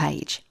this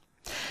page.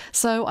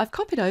 So I've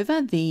copied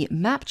over the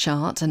map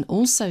chart and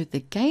also the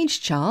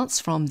gauge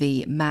charts from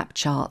the map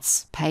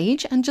charts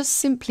page and just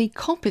simply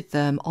copied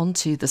them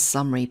onto the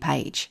summary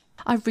page.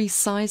 I've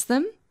resized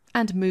them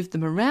and moved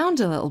them around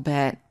a little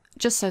bit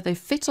just so they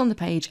fit on the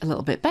page a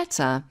little bit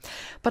better,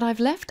 but I've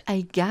left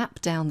a gap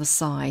down the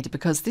side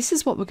because this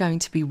is what we're going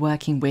to be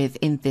working with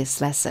in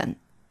this lesson.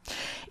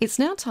 It's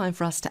now time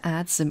for us to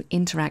add some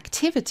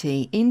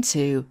interactivity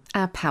into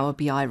our Power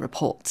BI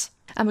report.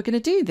 And we're going to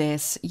do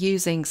this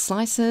using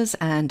slicers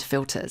and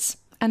filters.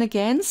 And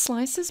again,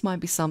 slicers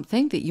might be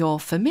something that you're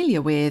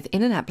familiar with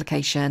in an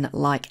application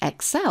like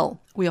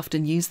Excel. We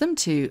often use them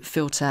to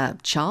filter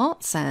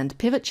charts and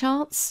pivot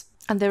charts,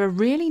 and they're a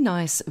really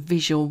nice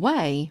visual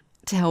way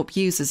to help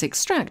users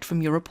extract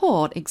from your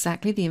report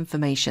exactly the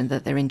information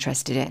that they're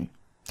interested in.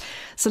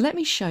 So let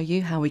me show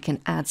you how we can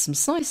add some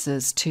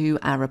slicers to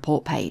our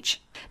report page.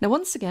 Now,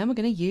 once again, we're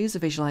going to use a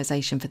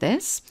visualization for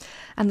this.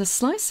 And the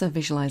slicer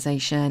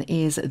visualization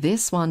is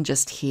this one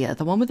just here,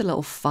 the one with the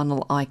little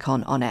funnel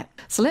icon on it.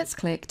 So let's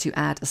click to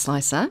add a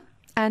slicer.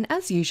 And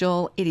as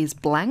usual, it is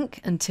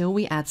blank until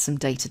we add some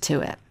data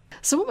to it.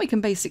 So what we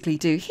can basically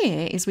do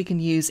here is we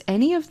can use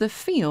any of the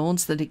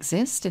fields that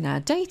exist in our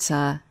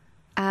data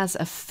as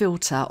a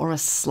filter or a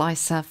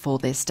slicer for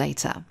this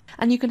data.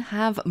 And you can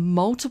have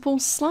multiple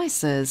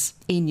slicers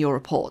in your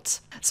report.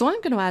 So I'm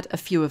going to add a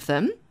few of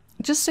them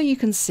just so you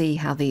can see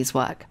how these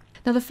work.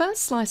 Now the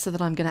first slicer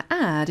that I'm going to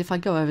add, if I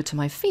go over to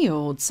my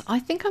fields, I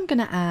think I'm going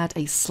to add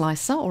a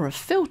slicer or a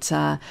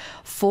filter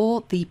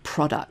for the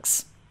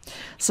products.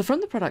 So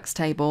from the products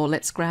table,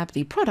 let's grab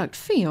the product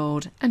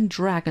field and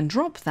drag and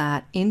drop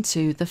that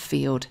into the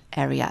field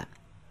area.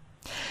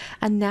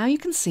 And now you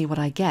can see what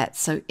I get.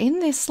 So in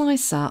this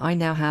slicer, I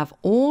now have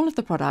all of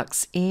the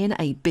products in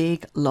a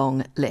big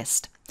long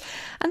list.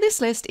 And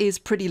this list is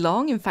pretty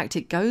long. In fact,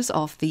 it goes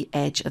off the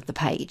edge of the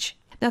page.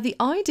 Now, the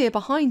idea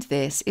behind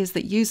this is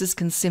that users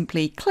can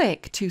simply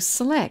click to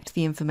select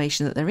the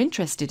information that they're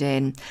interested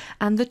in,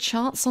 and the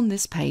charts on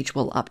this page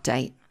will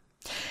update.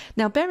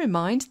 Now, bear in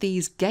mind,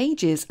 these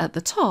gauges at the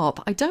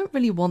top, I don't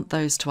really want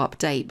those to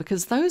update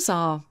because those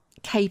are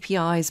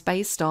KPIs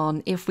based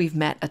on if we've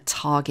met a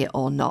target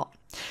or not.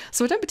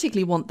 So I don't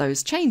particularly want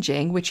those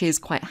changing, which is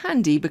quite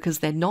handy because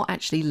they're not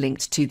actually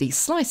linked to these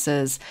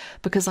slicers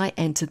because I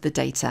entered the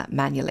data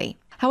manually.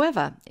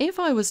 However, if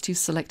I was to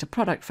select a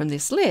product from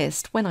this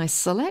list, when I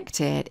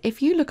select it,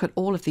 if you look at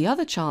all of the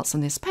other charts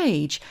on this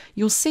page,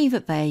 you'll see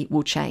that they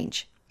will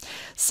change.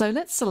 So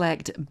let's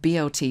select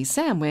BLT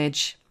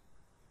sandwich.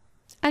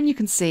 And you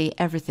can see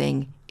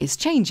everything is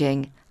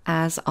changing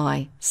as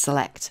I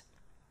select.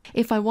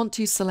 If I want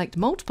to select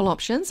multiple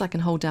options, I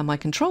can hold down my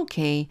Control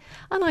key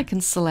and I can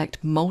select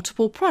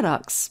multiple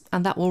products,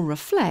 and that will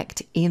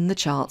reflect in the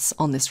charts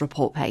on this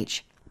report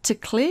page. To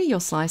clear your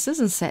slices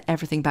and set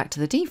everything back to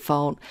the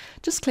default,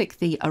 just click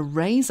the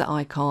eraser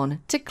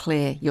icon to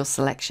clear your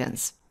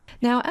selections.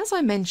 Now, as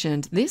I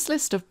mentioned, this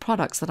list of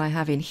products that I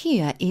have in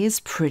here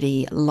is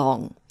pretty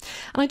long,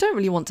 and I don't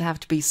really want to have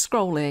to be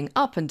scrolling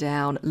up and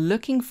down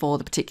looking for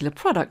the particular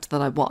product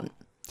that I want.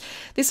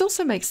 This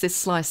also makes this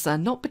slicer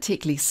not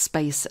particularly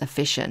space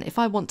efficient. If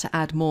I want to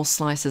add more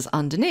slices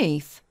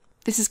underneath,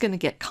 this is going to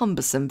get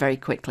cumbersome very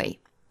quickly.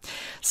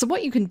 So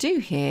what you can do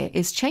here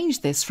is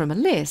change this from a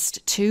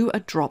list to a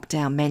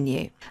drop-down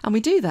menu. And we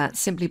do that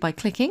simply by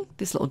clicking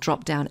this little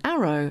drop-down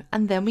arrow,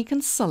 and then we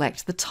can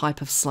select the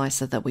type of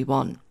slicer that we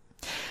want.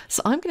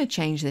 So I'm going to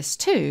change this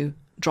to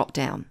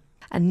drop-down.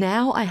 And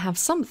now I have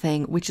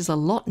something which is a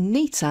lot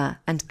neater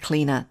and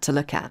cleaner to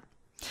look at.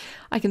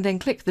 I can then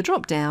click the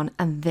drop down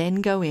and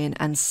then go in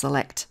and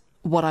select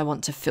what I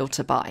want to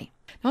filter by.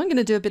 Now I'm going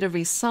to do a bit of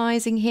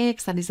resizing here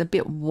because that is a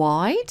bit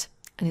wide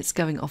and it's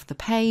going off the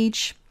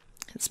page.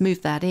 Let's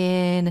move that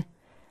in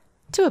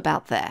to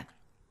about there.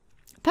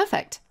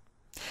 Perfect.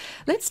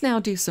 Let's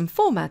now do some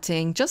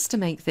formatting just to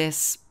make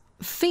this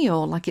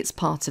feel like it's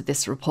part of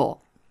this report.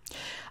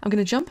 I'm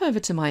going to jump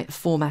over to my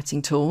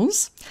formatting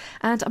tools,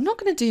 and I'm not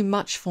going to do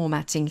much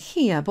formatting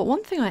here, but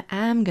one thing I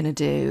am going to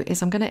do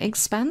is I'm going to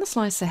expand the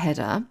slicer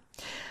header,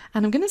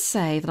 and I'm going to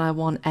say that I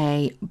want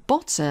a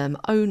bottom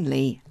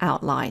only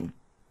outline.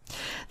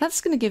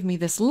 That's going to give me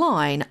this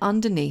line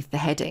underneath the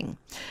heading.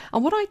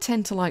 And what I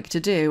tend to like to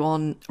do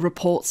on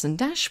reports and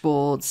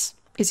dashboards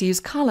is use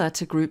color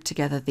to group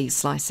together these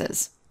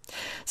slices.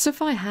 So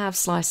if I have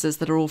slices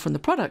that are all from the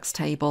products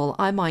table,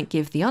 I might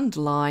give the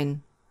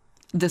underline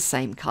the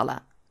same color.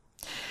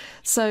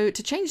 So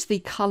to change the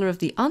color of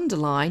the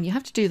underline, you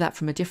have to do that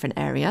from a different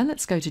area.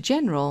 Let's go to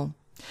General.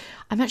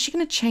 I'm actually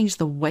going to change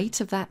the weight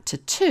of that to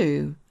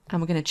 2,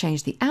 and we're going to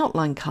change the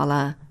outline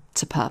color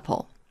to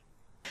purple.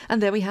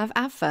 And there we have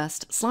our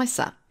first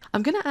slicer.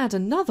 I'm going to add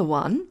another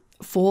one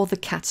for the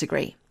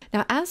category.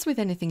 Now, as with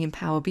anything in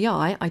Power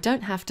BI, I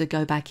don't have to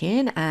go back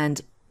in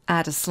and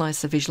add a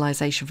slicer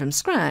visualization from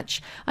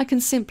scratch. I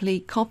can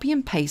simply copy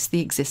and paste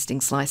the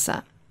existing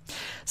slicer.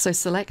 So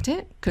select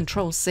it,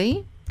 Control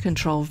C,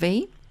 Control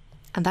V,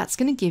 and that's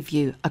going to give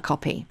you a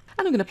copy.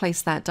 And I'm going to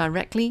place that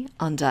directly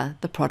under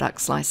the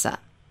product slicer.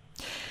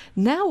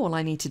 Now all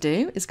I need to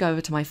do is go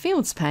over to my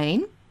Fields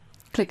pane,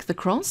 click the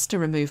cross to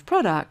remove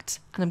product,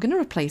 and I'm going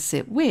to replace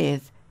it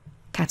with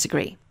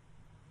category.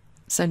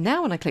 So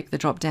now when I click the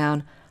drop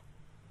down,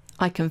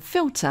 I can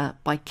filter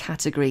by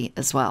category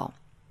as well.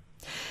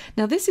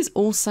 Now this is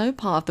also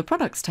part of the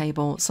products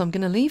table, so I'm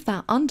going to leave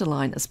that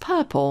underline as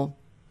purple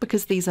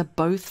because these are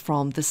both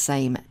from the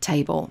same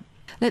table.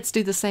 Let's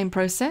do the same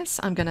process.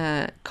 I'm going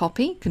to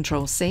copy,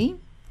 Control C,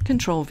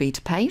 Control V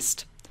to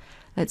paste.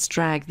 Let's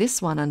drag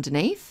this one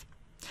underneath.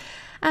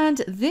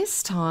 And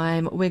this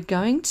time we're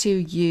going to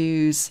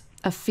use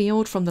a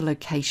field from the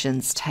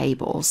locations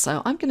table.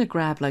 So I'm going to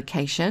grab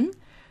location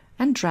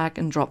and drag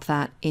and drop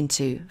that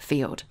into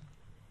field.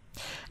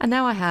 And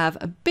now I have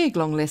a big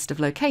long list of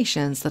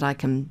locations that I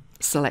can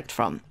select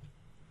from.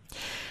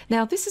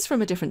 Now this is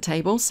from a different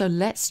table, so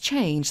let's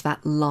change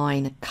that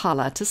line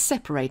color to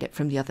separate it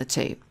from the other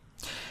two.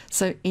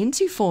 So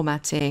into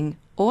formatting,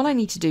 all I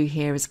need to do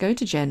here is go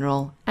to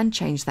General and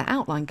change the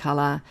outline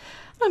color.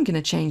 I'm going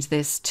to change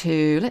this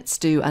to, let's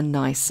do a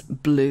nice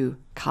blue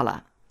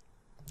color,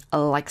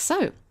 like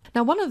so.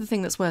 Now, one other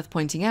thing that's worth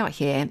pointing out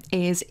here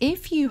is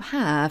if you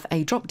have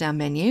a drop-down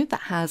menu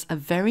that has a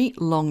very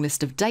long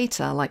list of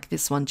data like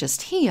this one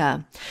just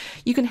here,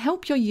 you can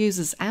help your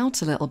users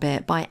out a little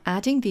bit by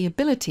adding the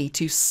ability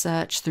to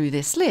search through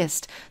this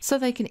list so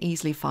they can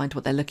easily find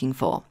what they're looking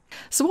for.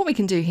 So what we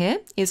can do here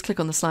is click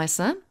on the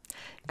slicer,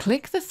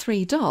 click the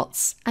 3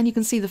 dots, and you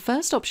can see the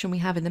first option we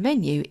have in the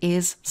menu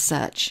is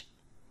search.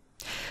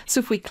 So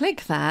if we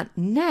click that,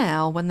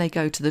 now when they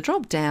go to the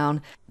drop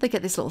down, they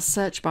get this little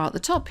search bar at the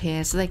top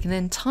here, so they can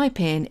then type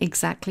in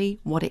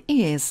exactly what it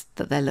is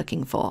that they're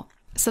looking for.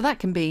 So that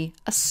can be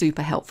a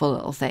super helpful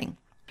little thing.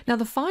 Now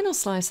the final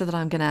slicer that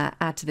I'm going to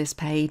add to this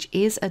page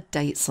is a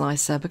date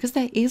slicer, because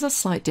there is a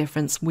slight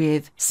difference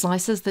with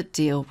slicers that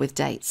deal with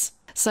dates.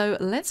 So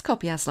let's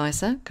copy our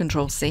slicer,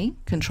 Control C,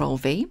 Control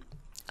V.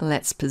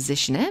 Let's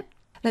position it.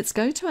 Let's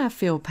go to our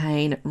field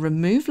pane,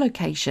 remove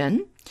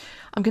location.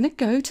 I'm going to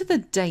go to the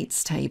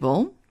dates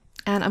table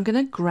and I'm going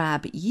to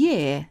grab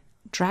year,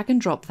 drag and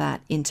drop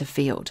that into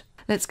field.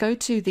 Let's go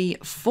to the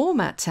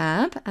format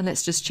tab and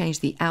let's just change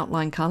the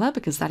outline color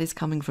because that is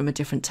coming from a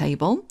different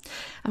table.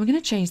 And we're going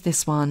to change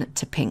this one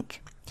to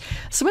pink.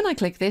 So when I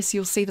click this,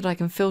 you'll see that I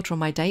can filter on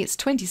my dates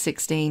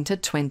 2016 to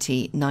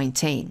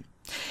 2019.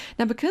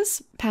 Now,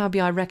 because Power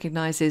BI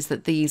recognizes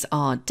that these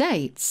are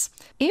dates,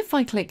 if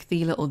I click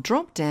the little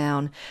drop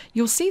down,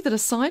 you'll see that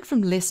aside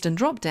from list and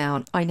drop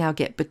down, I now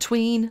get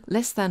between,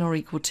 less than or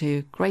equal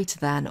to, greater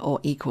than or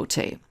equal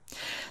to.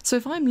 So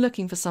if I'm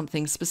looking for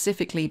something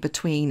specifically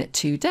between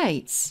two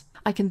dates,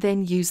 I can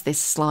then use this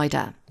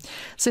slider.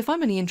 So if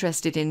I'm only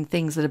interested in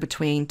things that are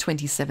between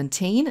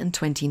 2017 and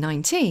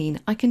 2019,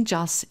 I can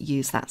just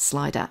use that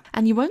slider.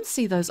 And you won't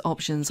see those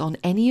options on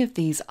any of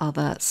these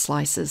other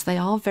slices. They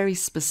are very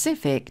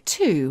specific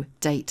to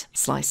date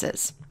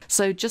slices.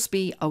 So just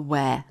be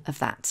aware of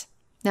that.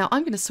 Now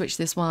I'm going to switch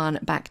this one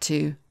back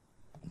to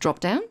drop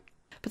down,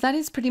 but that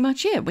is pretty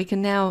much it. We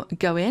can now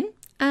go in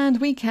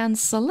and we can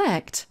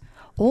select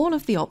all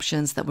of the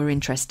options that we're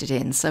interested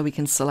in. So we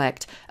can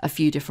select a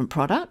few different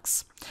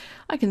products.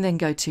 I can then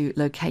go to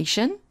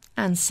location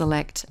and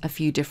select a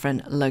few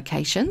different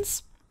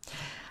locations.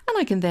 And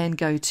I can then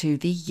go to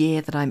the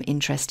year that I'm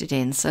interested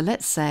in. So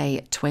let's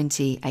say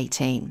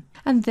 2018.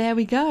 And there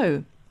we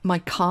go. My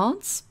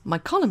cards, my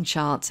column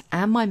chart,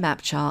 and my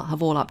map chart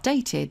have all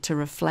updated to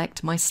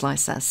reflect my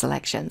slicer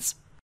selections.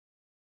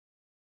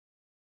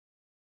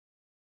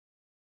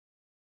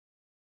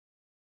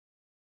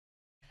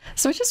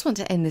 So I just want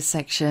to end this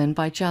section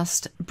by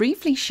just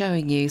briefly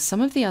showing you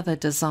some of the other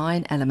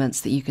design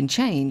elements that you can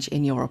change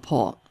in your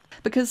report.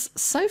 Because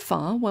so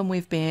far, when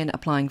we've been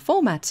applying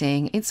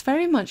formatting, it's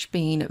very much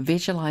been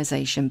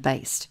visualization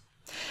based.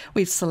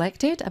 We've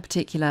selected a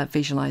particular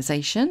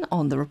visualization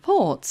on the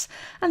reports,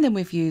 and then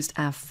we've used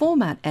our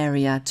format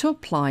area to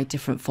apply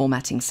different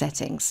formatting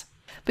settings.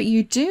 But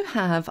you do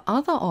have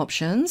other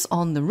options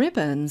on the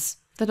ribbons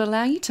that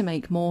allow you to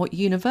make more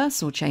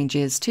universal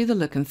changes to the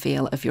look and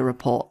feel of your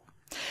report.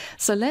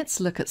 So let's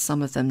look at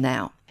some of them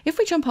now. If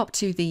we jump up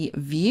to the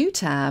View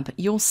tab,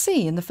 you'll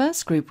see in the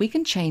first group we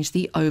can change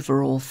the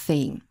overall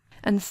theme.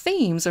 And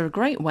themes are a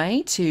great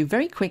way to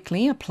very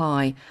quickly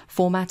apply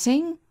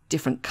formatting,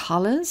 different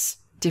colors,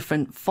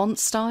 different font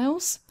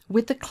styles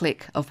with the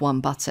click of one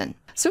button.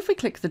 So if we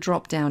click the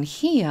drop down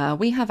here,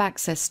 we have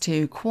access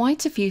to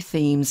quite a few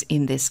themes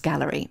in this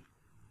gallery.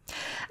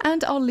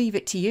 And I'll leave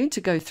it to you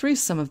to go through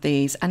some of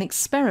these and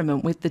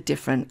experiment with the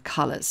different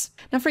colors.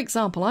 Now, for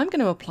example, I'm going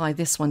to apply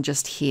this one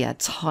just here,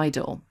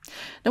 tidal.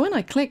 Now, when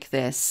I click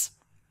this,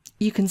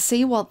 you can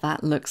see what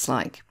that looks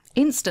like.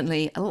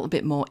 Instantly a little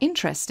bit more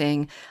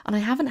interesting, and I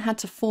haven't had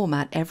to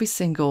format every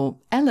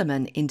single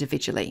element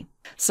individually.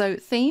 So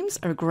themes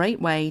are a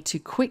great way to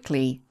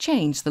quickly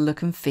change the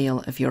look and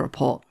feel of your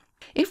report.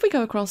 If we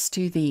go across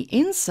to the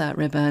Insert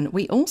ribbon,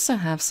 we also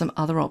have some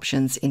other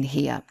options in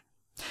here.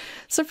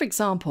 So for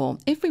example,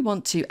 if we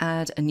want to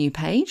add a new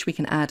page, we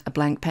can add a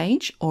blank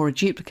page or a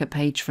duplicate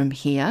page from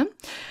here.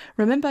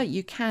 Remember,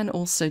 you can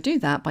also do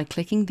that by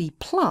clicking the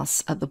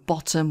plus at the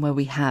bottom where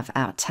we have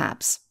our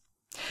tabs.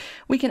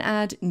 We can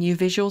add new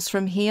visuals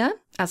from here,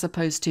 as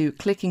opposed to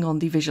clicking on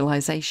the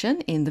visualization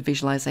in the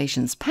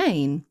visualizations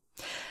pane.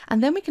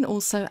 And then we can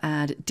also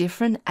add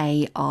different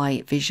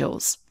AI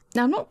visuals.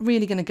 Now, I'm not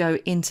really going to go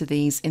into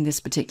these in this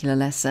particular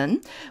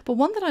lesson, but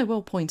one that I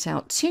will point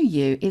out to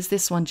you is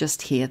this one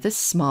just here, this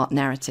smart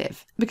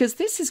narrative, because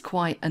this is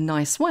quite a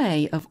nice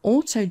way of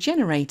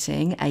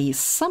auto-generating a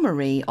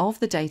summary of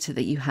the data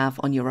that you have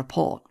on your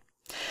report.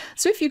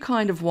 So if you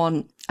kind of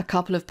want a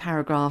couple of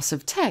paragraphs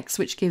of text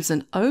which gives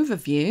an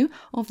overview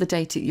of the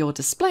data you're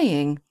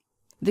displaying,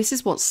 this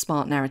is what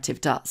Smart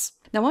Narrative does.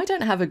 Now, I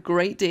don't have a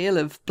great deal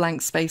of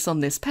blank space on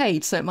this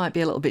page, so it might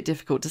be a little bit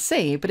difficult to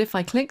see, but if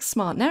I click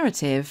Smart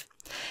Narrative,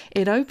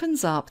 it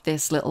opens up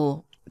this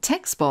little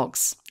text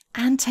box,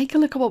 and take a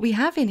look at what we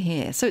have in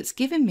here. So it's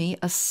giving me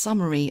a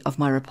summary of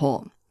my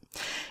report.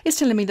 It's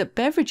telling me that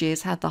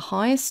beverages had the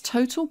highest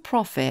total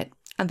profit,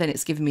 and then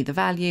it's giving me the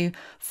value,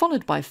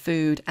 followed by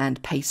food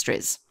and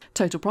pastries.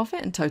 Total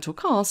profit and total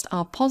cost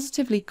are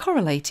positively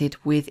correlated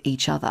with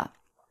each other,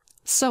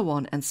 so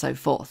on and so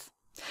forth.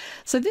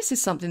 So this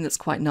is something that's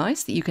quite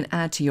nice that you can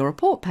add to your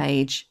report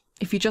page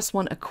if you just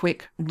want a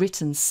quick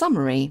written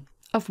summary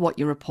of what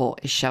your report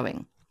is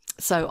showing.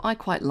 So I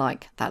quite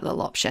like that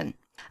little option.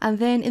 And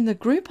then in the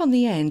group on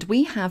the end,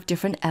 we have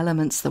different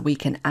elements that we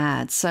can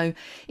add. So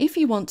if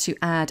you want to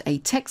add a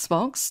text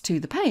box to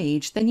the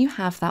page, then you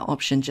have that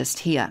option just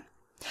here.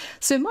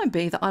 So it might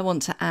be that I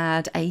want to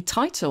add a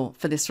title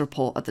for this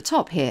report at the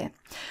top here.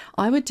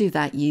 I would do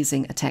that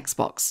using a text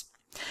box.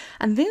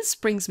 And this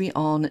brings me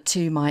on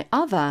to my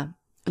other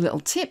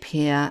little tip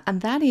here, and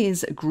that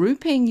is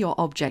grouping your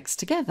objects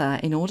together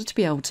in order to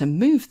be able to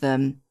move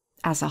them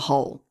as a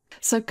whole.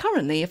 So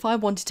currently, if I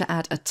wanted to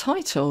add a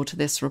title to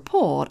this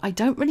report, I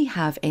don't really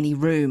have any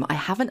room. I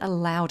haven't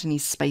allowed any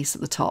space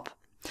at the top.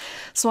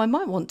 So I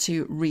might want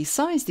to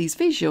resize these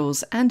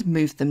visuals and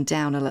move them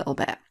down a little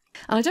bit.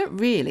 And I don't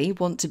really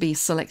want to be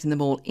selecting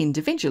them all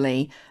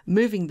individually,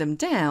 moving them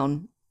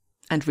down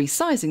and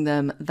resizing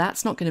them.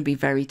 That's not going to be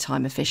very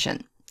time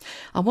efficient.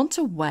 I want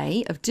a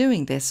way of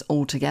doing this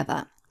all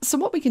together. So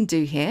what we can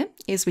do here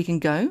is we can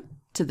go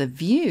to the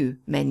View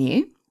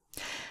menu,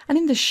 and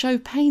in the Show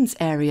Panes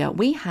area,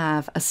 we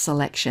have a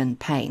selection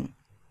pane.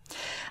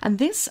 And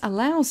this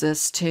allows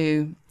us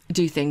to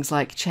do things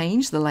like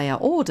change the layer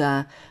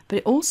order, but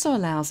it also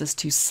allows us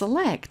to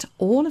select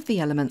all of the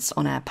elements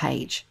on our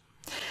page.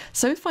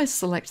 So if I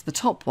select the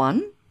top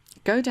one,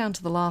 go down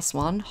to the last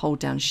one, hold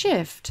down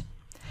Shift,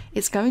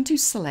 it's going to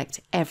select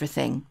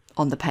everything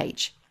on the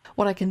page.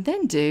 What I can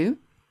then do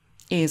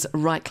is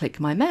right-click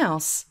my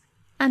mouse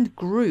and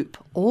group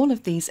all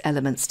of these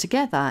elements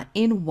together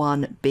in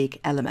one big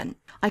element.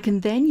 I can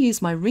then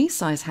use my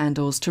resize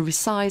handles to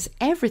resize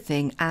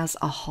everything as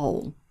a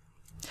whole.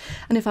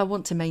 And if I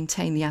want to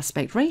maintain the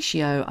aspect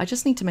ratio, I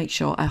just need to make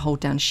sure I hold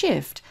down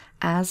Shift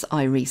as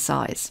I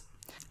resize.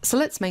 So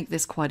let's make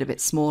this quite a bit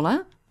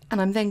smaller,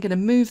 and I'm then going to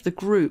move the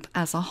group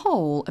as a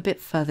whole a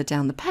bit further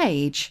down the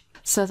page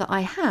so that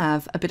I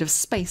have a bit of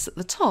space at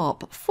the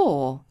top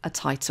for a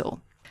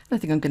title. I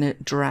think I'm going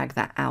to drag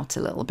that out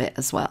a little bit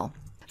as well.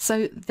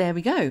 So there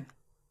we go.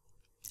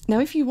 Now,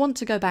 if you want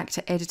to go back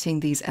to editing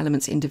these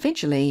elements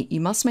individually, you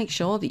must make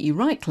sure that you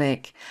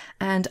right-click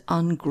and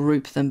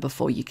ungroup them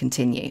before you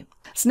continue.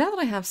 So now that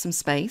I have some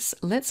space,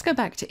 let's go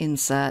back to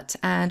Insert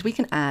and we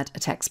can add a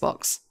text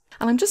box.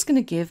 And I'm just going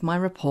to give my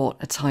report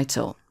a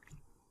title.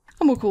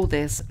 And we'll call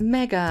this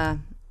Mega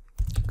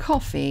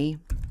Coffee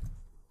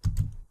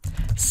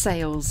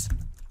Sales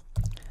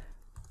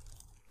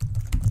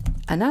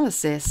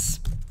Analysis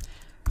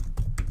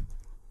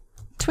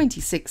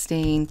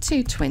 2016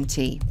 to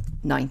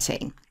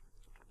 2019.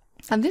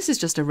 And this is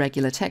just a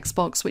regular text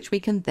box which we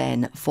can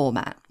then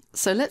format.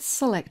 So let's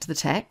select the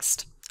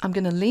text. I'm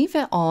going to leave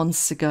it on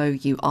Sego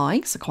UI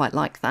because I quite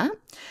like that.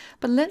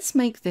 But let's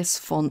make this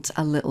font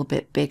a little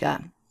bit bigger.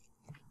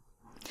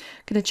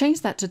 I'm going to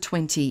change that to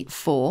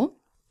 24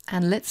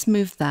 and let's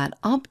move that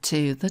up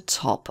to the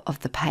top of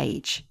the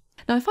page.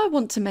 Now, if I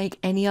want to make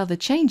any other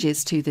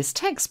changes to this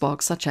text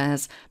box, such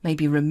as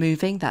maybe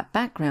removing that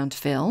background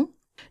fill,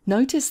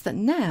 notice that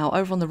now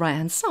over on the right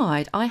hand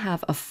side, I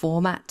have a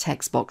format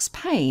text box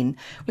pane,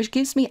 which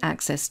gives me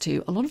access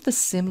to a lot of the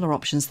similar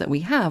options that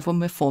we have when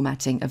we're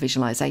formatting a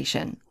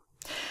visualization.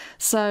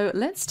 So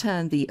let's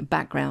turn the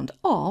background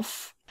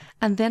off,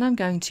 and then I'm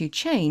going to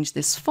change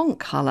this font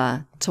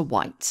color to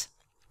white.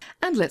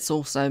 And let's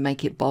also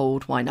make it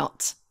bold, why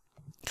not?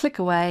 Click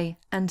away,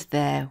 and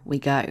there we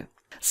go.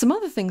 Some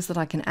other things that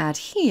I can add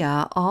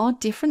here are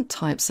different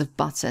types of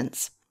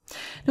buttons.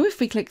 Now, if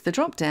we click the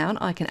drop down,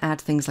 I can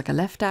add things like a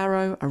left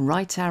arrow, a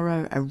right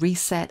arrow, a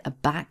reset, a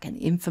back, an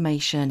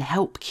information,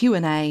 help,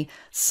 Q&A,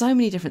 so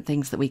many different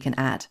things that we can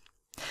add.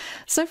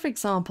 So for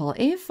example,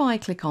 if I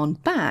click on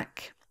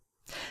back,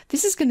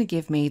 this is going to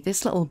give me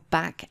this little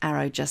back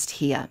arrow just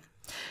here.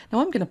 Now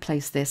I'm going to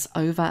place this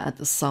over at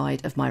the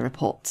side of my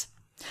report.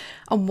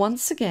 And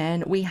once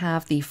again, we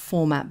have the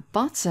format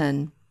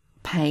button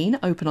pane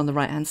open on the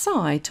right hand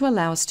side to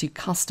allow us to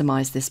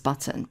customize this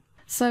button.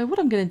 So what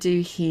I'm going to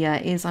do here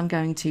is I'm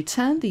going to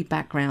turn the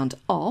background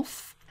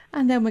off,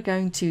 and then we're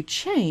going to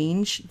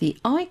change the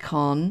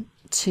icon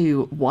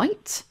to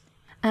white,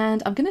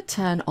 and I'm going to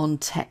turn on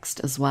text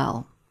as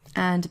well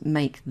and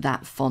make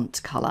that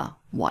font color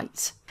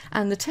white.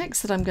 And the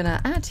text that I'm going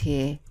to add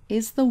here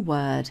is the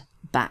word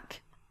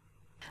back.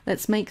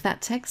 Let's make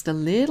that text a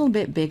little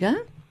bit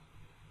bigger.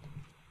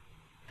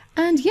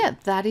 And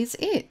yep, that is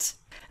it.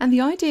 And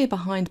the idea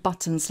behind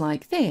buttons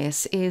like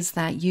this is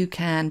that you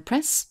can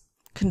press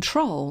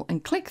Control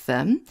and click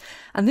them,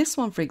 and this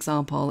one, for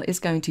example, is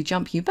going to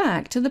jump you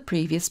back to the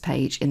previous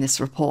page in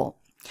this report.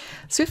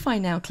 So if I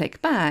now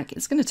click back,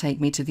 it's going to take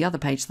me to the other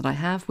page that I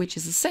have, which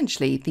is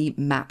essentially the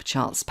map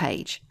charts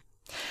page.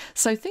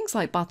 So things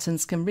like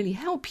buttons can really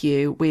help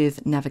you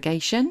with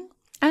navigation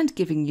and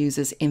giving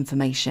users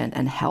information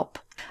and help.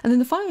 And then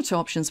the final two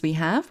options we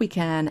have, we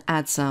can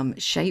add some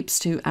shapes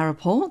to our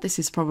report. This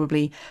is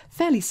probably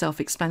fairly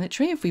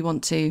self-explanatory. If we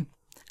want to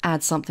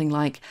add something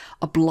like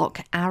a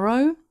block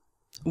arrow,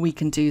 we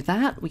can do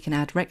that. We can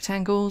add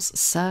rectangles,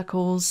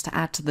 circles to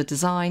add to the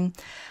design,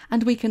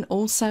 and we can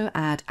also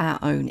add our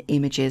own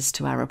images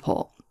to our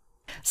report.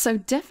 So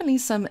definitely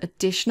some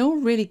additional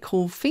really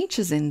cool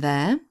features in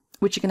there,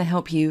 which are going to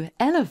help you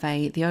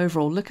elevate the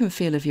overall look and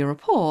feel of your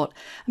report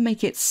and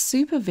make it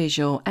super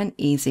visual and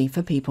easy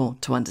for people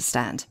to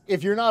understand.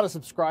 If you're not a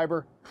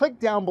subscriber, click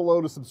down below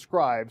to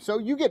subscribe so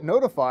you get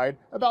notified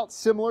about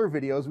similar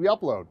videos we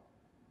upload.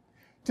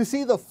 To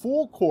see the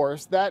full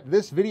course that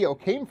this video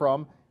came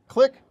from,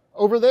 click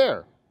over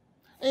there.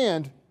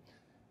 And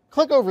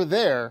click over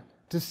there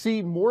to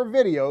see more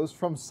videos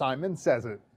from Simon Says It.